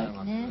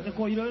で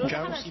こういろいろな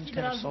話聞い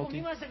たら僕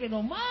見ましたけ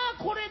ど、まあ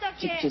これだ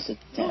け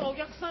今日のお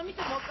客さん見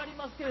ても分かり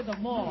ますけれど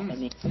も、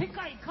世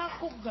界各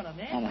国から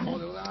ね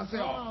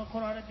来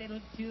られてるっ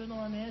ていう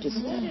のはねす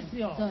ごいです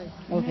よ。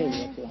There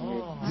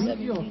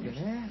we go.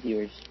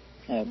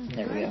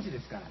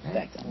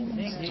 Back on.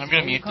 So I'm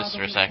gonna mute this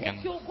for a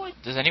second.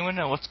 Does anyone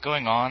know what's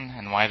going on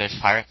and why there's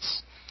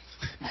pirates?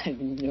 I have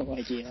no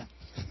idea.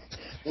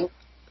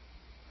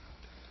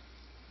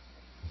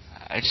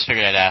 I just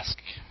figured I'd ask.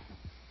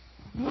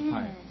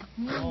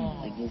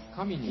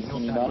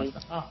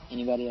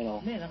 Anybody at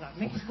all? ね、なんか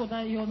メキシコ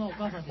代表のお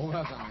母さんです。お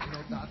母さんの祈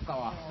ってあった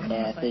わ。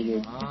Yeah, I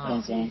figured.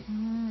 Thanks, man.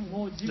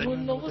 もう自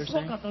分の息子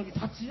が勝った時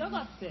立ち上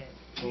がって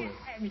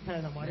みた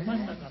いなのもありま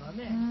したからね。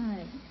で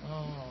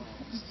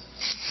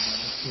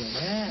すよ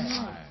ね。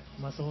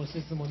まあ創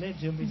出もね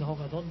準備の方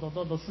がどんどん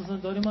進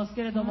んでおります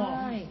けれども、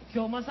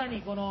今日まさ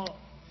にこの10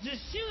周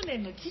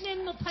年の記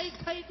念の大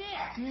会で、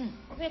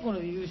ね、この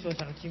優勝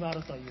者が決ま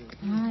るという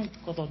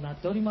ことになっ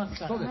ております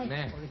から、そうです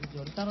ね。これ非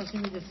常に楽し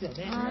みですよ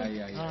ね。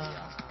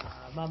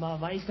まあ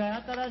毎回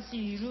新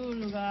しいル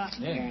ールが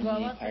加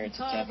わったり、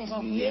カードが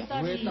増え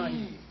たり、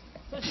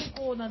そして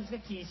こうなんですか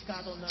禁止カ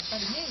ードになった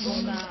りね、いろ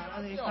んな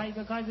改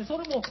革改正、そ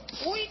れも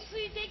追いつ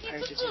いていき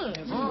つつ、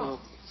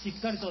しっ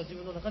かりと自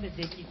分の中で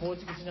デッキ構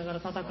築しながら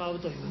戦う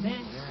という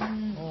ね。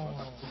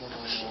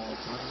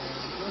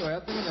や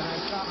ってるんじゃない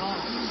ですか。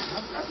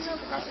懐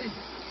かしい。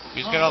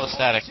Who's got all the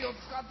static? Yeah,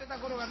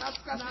 that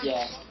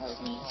was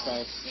me.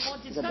 Sorry. 気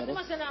持ち使って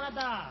ましたね、あな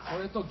た。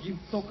これとギフ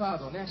トカー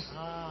ドね。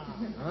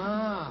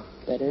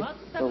Better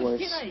全 or く引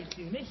け worse? ないっ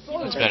ていうね。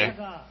そうですね。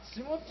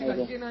しもっちが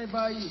引けない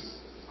場合、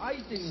相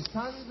手に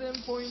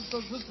3000ポイント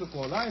ずつ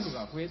こうライフ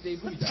が増えてい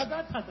くみたい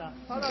な。ただ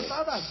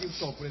ギフ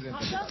トをプレゼン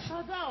トしてた。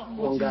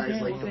Well,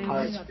 guys, like the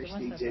pirates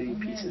officially did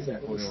pieces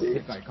that こ will れを save. 世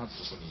界各国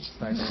に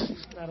伝えてほしい。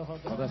なるほ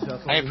ど。私は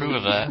そう I いう approve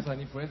of that. 皆さん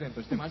にプレゼン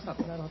トしてました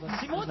と。なるほど。 Oh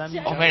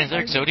man, is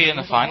there Exodia in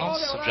the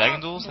finals of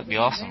Dragon Duels? That'd be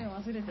awesome.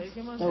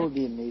 That would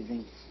be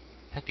amazing.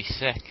 That'd be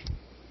sick.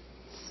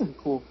 So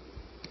cool.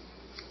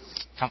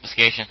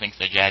 Confiscation thinks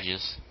they're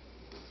judges.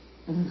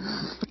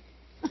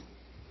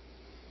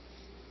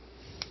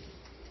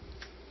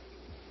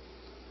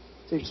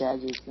 They're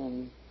judges,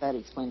 then that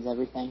explains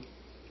everything.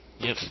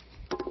 Yep.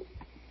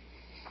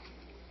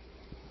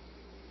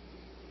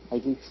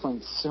 Like, you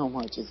explained so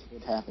much as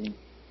what happened.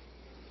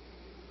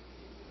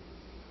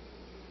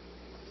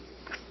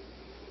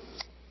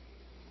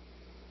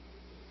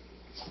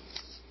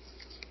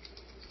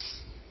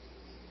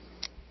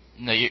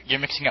 No, you're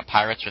mixing up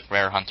pirates with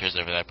rare hunters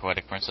over there,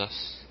 Poetic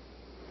Princess.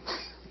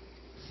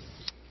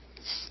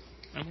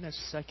 I'm gonna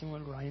second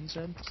what Ryan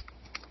said.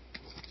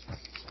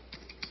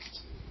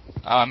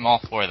 I'm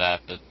all for that,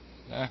 but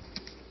oh,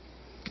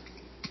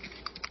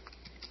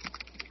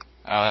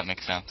 that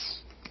makes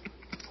sense.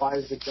 Why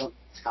is the jump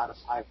Scott a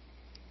 5?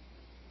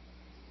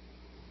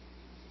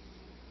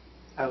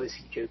 How is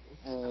he joking?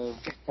 I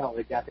can't tell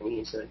they're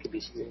Japanese, so it could be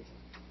serious.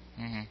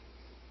 Mm-hmm.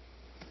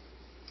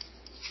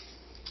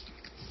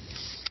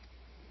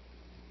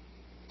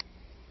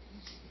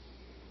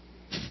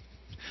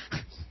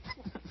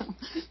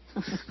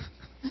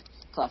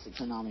 Classic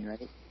Konami,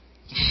 right?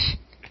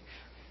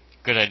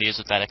 Good ideas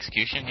with that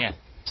execution, yeah.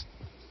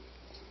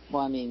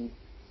 Well, I mean,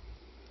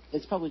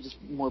 it's probably just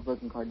more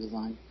broken card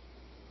design.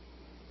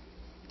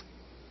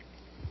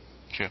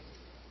 True.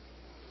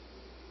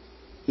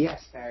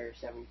 Yes, Barrier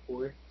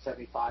 74,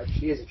 75.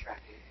 She is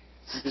attractive.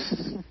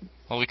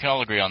 Well, we can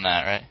all agree on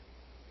that, right?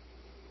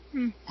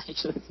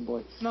 Actually, it's a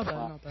boy. Not bad,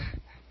 not bad.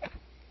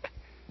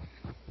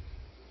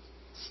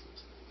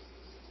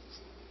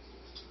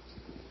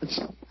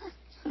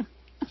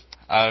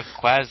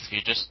 Quaz, if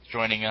you're just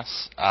joining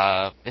us,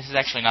 this is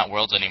actually not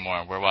Worlds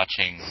anymore. We're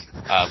watching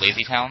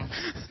Lazy Town.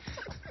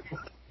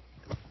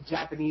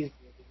 Japanese.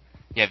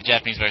 Yeah, the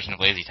Japanese version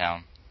of Lazy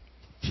Town.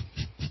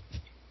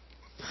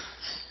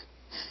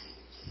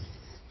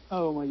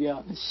 Oh my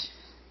gosh.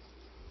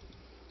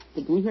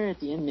 The blue hair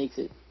at the end makes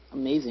it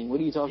amazing. What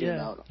are you talking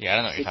about? Yeah, I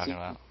don't know what you're talking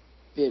about.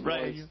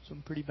 Right, you have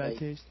some pretty bad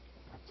taste.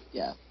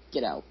 Yeah,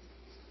 get out.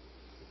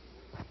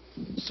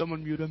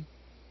 Someone mute him.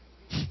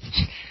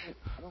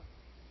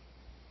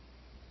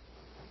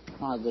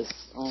 This,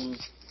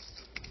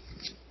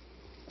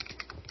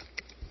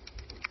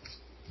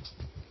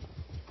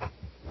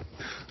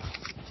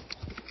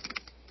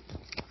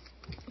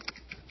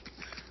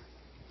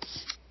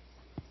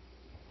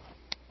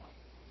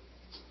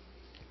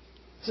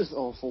 This is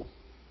awful.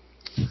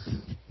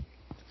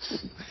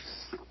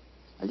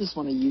 I just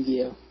want a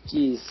Yu-Gi-Oh!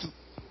 Jeez.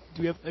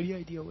 Do we have any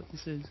idea what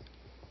this is?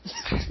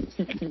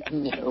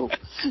 No.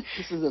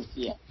 This is a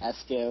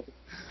fiasco.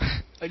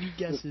 Any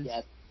guesses?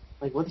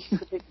 Like, what have you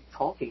been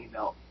talking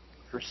about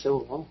for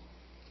so long?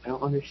 I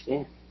don't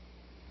understand.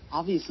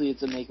 Obviously,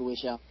 it's a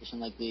Make-A-Wish application,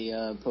 like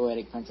the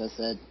Poetic Princess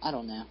said. I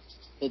don't know.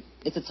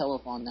 It's a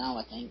telephone now,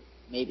 I think.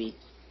 Maybe.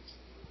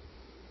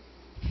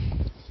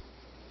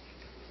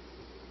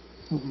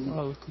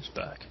 Oh, look who's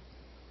back.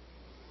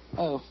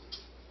 Oh.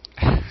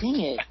 Dang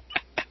it.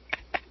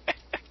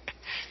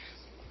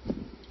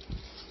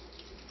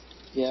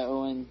 Yeah,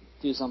 Owen,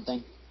 do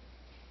something.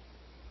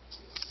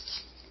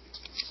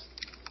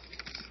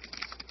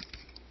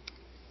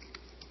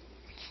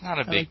 It's not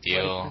a big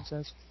deal.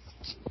 Princess.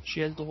 She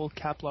has the whole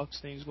cap locks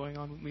things going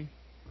on with me.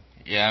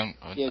 Yeah,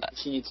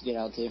 she needs to get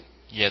out too.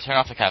 Yeah, turn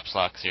off the caps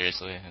lock,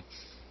 seriously.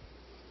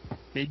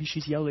 Maybe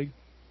she's yelling.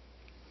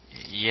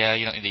 Yeah,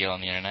 you don't need to yell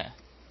on the internet.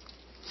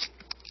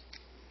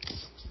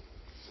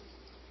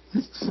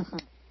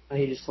 Oh,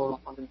 he just told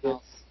him on the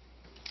house.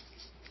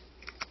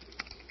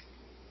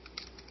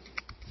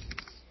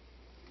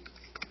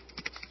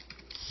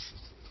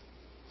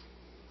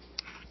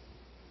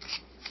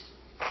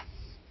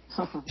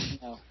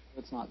 No,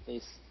 it's not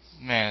face.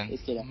 Man,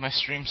 face my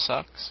stream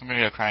sucks. I'm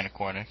gonna go cry in a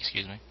corner,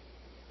 excuse me.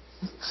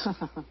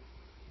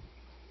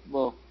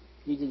 Well,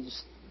 you did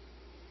just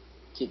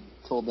get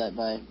told that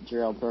by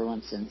Jarrell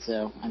Burwinson,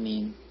 so, I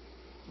mean,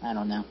 I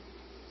don't know.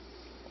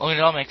 Well, it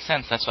all makes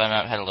sense. That's why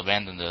Matt Peddle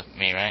abandoned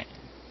me, right?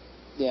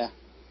 Yeah.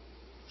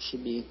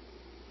 Should be.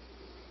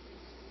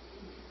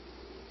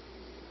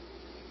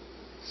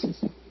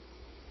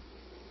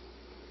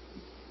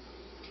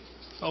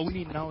 All we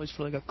need now is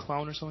for like a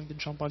clown or something to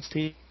jump on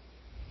stage.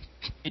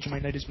 My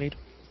night is made.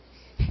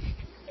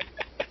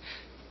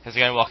 Is the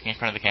guy walking in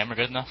front of the camera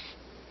good enough?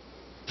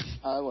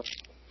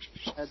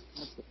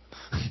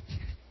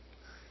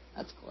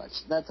 That's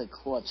clutch. That's a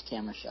clutch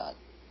camera shot.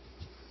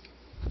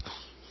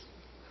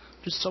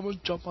 Just someone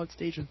jump on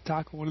stage and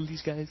tackle one of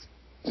these guys.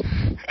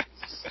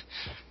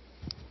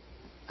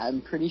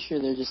 I'm pretty sure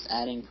they're just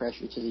adding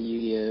pressure to the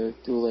Yu-Gi-Oh!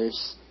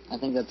 Duelers. I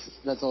think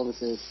that's all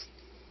this is.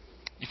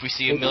 If we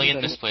see a million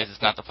misplays,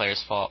 it's not the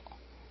player's fault.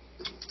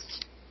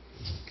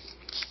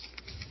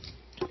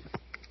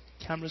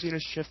 Camera's gonna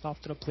shift off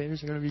to the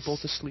players. They're gonna be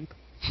both asleep.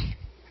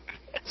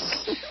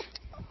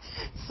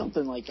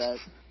 Something like that.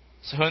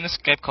 So who in this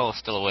Skype call is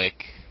still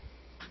awake?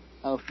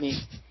 Oh, me.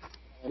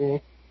 I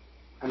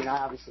mean, I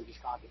obviously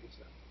just copied it,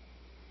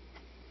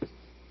 so.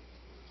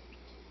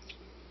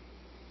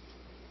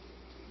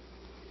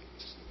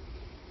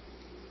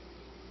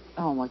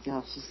 Oh my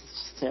gosh, this is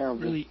just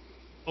terrible. Really,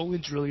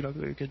 Owen's really not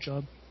doing a good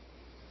job.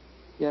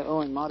 Yeah,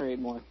 Owen, moderate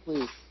more,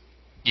 please.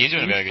 He's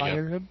doing a very good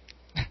fire job.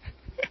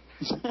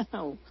 Him?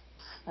 No,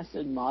 I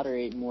said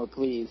moderate more,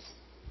 please.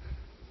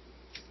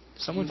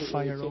 Someone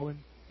fire Owen.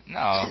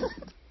 No.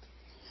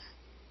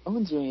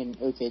 Owen's doing an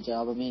okay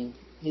job. I mean,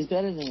 he's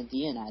better than a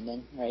DN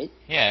admin, right?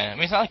 Yeah, I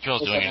mean, it's not like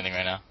Joel's doing anything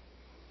right now.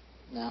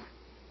 No.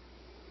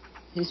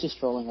 He's just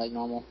trolling like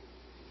normal.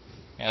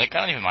 Yeah, like,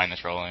 I don't even mind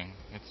this rolling.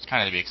 It's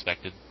kind of to be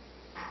expected.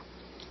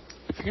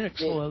 If you're gonna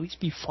troll, at least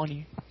be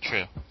funny.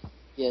 True.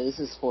 Yeah, this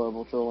is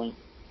horrible trolling.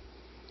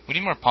 We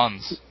need more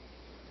puns.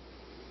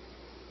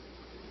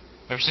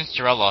 Ever since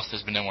Duel lost,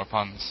 there's been no more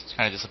puns. It's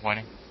kind of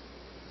disappointing.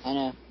 I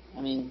know.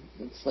 I mean,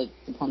 it's like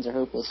the puns are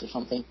hopeless or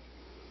something.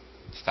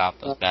 Stop,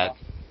 that's bad.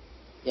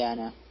 Yeah, I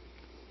know.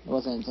 It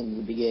wasn't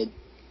intended to be good.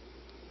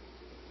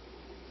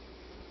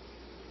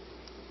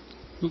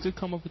 Who could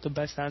come up with the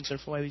best answer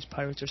for why these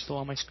pirates are still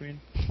on my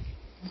screen?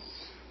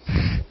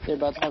 They're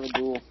about to have a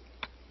duel.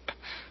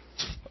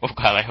 Oh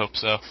god, I hope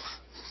so.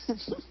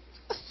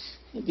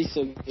 It'd be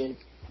so good.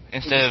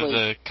 Instead of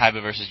the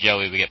Kaiba versus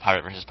Joey, we get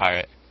Pirate versus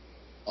Pirate.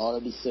 Oh,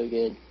 that'd be so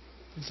good.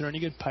 Is there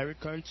any good pirate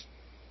cards?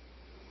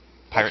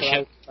 Pirate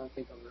ship? I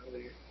think of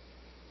earlier.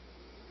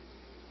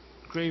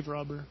 Grave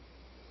robber.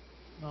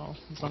 No,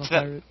 it's not What's a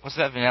pirate. What's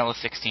that vanilla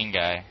 16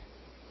 guy?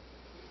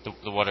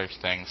 The water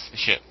things. The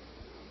ship.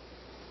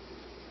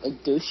 A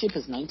ghost ship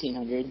is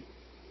 1900.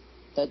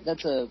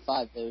 That's a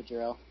 5 though,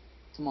 Jarrell.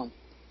 Come on.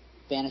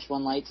 Banish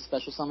one light to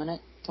special summon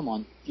it? Come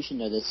on. You should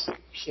know this.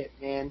 Shit,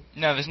 man.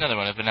 No, there's another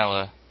one, a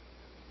vanilla.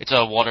 It's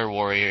a water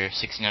warrior,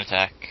 16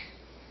 attack.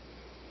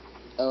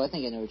 Oh, I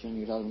think I know which one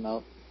you're talking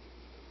about.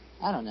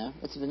 I don't know.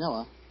 It's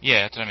vanilla.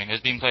 Yeah, that's what I mean. It was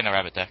being played in a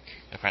rabbit deck.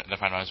 The friend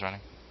I was running.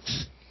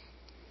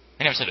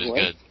 I never said it was What?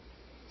 good.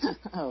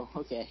 Oh,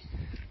 okay.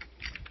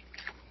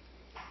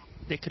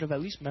 They could have at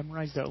least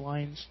memorized their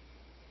lines.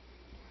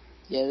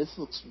 Yeah, this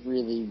looks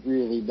really,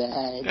 really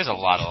bad. There's a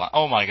lot of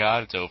Oh my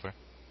god, it's over.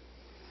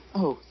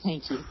 Oh,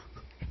 thank you.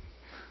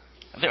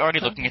 Are they already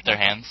looking at their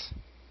hands?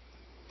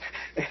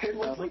 It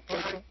looks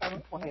like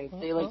I'm playing.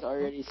 They like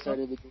already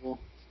started the duel.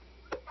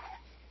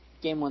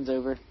 Game 1's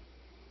over.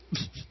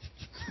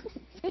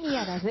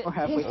 Or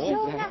halfway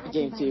through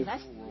game 2.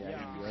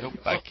 Nope,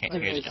 I can't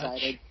hear the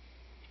judge.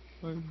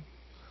 Excited.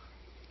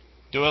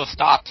 Duel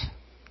stopped.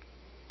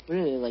 What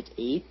are they, like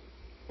 8?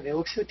 They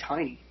look so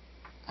tiny.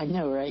 I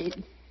know, right?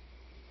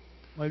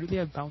 Why do they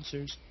have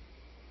bouncers?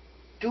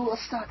 Duel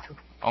stop.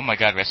 Oh my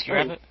god, Rescue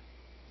Rabbit?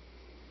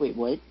 Wait,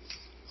 what?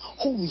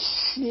 Holy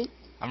shit!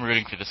 I'm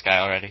rooting for this guy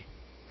already.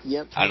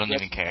 Yep. I don't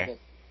even care.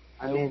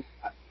 I mean,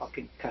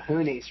 fucking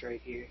kahunas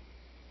right here.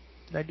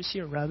 Did I just see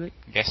a rabbit?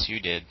 Yes, you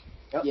did.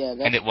 Yep. Yeah,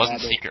 that's And it wasn't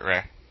rabbit. secret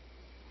rare.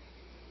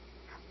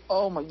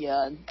 Oh my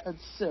god,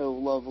 that's so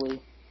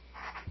lovely.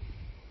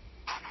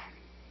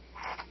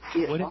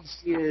 Yeah, What that's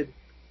is- good.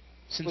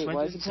 Since Wait, when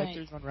why does is it saying-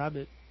 Inzektor run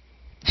rabbit?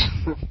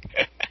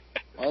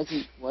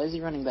 Why is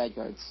he running bad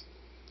cards?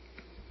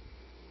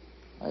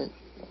 What?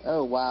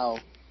 Oh wow.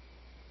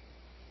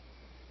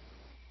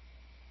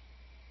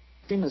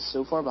 Stream is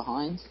so far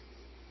behind.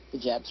 The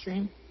Jap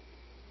stream?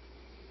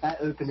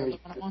 That opener is Is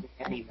that the one?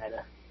 any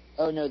meta.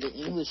 Oh no, the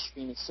English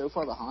stream is so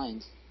far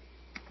behind.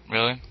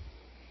 Really?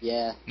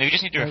 Yeah. Maybe you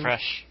just need to Right.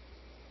 refresh.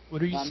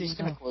 What are you No, I'm seeing just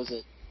gonna now? close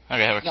it. Okay,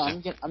 that works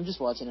No, too. I'm just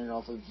watching it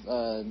off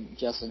of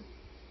Justin.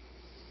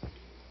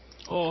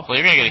 Oh, Well,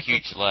 you're gonna get a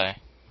huge delay.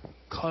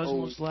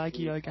 Cosmos Oh,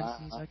 laggy against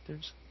wow.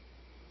 Inzektors.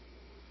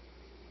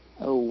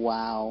 Oh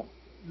wow.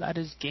 That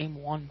is game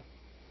 1.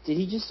 Did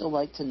he just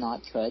elect to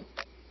not cut?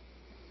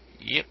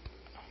 Yep.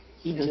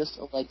 He just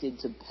elected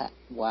to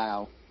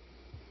wow.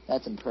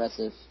 That's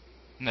impressive.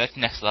 That's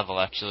next level,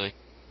 actually.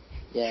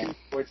 Yeah. Shoot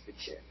towards the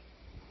chip.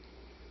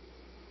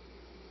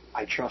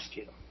 I trust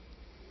you.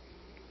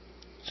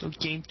 So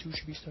game 2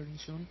 should be starting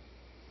soon.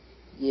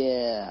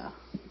 Yeah.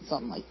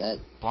 Something like that.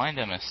 Blind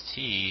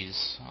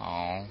MSTs.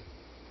 Oh.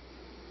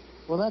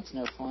 Well, that's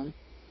no fun.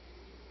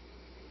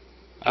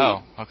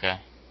 Oh, okay.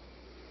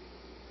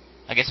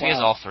 I guess if he has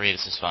Wow. all 3,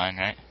 this is fine,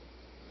 right?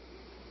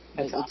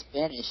 It's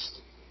banished.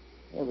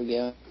 There we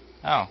go.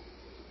 Oh.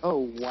 Oh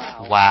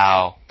wow.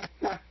 Wow.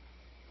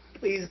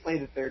 Please play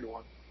the third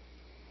one.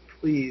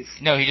 Please.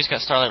 No, he just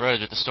got Starlight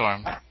Road with the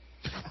Storm.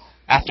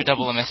 After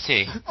double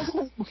MST.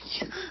 Oh my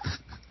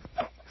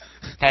god.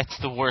 That's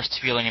the worst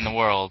feeling in the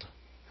world.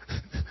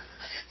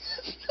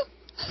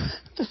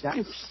 That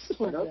was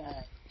so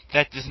bad.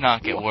 That does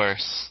not get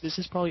worse. This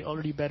is probably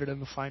already better than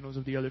the finals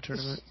of the other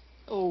tournament.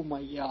 Oh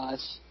my gosh.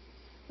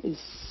 It's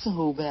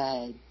so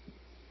bad.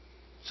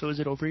 So is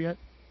it over yet?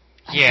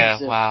 I Yeah,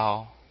 think so.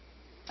 wow.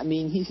 I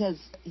mean, he has,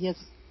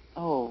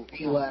 oh,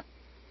 He God. left.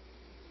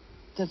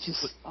 That's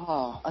just,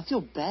 I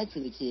feel bad for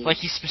the kid. Like,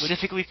 he's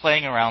specifically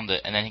playing around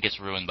it, and then he gets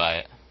ruined by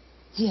it.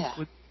 Yeah.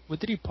 What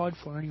did he pod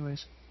for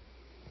anyways?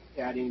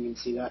 Yeah, I didn't even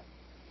see that.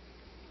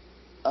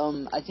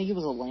 I think it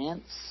was a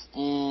Lance,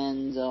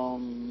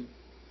 and,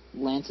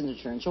 Lance and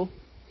a Torrential.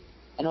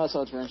 I know I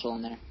saw a Torrential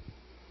in there.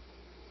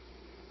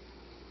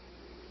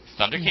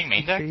 Thunder King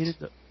main deck? Faded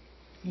the-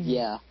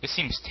 Yeah. This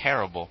seems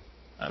terrible.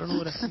 I don't know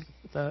what I think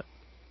of that.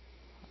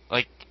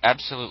 Like,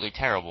 absolutely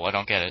terrible. I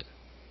don't get it.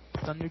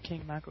 Thunder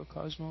King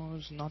Macrocosmo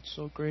is not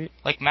so great.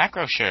 Like,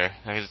 Macro, sure,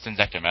 because it's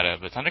Inzektor meta,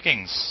 but Thunder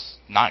King's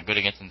not good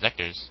against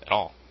Inzektors at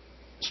all.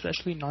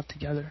 Especially not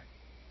together.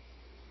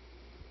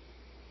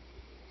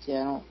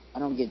 Yeah, I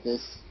don't get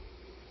this.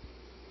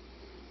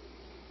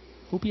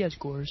 Hope he has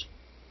Gores.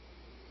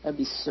 That'd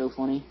be so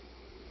funny.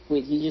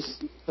 Wait, he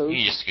just posed?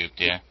 He just scooped,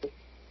 yeah.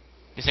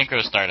 The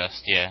Synchro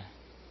Stardust, yeah.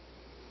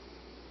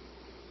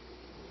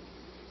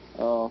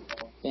 Oh,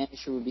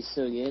 Vanisher would be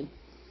so good.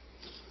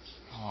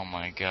 Oh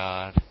my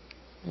god.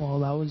 Well,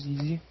 that was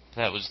easy.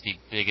 That was the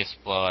biggest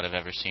blowout I've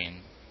ever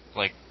seen.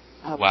 Like,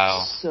 I wow.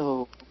 was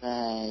so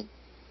bad.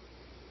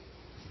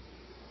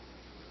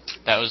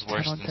 That was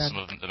worse 10 on than 10. some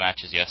of the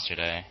matches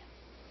yesterday.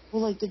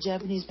 Well, like, the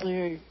Japanese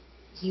player,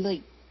 he,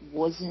 like,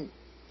 wasn't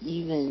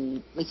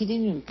even... Like, he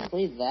didn't even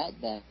play that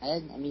bad.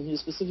 I mean, he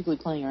was specifically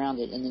playing around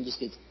it and then just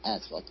gets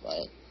ass-fucked by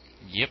it.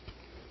 Yep.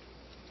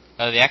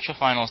 The actual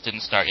finals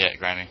didn't start yet,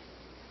 Grimy.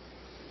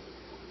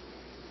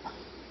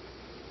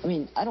 I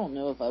mean, I don't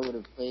know if I would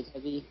have played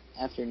heavy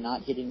after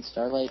not hitting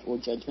Starlight or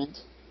Judgment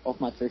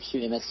off my first 2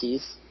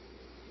 MSTs.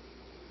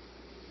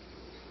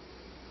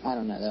 I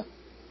don't know, though.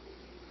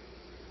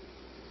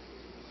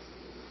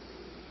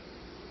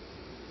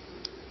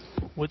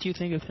 What do you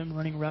think of him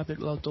running Rapid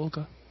without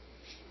Dolka?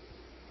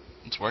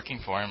 It's working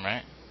for him,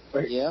 right?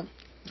 Yeah.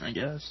 I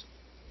guess.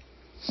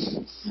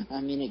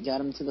 I mean, it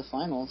got him to the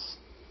finals.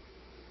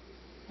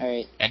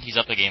 Alright. And he's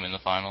up a game in the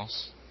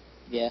finals.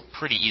 Yeah.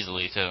 Pretty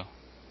easily, too.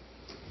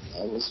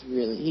 That was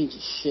really... He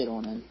just shit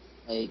on him.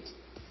 Like,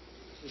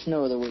 there's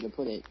no other way to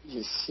put it. He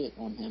just shit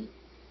on him.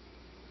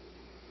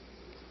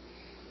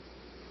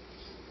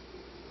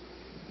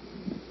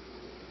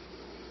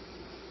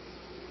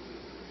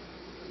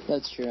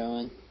 That's true,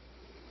 Owen.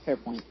 Fair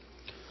point.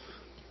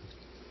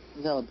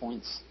 Valid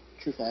points.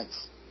 True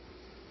facts.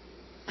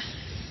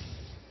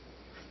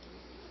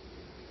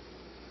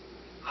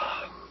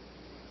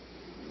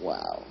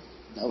 Wow.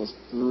 That was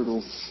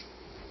brutal.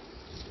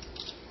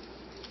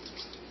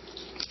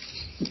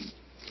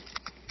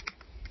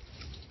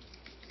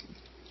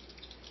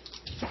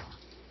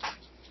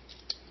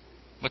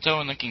 What's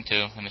Owen linking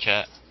to in the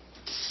chat?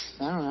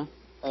 I don't know.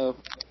 Oh,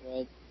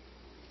 red.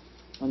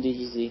 On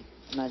DGZ.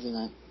 Imagine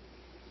that.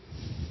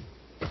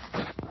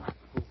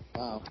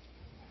 Wow.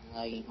 I'm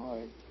lagging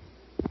hard.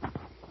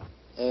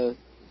 Oh.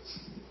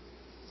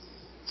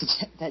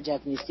 That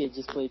Japanese kid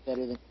just played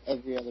better than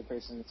every other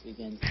person this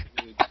weekend.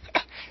 Dude.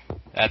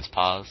 That's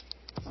paused.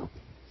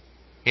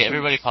 Yeah,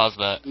 everybody pause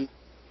that.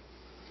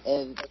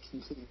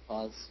 Complete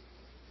pause.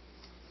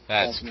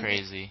 That's Definitely.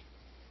 crazy.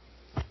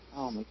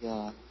 Oh my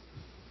god.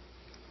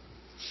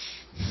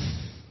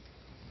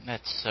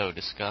 That's so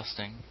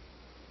disgusting.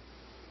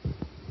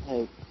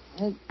 Hey,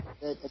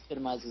 that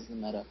epitomizes the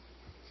meta.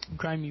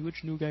 Grimy,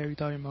 which new guy are you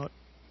talking about?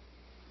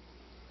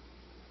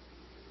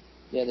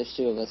 Yeah, there's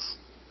 2 of us.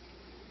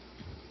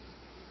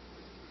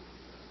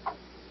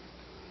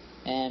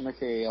 And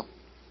Mercurial.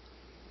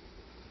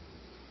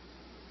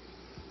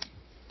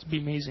 To be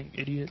amazing,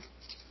 idiot.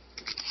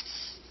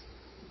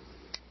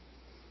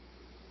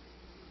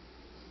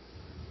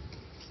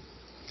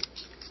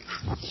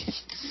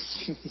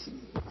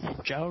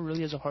 Zhao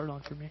really has a hard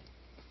on for me.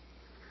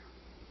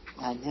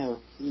 I know,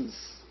 he's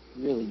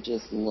really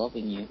just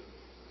loving you.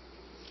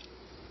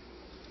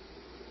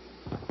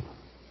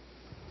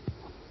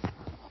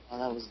 Oh,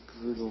 that was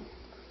brutal.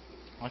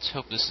 Let's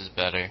hope this is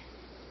better.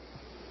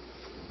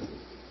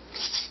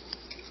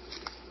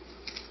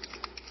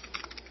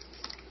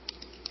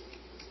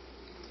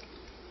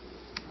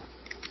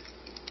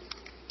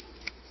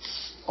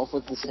 Off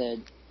with his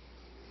head.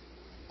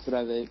 That's what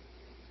I vote.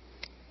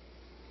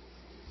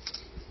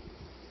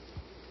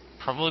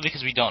 Probably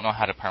because we don't know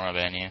how to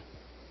permaban you.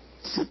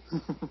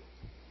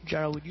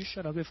 Jaro, would you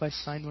shut up if I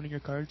signed one of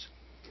your cards?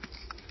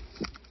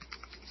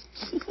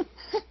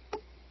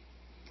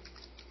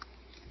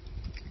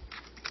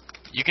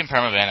 You can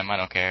permaban him, I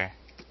don't care.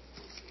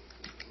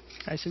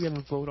 I still have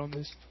a vote on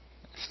this.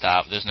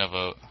 Stop, there's no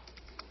vote.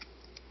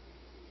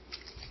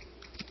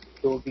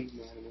 Don't be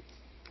mad at me.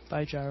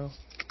 Bye, Jaro.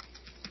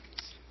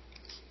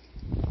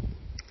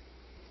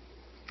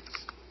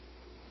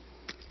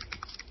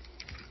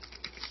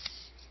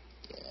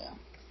 Yeah.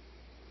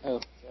 Oh,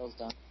 Gerald's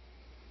done.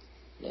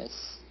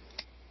 Yes.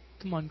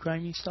 Come on,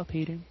 Grimy, stop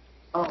hating.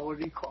 Oh, what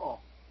do you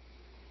call?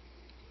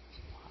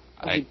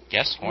 I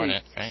guess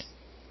Hornet, right?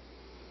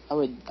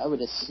 I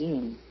would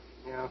assume.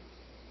 Yeah.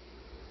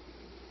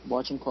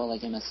 Watch him call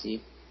like MSC.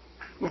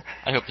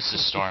 I hope this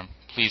is Storm.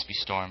 Please be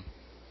Storm.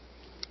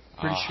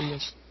 Pretty sure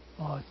yes.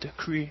 Oh,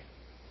 Decree.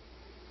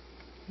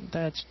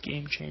 That's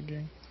game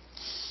changing.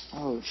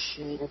 Oh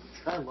shit.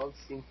 I love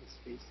seeing his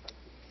face like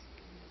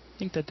I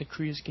think that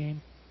Decree is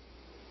game.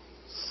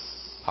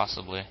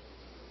 Possibly.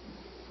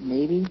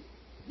 Maybe?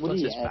 What Plus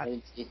do you his add? back- I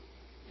didn't see.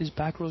 His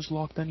back row's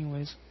locked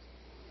anyways.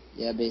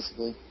 Yeah,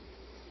 basically.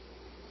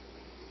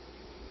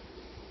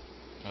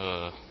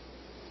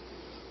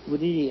 What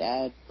did he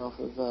add off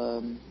of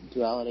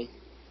Duality?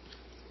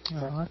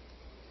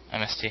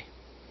 MST.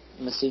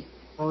 MSC?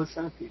 Oh, it's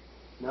Centipede.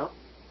 No?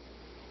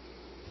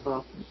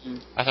 Oh.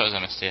 I thought it was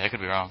MST. I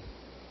could be wrong.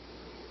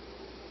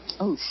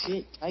 Oh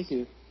shit,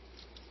 Haiku.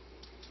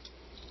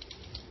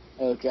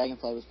 Oh,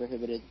 Dragonfly was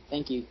prohibited.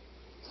 Thank you,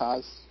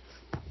 Kaz.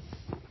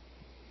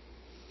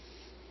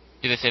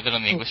 Did they say that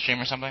on the English stream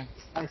or something?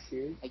 I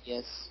see. I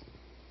guess.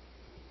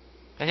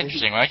 That's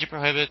interesting. Why'd you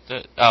prohibit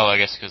the... Oh, I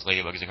guess because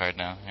Ladybug's a card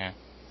now. Yeah.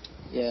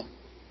 Yeah.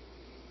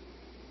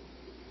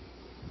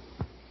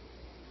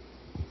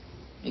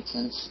 Makes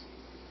sense.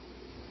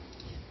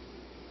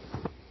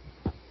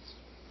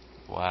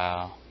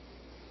 Wow.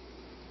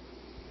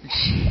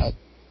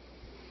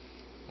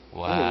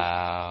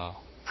 Wow.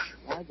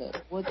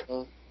 What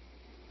the?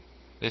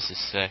 This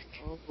is sick.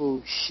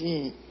 Oh,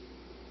 shit.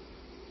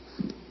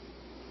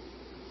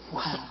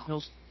 Wow.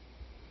 Mills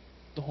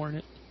the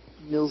Hornet.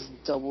 Mills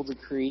double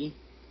decree.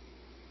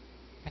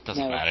 It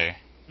doesn't matter.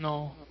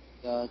 No. Oh,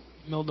 God.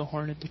 Mill the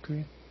Hornet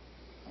decree.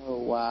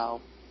 Oh,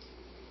 wow.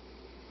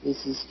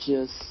 This is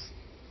just...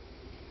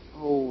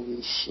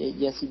 Holy shit.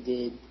 Yes, he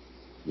did.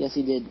 Yes,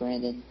 he did,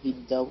 Brandon. He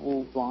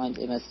double blind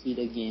MST'd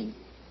again.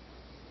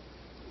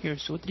 Here,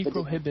 so what did he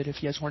prohibit if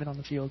he has Hornet on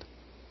the field?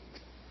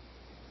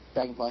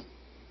 Dragonfly.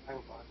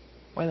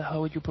 Why the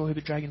hell would you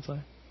prohibit Dragonfly?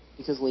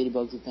 Because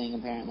Ladybug's a thing,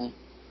 apparently.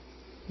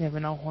 Yeah,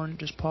 but now Hornet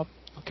just popped.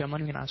 Okay, I'm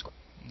not even gonna ask.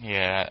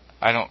 Yeah,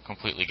 I don't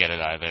completely get it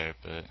either,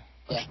 but...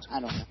 Yeah, I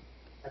don't know.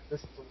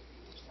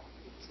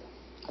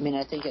 I mean,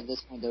 I think at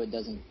this point, though, it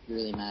doesn't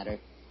really matter.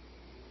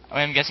 I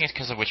mean, I'm guessing it's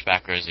because of which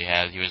back rows he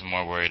had. He was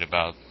more worried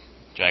about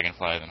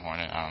Dragonfly than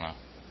Hornet. I don't know.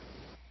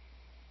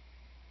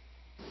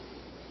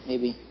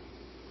 Maybe.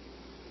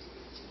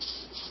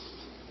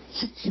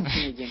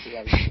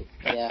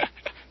 Yeah.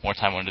 More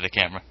time under the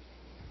camera.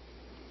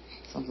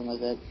 Something like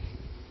that.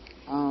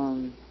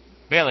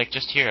 But yeah, like,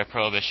 just here, a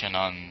prohibition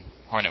on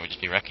Hornet would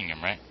just be wrecking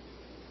him, right?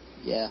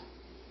 Yeah.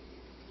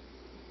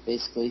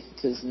 Basically,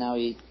 because now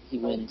he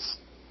wins.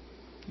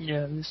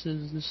 Yeah, this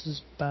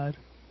is bad.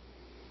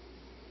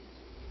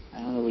 I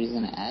don't know what he's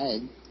gonna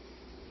add.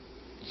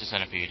 It's a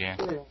Centipede, yeah.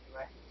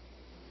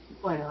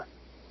 Why not?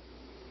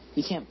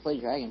 He can't play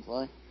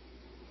Dragonfly.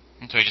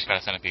 So he just got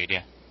a Centipede,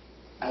 yeah.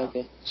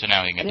 Okay. So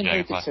now he can get the I didn't know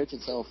it Dragonfly. could search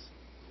itself.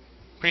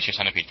 Pretty sure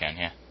Centipede can,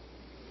 yeah.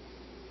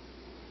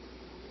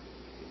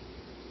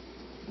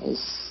 This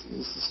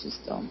is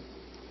just dumb.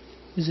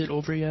 Is it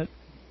over yet?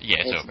 Yeah,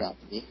 it's over. About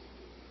to be.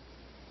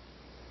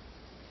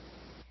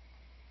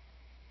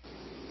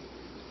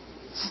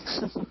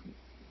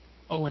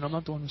 Oh, and I'm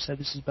not the one who said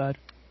this is bad.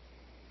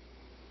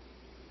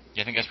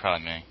 Yeah, I think that's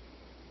probably me.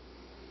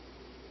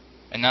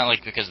 And not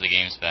like because the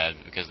game's bad,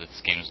 but because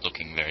this game's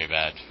looking very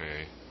bad for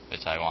the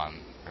Taiwan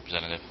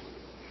representative.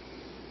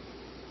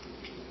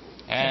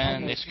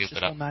 And they scoop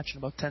it up. Match in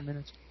about 10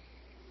 minutes.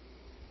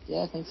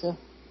 Yeah, I think so.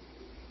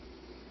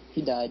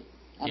 He died.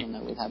 I don't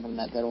know what happened in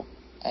that battle.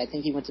 I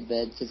think he went to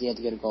bed because he had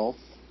to go to golf.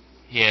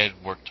 He had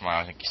work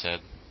tomorrow, I think he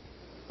said.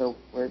 Or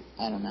work?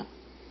 I don't know.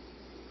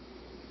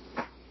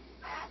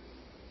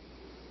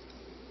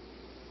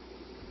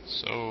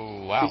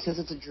 So, wow. Because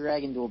it's a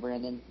Dragon Duel,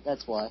 Brandon.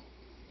 That's why.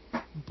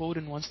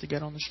 Bohdan wants to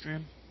get on the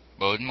stream.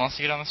 Bohdan wants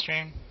to get on the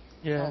stream?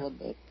 Yeah.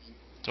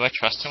 Do I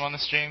trust him on the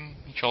stream?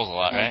 He trolls a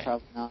lot, right?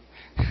 Probably not.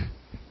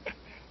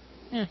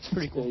 Yeah, it's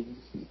pretty cool.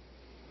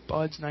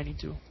 Bod's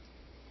 92.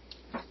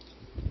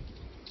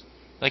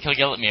 Like, he'll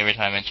yell at me every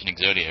time I mention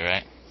Exodia,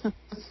 right?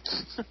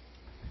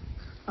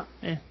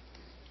 Yeah.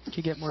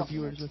 Could get more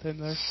viewers with him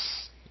there.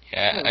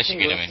 Yeah, I should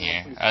get him in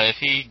here. If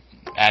he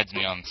adds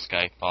me on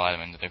Skype, I'll add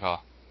him into the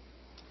call.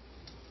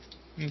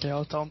 Okay,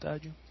 I'll tell him to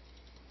add you.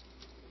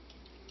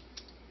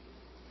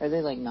 Are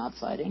they, like, not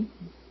siding?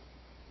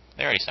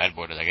 They already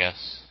sideboarded, I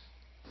guess.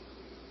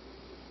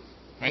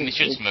 I mean, they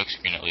should smoke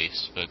screen at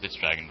least, but it's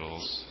Dragon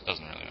Duels.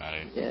 Doesn't really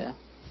matter. Yeah.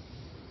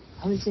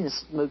 I haven't seen a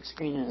smoke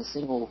screen in a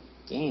single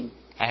game.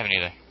 I haven't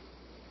either.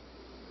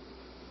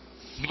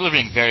 People are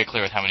being very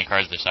clear with how many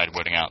cards they're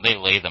sideboarding out. They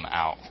lay them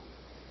out.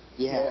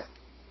 Yeah.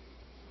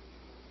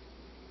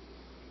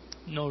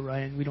 No,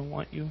 Ryan, we don't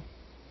want you.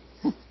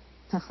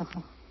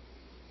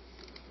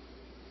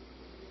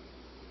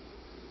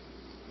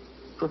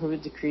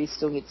 Prohibit Decree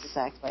still gets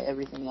sacked by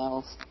everything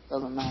else.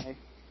 Doesn't matter.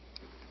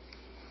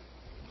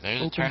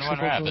 There's Open a turn one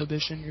rabbit.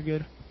 Prohibition, you're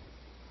good.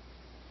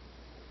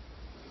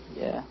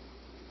 Yeah.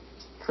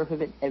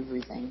 Prohibit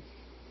everything.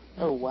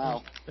 Oh,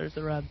 wow. There's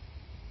the rabbit.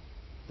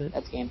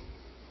 That's game.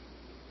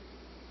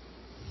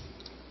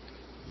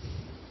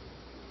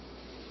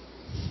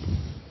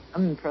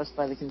 I'm impressed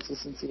by the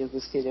consistency of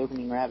this kid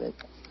opening rabbit.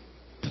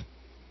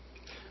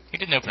 He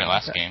didn't open it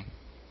last game.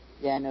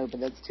 Yeah, I know, but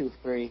that's 2 of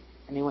 3.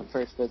 And he went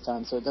first both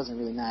times, so it doesn't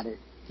really matter.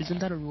 Isn't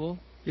that a rule?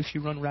 If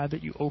you run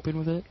rabbit, you open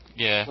with it?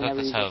 Yeah,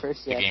 that's how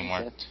first, the game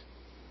worked.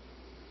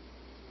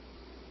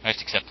 I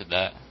just accepted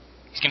that.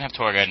 He's gonna have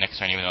Torguide next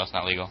turn, even though it's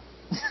not legal.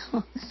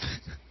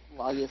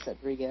 Logius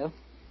at Rigo.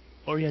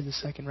 Or he has a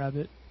second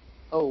rabbit.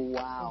 Oh,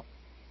 wow.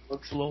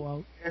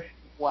 Blowout.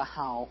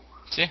 Wow.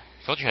 See? I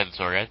told you had the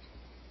Torguide.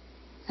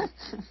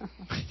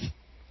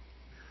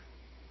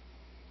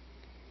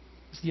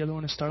 Is the other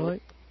one a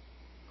Starlight?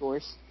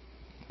 Gorse.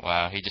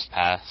 Wow, he just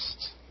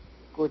passed.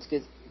 Gorse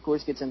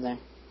gets in there.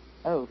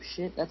 Oh,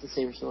 shit, that's a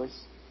Saber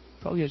Source.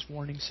 Probably has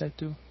warning set,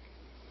 too.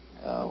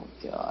 Oh,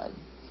 God.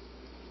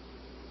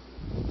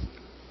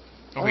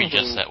 Or he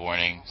just set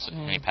warning, so,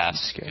 and he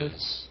passed, scared.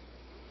 because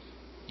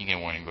you get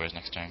warning Gorse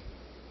next turn.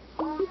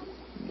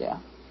 Yeah.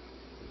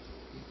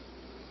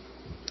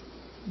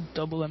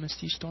 Double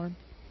MST Storm?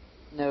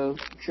 No,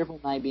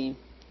 triple Night Beam.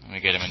 Let me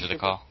get him into the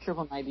call.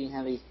 Triple Night Beam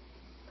heavy.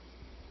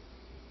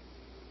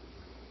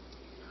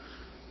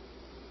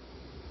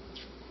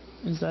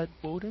 Is that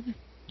Bohdan?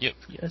 Yep.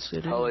 Yes, it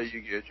is. How are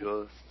you,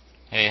 Yugioh?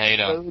 Hey, how you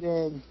doing?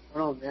 Bohdan.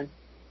 Oh, man.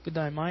 Good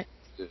day, mate.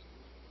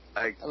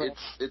 Like,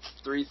 it's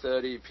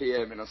 3:30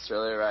 p.m. in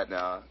Australia right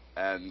now,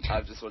 and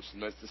I've just watched the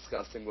most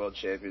disgusting World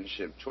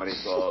Championship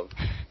 2012.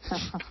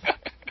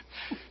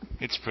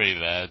 It's pretty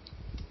bad.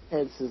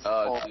 It's just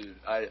dude,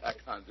 I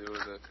can't deal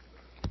with it.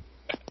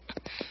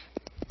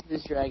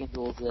 These Dragon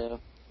Duels, though,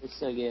 it's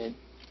so good.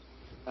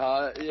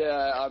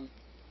 Yeah,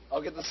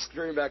 I'll get the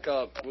screen back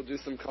up. We'll do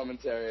some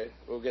commentary.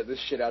 We'll get this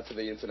shit out to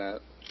the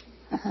internet.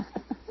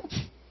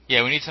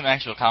 Yeah, we need some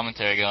actual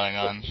commentary going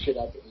on. Shit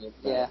out to the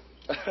internet.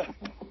 Yeah.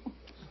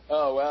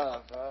 Oh,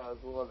 wow.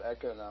 There's a lot of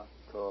echo now.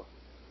 Cool.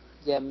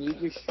 Yeah, mute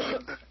your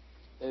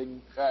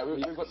stream. Alright,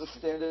 we've got the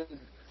standard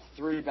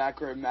 3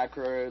 macro,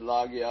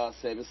 Lagia,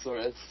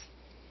 Sabersaurus.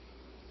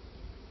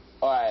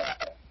 Alright,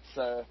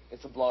 so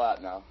it's a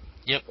blowout now.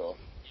 Yep. Cool.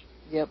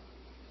 Yep.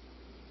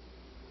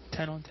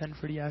 10 on 10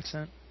 for the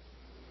accent.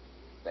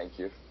 Thank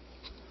you.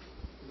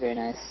 Very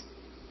nice.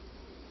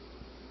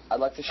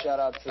 I'd like to shout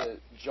out to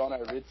John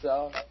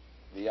O'Ritzel,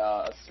 the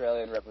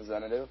Australian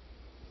representative.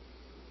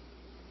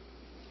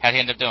 How'd he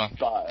end up doing?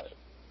 But,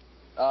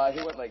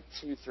 he went like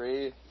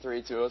 2-3,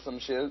 3-2 or some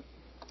shit.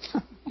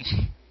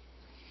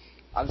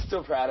 I'm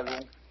still proud of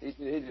him. He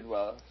did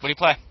well. What do you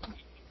play?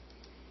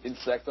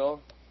 Inzektor.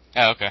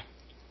 Oh, okay.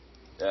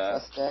 Yeah.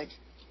 Suspect.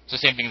 It's the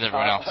same thing as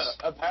everyone else.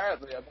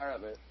 Apparently.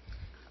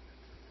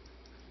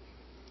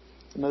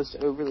 The most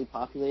overly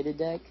populated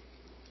deck.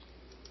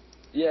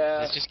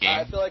 Yeah. It's just game.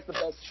 I feel like the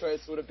best choice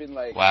would have been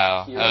like...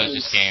 Wow, that was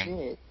just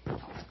game.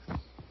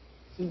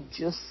 He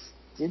just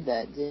did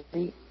that, did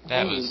he?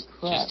 That Holy was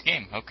crap. just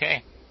game.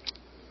 Okay.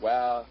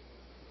 Wow.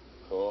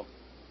 Cool.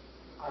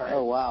 Alright.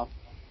 Oh, wow.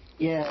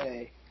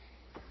 Yay.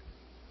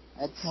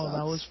 That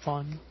was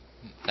fun.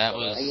 That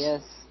was... I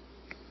guess.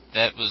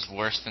 That was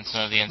worse than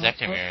some of the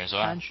Inzektor mirrors.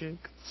 Wow.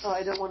 Handshake. Oh,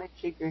 I don't want to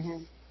shake your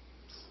hand.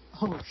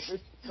 Oh,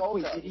 shit.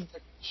 Wait, did he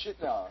take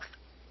shit now?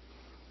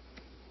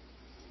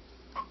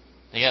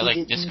 They got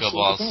like disco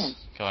balls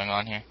going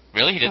on here.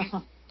 Really? He didn't?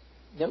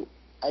 Nope.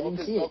 I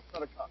didn't see it.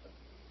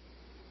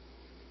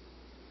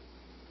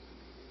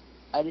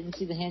 I didn't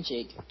see the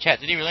handshake. Chat,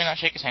 did he really not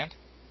shake his hand?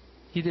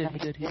 He did.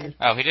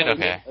 Oh, he did?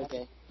 Okay.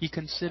 Okay. He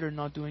considered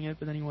not doing it,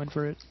 but then he went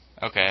for it.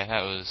 Okay,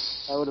 that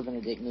was... That would have been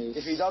a dick move.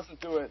 If he doesn't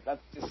do it,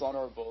 that's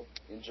dishonorable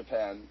in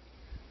Japan.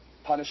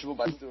 Punishable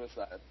by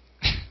suicide.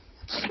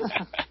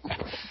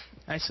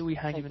 I say we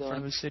hang him in front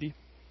of his city.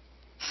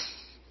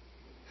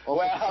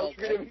 Wow,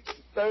 you're going to be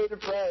so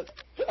depressed.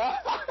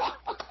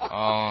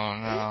 Oh,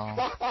 no.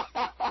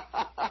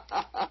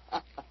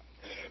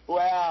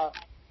 Wow.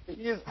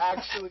 He is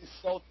actually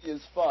salty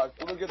as fuck.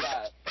 Look at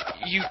that.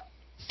 You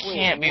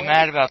can't be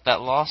mad about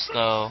that loss,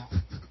 though.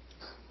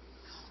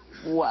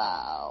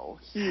 Wow.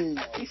 He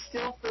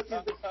still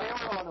flipping the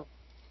camera on him.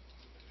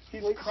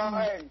 He's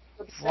crying.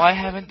 Why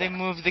haven't they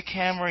moved the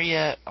camera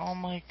yet? Oh,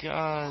 my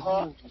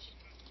God.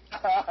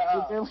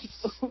 They're like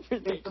over there.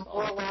 The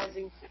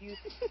demoralizing view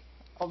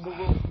of the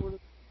world tour.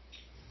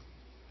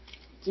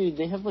 Dude,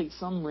 they have like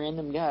some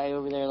random guy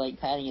over there like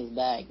patting his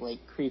back, like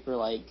creeper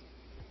like.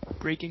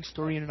 Breaking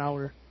story in an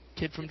hour.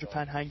 Kid from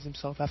Japan hangs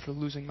himself after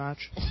losing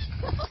match.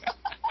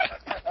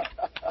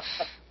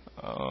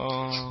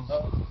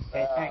 Oh.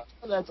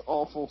 That's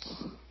awful.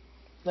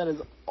 That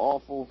is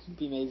awful. It'd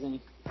be amazing.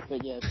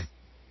 But yes,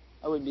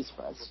 I wouldn't be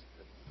surprised.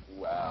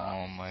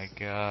 Wow. Oh my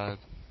God.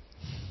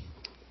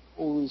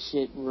 Holy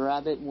shit,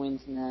 Rabbit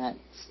wins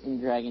Nats in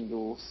Dragon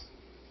Duels.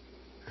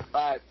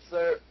 Alright,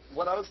 so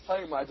when I was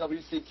playing my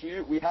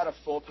WCQ, we had a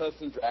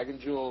 4-person Dragon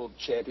Duel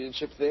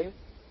championship thing,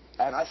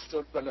 and I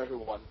still don't know who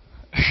won.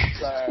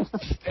 So,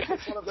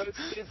 it's one of those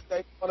kids,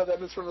 maybe one of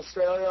them is from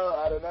Australia,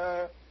 I don't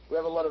know. We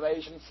have a lot of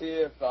Asians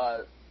here,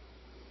 but...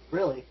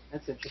 Really?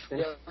 That's interesting.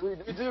 Yeah, we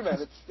do,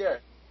 man. It's scary.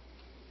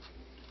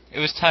 It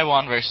was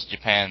Taiwan versus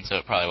Japan, so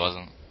it probably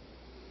wasn't.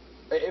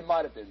 It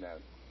might have been, man.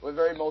 We're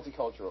very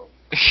multicultural.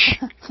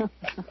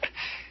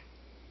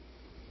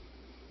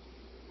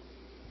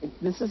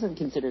 This isn't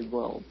considered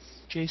Worlds.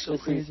 Jay so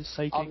is a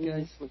psychic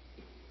guy.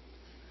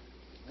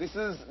 This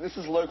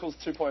is Locals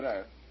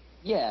 2.0.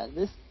 Yeah,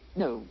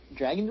 no,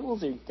 Dragon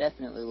Duels are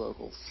definitely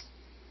Locals.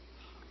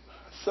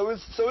 So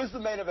is the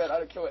main event. I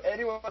don't care what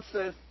anyone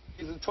says.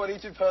 He's a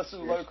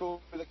 22-person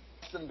local with a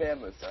custom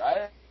ban list,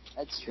 alright?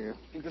 That's true.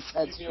 You can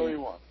dispute me all you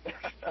want.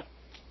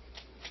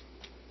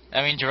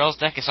 I mean, Jarrell's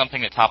deck is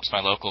something that tops my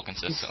local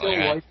consistently,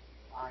 right?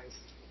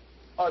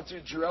 Oh,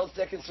 dude, Jarrell's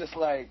deck is just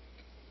like...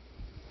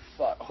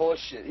 Fuck,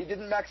 horseshit. He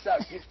didn't max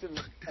out Gift of...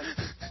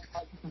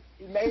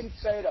 He main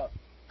Fader.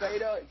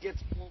 Fader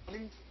gets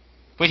money.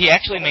 Wait, he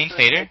actually main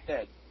Fader?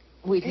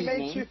 Wait, he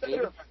made 2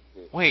 Fader.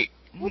 Wait,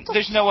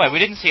 there's no way. We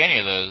didn't see any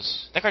of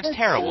those. That card's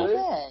terrible.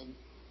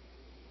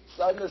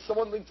 So, I know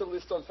someone linked a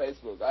list on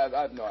Facebook.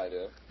 I have no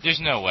idea. There's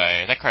no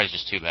way. That card's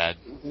just too bad.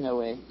 No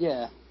way.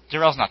 Yeah.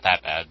 Jarrell's not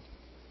that bad.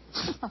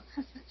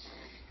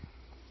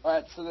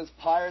 Alright, so there's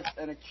pirates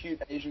and a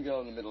cute Asian girl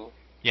in the middle.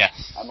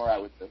 Yes. I'm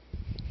alright with it.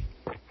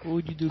 What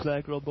would you do to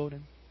that girl,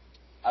 Bohdan?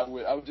 I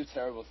would do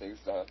terrible things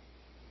to her.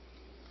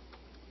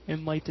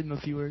 Enlighten the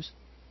viewers.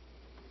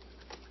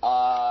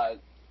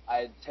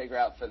 I'd take her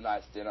out for a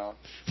nice dinner.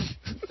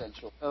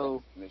 Sensual.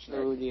 Oh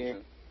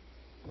dear.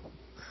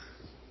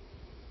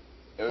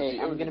 Hey,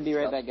 I'm gonna be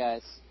right back,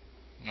 guys.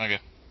 Okay.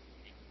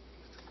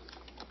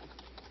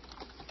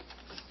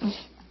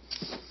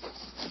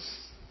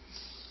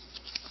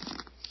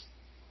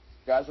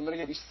 Guys, I'm gonna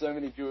get you so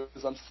many viewers.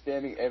 I'm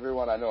spamming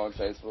everyone I know on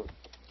Facebook.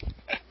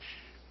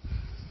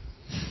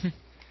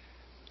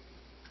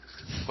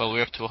 Well,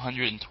 we're up to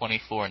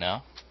 124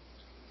 now.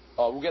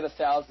 Oh, we'll get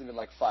 1,000 in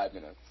like 5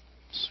 minutes.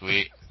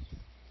 Sweet.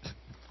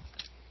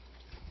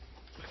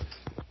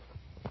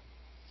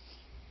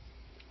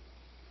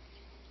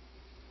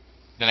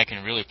 Then I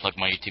can really plug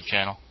my YouTube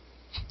channel.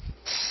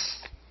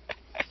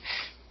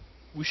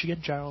 We should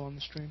get Gyro on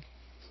the stream.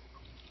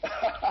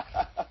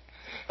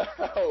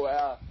 Oh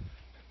wow.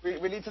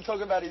 We need to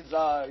talk about his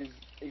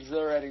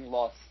exhilarating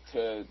loss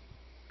to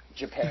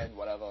Japan,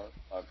 whatever.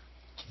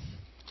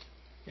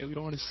 Yeah, we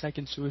don't want a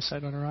second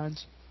suicide on our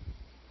hands.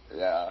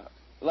 Yeah.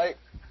 Like,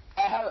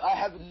 I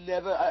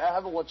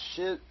haven't watched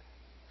shit.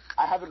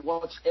 I haven't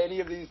watched any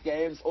of these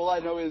games. All I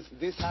know is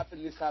this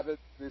happened, this happened,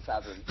 this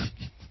happened.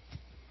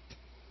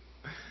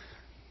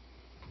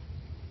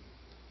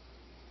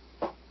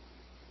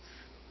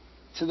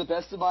 To the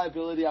best of my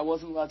ability, I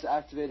wasn't allowed to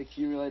activate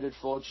accumulated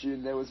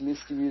fortune. There was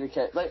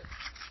miscommunication. Like,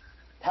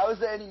 how is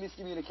there any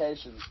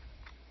miscommunication?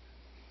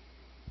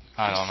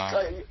 I don't know.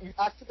 Like, you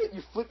activate,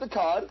 you flip the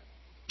card,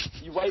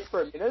 you wait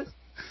for a minute.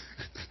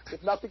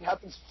 If nothing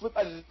happens, flip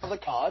another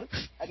card,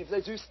 and if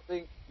they do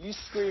something, you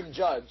scream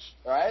judge.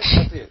 Alright?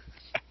 That's it.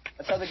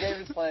 That's how the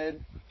game is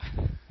played.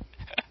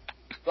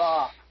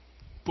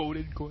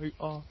 Bohdan going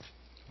off.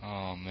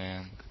 Oh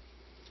man.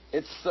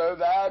 It's so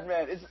bad,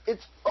 man.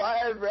 It's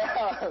 5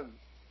 rounds.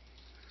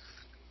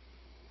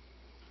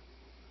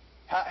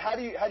 How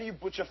do you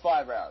butcher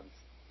 5 rounds?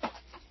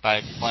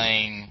 By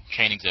playing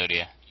Chain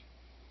Exodia.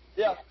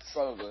 Yeah,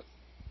 probably.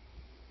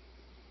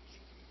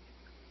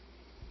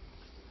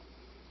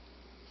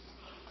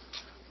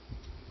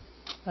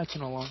 That's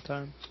in a long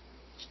time.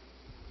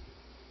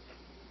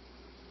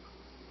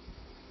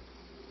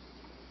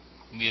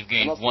 We have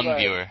gained 1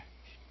 viewer.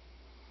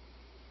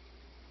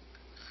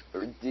 A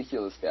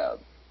ridiculous gap.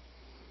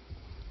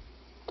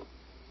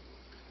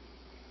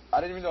 I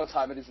don't even know what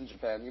time it is in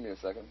Japan. Give me a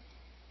second.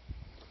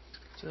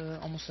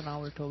 It's almost an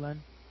hour till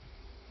then.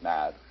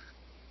 Mad.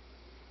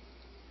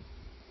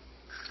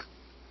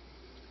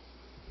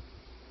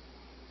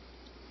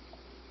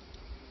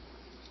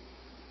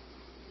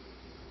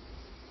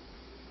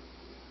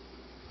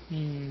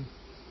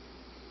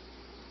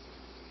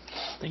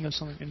 Think of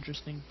something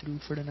interesting to do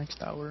for the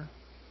next hour.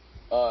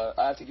 I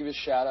have to give a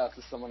shout out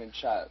to someone in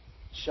chat.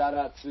 Shout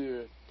out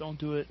to... Don't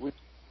do it.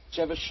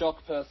 Whichever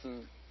shock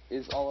person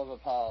is Oliver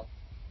Parr.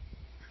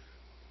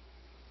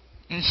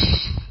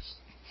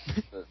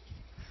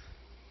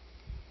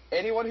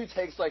 Anyone who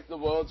takes like the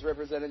world's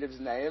representatives'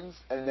 names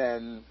and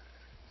then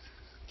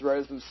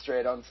throws them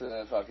straight onto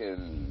the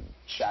fucking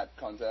chat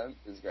content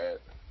is great.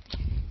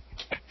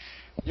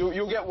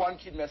 You'll get one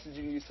kid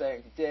messaging you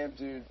saying, "Damn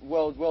dude,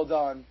 well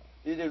done.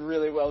 You did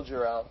really well,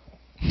 Giorlando."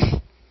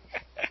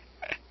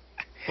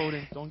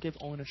 Bohdan, don't give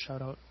Owen a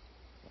shout out.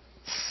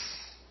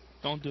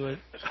 Don't do it.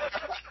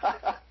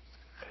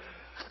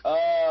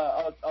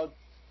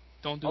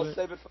 Don't do it.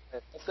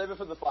 I'll save it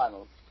for the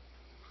finals.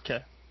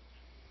 Okay.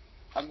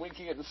 I'm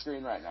winking at the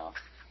screen right now.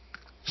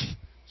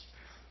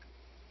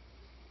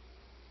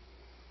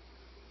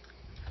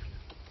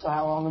 So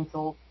how long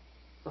until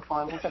the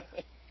finals?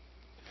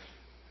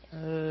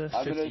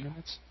 50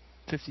 minutes.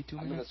 52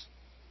 minutes.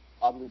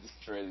 I'm gonna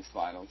destroy these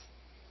finals.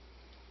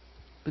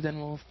 But then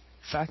we'll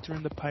factor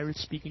in the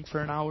Pirates speaking for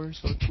an hour,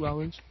 so 2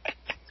 hours.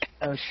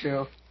 That's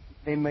true.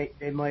 They might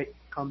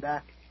come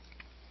back.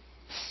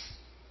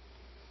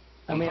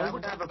 I mean, I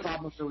wouldn't have a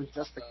problem if it was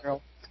just a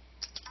girl.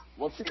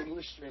 What's the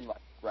English stream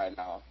like right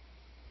now?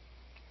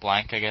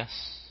 Blank, I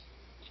guess.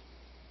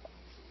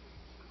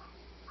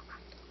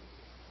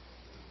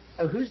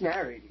 Oh, who's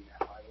narrating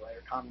that, by the way,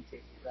 or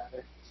commentating,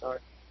 rather? Sorry.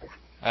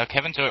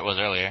 Kevin Stewart was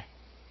earlier.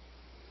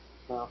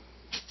 No.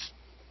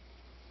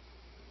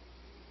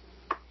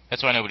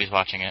 That's why nobody's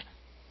watching it.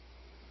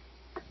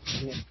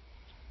 Yeah.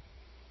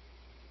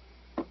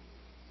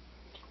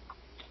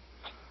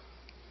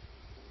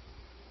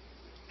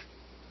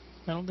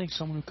 I don't think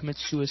someone who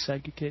commits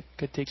suicide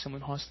could take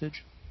someone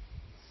hostage.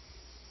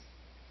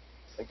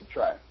 They could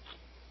try.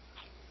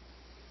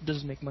 It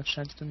doesn't make much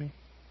sense to me.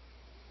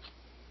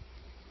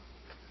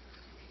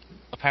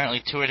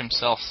 Apparently, Stewart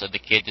himself said the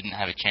kid didn't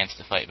have a chance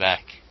to fight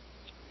back.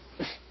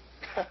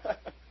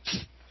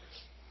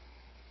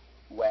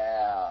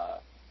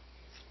 Wow.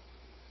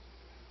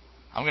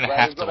 I'm gonna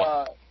have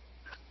to.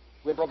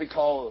 We're Robbie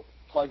Cole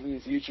plugging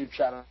his YouTube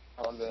channel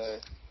on the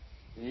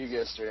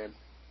Yugioh stream.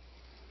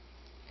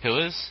 Who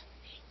is?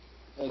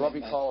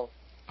 Robbie Cole.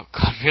 Oh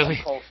God, really?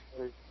 Cole.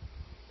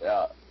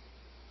 Yeah.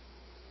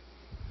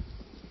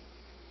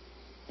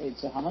 Wait,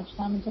 so how much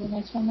time until the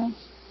next one now?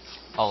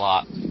 A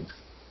lot.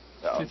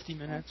 50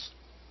 minutes.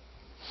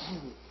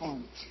 Oh,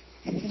 fun.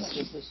 I think I'll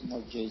just listen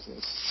more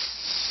Jesus.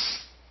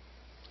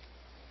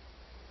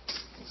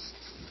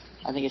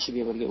 I think I should be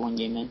able to get one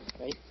game in,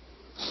 right?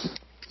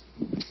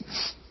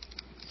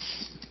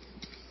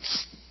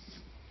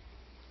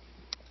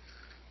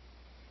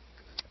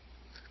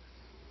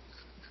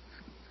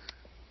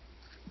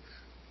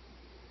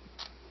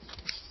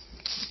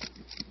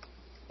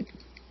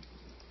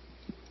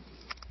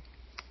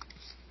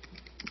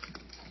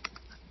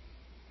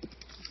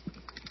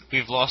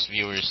 We've lost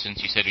viewers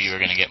since you said you were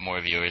going to get more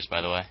viewers,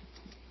 by the way.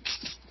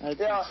 That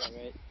sounds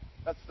about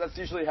right. That's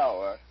usually how it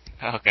works.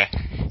 Okay.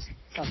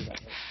 Sounds about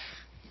right.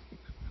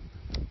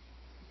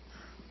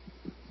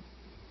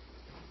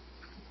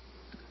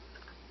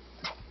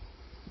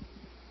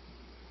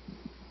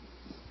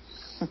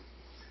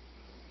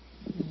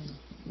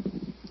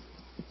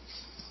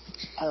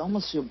 I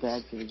almost feel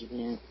bad for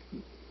the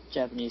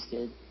Japanese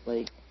kid.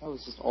 Like, that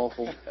was just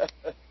awful.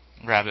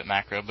 Rabbit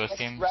macro both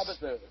games. Rabbit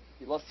though.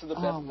 He lost to the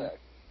best deck.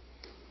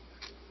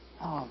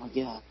 Oh my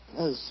god,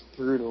 that was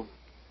brutal.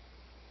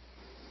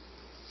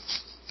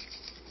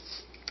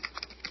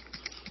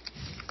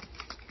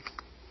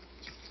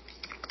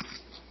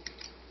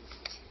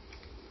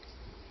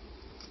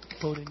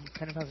 Bohdan, you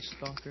kind of have a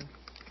stalker.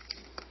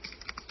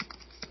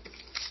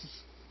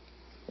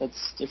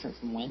 That's different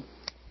from when?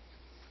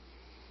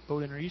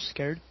 Bohdan, are you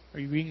scared? Are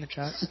you reading the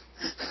chat?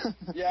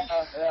 Yeah,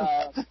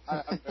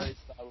 I'm very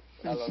startled.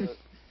 I love it.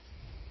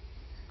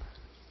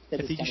 I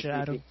think you should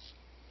add him.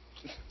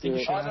 No,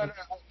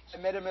 I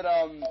met him at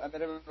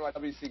my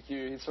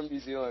WCQ. He's from New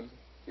Zealand.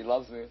 He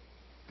loves me.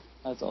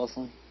 That's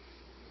awesome.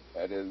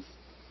 Yeah, it is.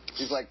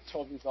 He's like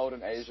 12 years old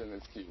and Asian.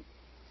 It's cute.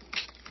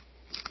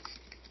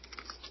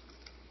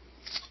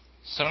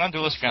 Someone on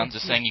Duelist Grounds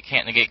is saying you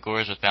can't negate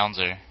Gores with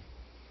Bouncer.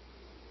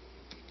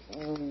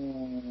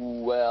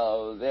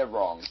 Well, they're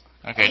wrong.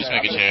 Okay, just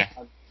make it sure.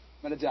 I'm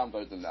gonna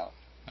downvote them now.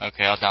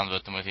 Okay, I'll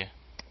downvote them with you.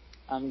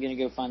 I'm gonna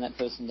go find that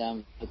post and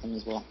downvote them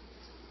as well.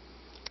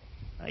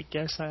 I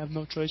guess I have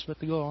no choice but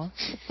to go,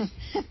 huh?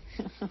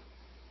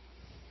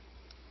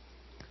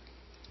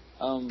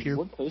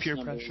 What post peer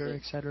number pressure, is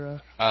it?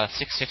 etc.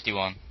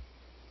 651.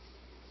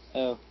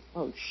 Oh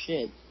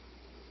shit.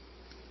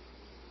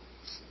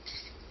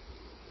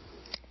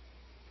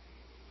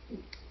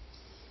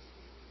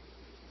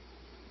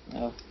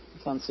 Oh,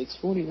 it's on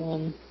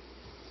 641.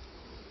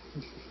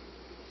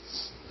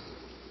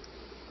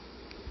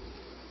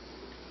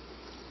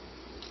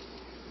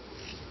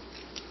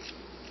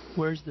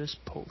 Where's this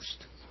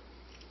post?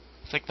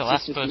 It's like the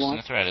last post in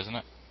the thread, isn't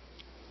it?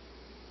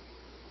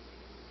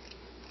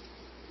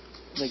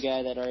 The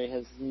guy that already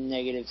has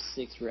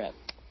 -6 rep.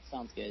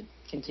 Sounds good.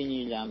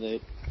 Continue to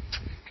downvote.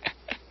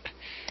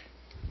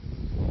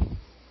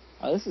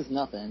 Oh, this is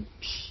nothing.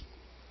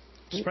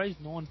 I'm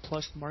surprised no one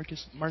plussed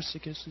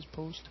Marcicus'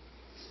 post.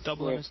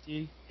 Double Where?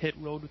 MSD, hit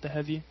road with the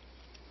heavy.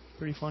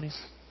 Pretty funny.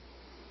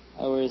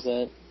 Oh, where is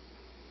that?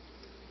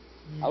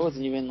 I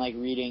wasn't even, like,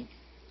 reading.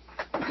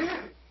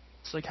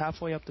 It's like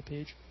halfway up the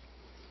page.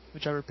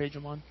 Whichever page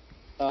I'm on.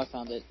 Oh, I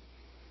found it.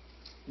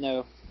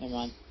 No, never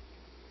mind.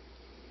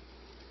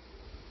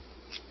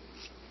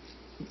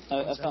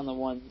 I found the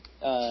one.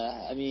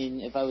 I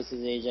mean, if I was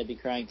his age, I'd be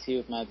crying too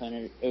if my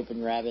opponent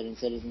opened Rabbit and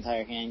said his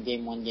entire hand,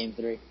 game 1, game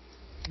 3.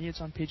 Me,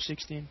 it's on page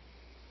 16.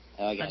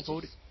 Oh, I got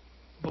you.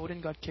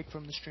 Bohdan got kicked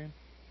from the stream.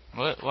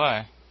 What?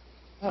 Why?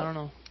 I don't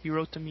know. He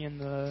wrote to me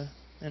in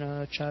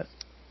a chat.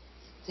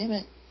 Damn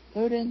it,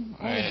 Bohdan!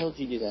 Why the Right. hell did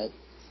you do that?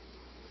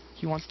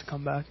 He wants to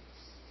come back.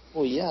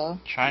 Well, yeah.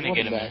 Trying to What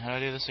get him about- in. How do I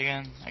do this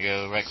again? I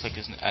go right click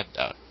his there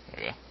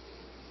we go.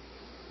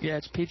 Yeah,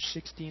 it's page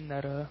 16,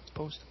 that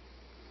post.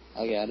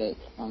 I got it.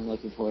 I'm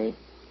looking for it.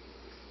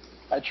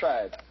 I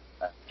tried.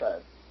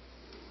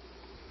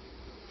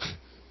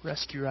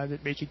 Rescue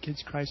Rabbit, making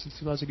kids cry since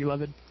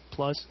 2011.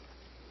 Plus.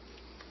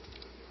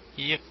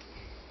 Yep.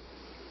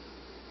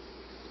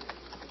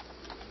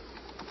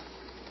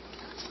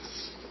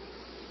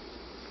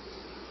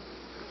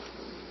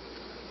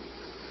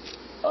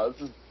 Oh,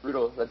 this is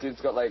brutal. That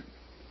dude's got like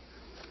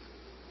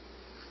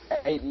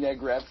 8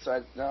 neg reps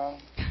right now.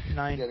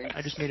 9.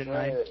 I just made it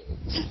 9.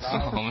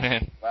 Oh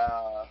man.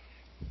 Wow.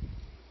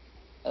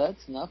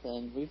 That's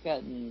nothing. We've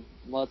gotten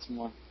lots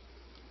more.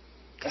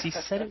 He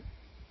said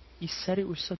it with such